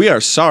was you, we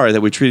are sorry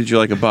that we treated you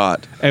like a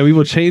bot. And we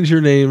will change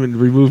your name and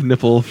remove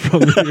nipple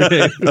from your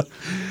name.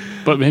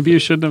 but maybe you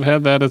shouldn't have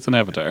had that as an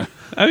avatar.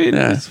 I mean,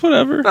 Yeah. it's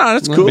whatever. Nah,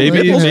 that's cool.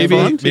 Maybe Nipples are maybe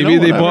fun, maybe you know, they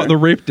whatever. bought the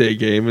Rape Day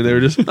game and they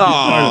were just part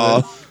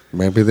of it. Aw.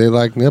 Maybe they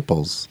like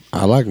nipples.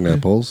 I like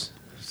nipples.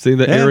 Sing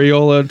the Yeah.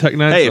 Areola Tech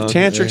 9 Hey, song. if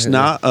Tantric's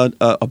not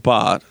a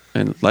bot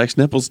and likes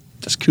nipples,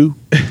 that's cool.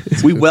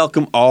 We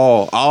welcome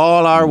all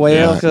our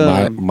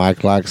welcome.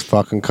 Mike likes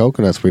fucking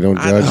coconuts. We don't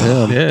judge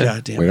him. Yeah.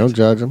 God damn We it. don't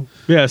judge him.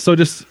 Yeah, so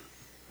just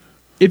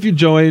if you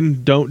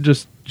join, don't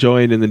just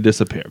join and then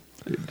disappear.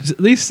 Just at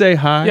least say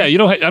hi. Yeah, you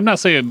don't. I'm not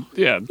saying.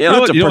 Yeah, You don't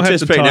have to You don't have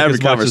to participate in talk every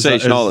as much as-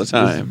 conversation all the as-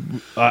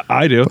 time.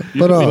 I do. you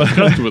But, can be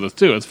disgusted with us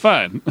too. It's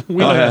fine.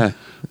 We Oh, don't yeah. have,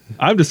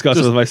 I'm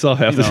discussing Just, with myself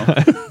half you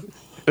the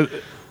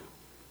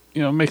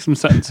know, time. make some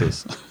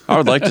sentences. I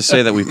would like to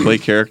say that we play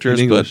characters,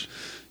 In English.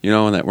 but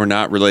and that we're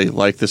not really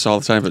like this all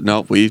the time. But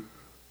no, we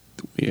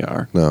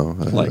are. No,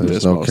 Like there's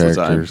this no most of the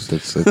time.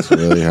 characters. It's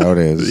really how it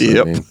is.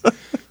 Yep. I mean,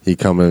 you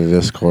come into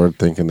Discord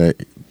thinking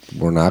that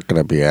we're not going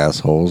to be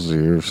assholes.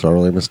 You're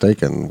sorely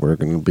mistaken. We're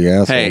going to be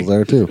assholes Hey.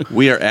 there too.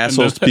 We are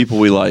assholes to people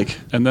we like.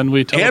 And then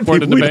we And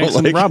teleport people into we banks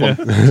don't and like. rob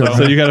them.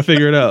 So you got to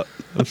figure it out.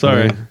 I'm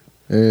sorry.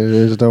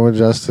 There's no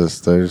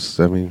injustice.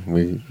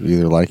 We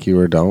either like you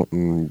or don't,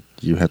 and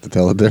you have to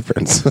tell the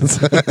difference.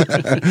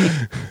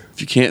 If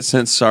you can't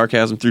sense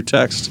sarcasm through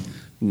text,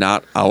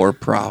 not our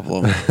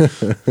problem.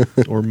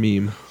 Or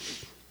meme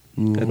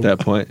at that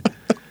point.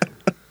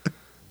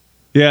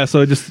 Yeah,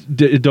 so just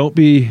don't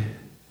be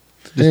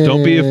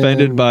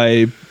offended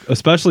by,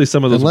 especially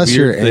some of those Unless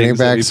weird you're things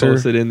that we anti-vaxxer.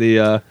 posted in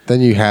the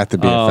Then you have to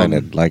be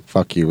offended. Like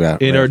fuck you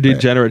out in our right there.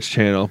 Degenerates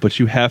channel, but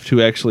you have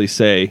to actually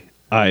say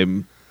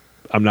I'm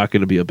not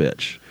going to be a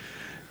bitch,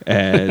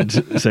 and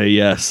say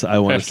yes, I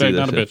want to see Hashtag this.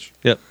 not a shit. bitch.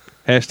 Yep.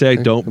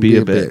 Hashtag don't be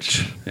a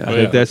bitch. Yeah. I Oh,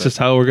 think yeah. that's just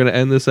how we're going to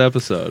end this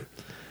episode.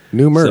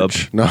 New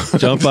merch. No,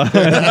 Jump on,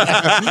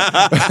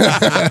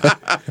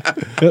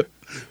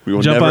 We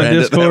will jump never on end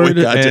it that way, Discord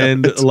goddamn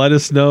and it. let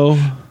us know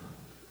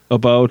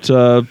about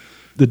what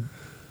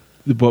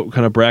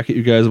kind of bracket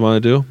you guys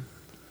want to do,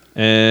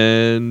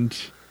 and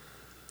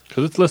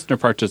Because it's listener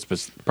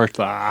participants.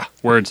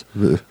 Words.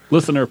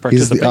 Listener he's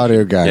participation. the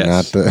audio guy, Yes.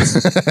 not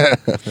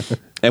the.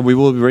 And we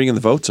will be bringing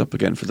the votes up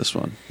again for this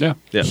one. Yeah,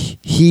 yeah,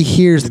 He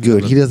hears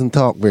good. He doesn't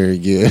talk very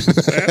good.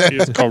 that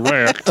is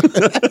correct.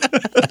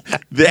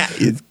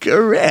 That is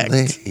correct.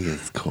 That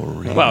is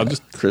correct. Wow,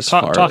 just Chris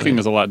Farley. talking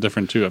is a lot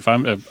different too. If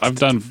I've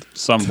done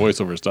some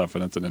voiceover stuff,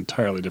 and it's an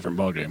entirely different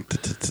ballgame.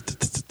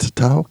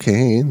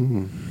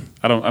 Talking.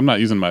 I'm not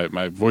using my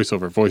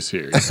voiceover voice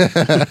here. that's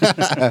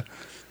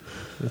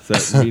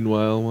that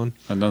meanwhile one.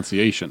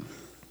 Enunciation,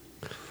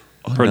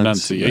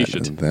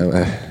 pronunciation,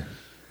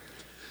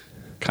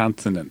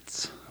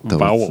 consonants, Those-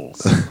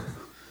 vowels.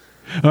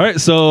 All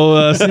right,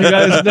 so see you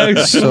guys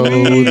next. So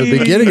the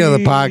beginning of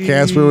the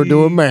podcast, we were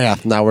doing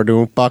math. Now we're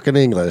doing fucking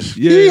English.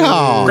 Yay.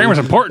 Yeehaw. Grammar's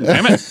important,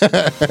 damn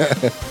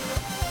it.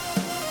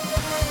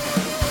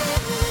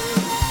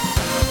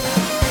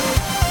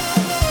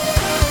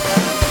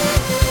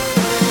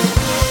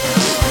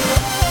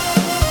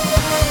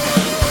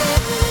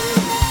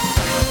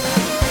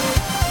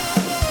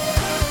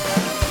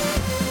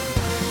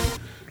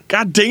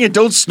 God dang it,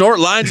 don't snort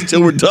lines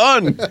until we're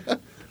done.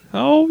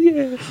 Oh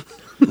yeah.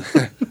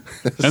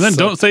 And then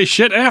don't say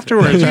shit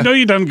afterwards. You know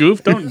you done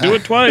goof. Don't do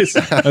it twice.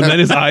 And then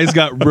his eyes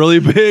got really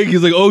big.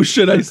 He's like, "Oh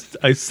shit!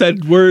 I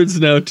said words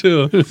now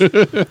too."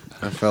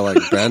 I felt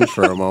like Ben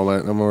for a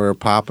moment. And we were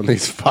popping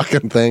these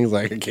fucking things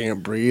like I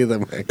can't breathe.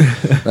 I'm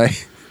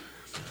like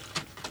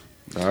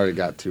I already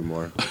got two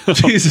more.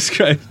 Jesus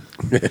Christ!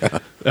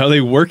 Are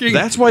they working?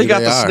 That's why you got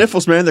They the are.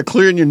 sniffles, man. They're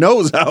clearing your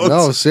nose out.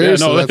 No,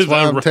 seriously, no, that's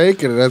why I'm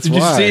taking it. That's Did you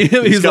why. see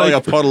him? He's He's got like,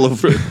 like a puddle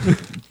of...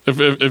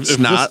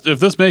 If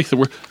this makes the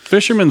word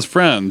Fisherman's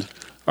Friend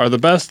are the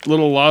best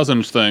little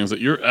lozenge things that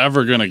you're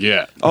ever gonna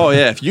get. Oh,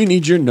 yeah. If you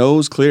need your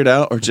nose cleared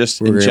out or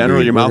just We're in gonna general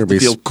be- your we're mouth gonna to be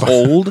feel squ-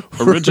 cold,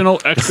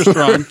 Original, extra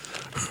strong.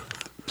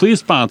 Please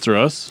sponsor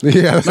us. Yeah,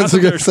 Not that's that a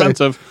they're good thing.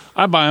 expensive.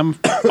 I buy them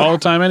all the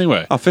time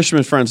anyway.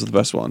 Fisherman's Friends is the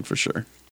best one for sure.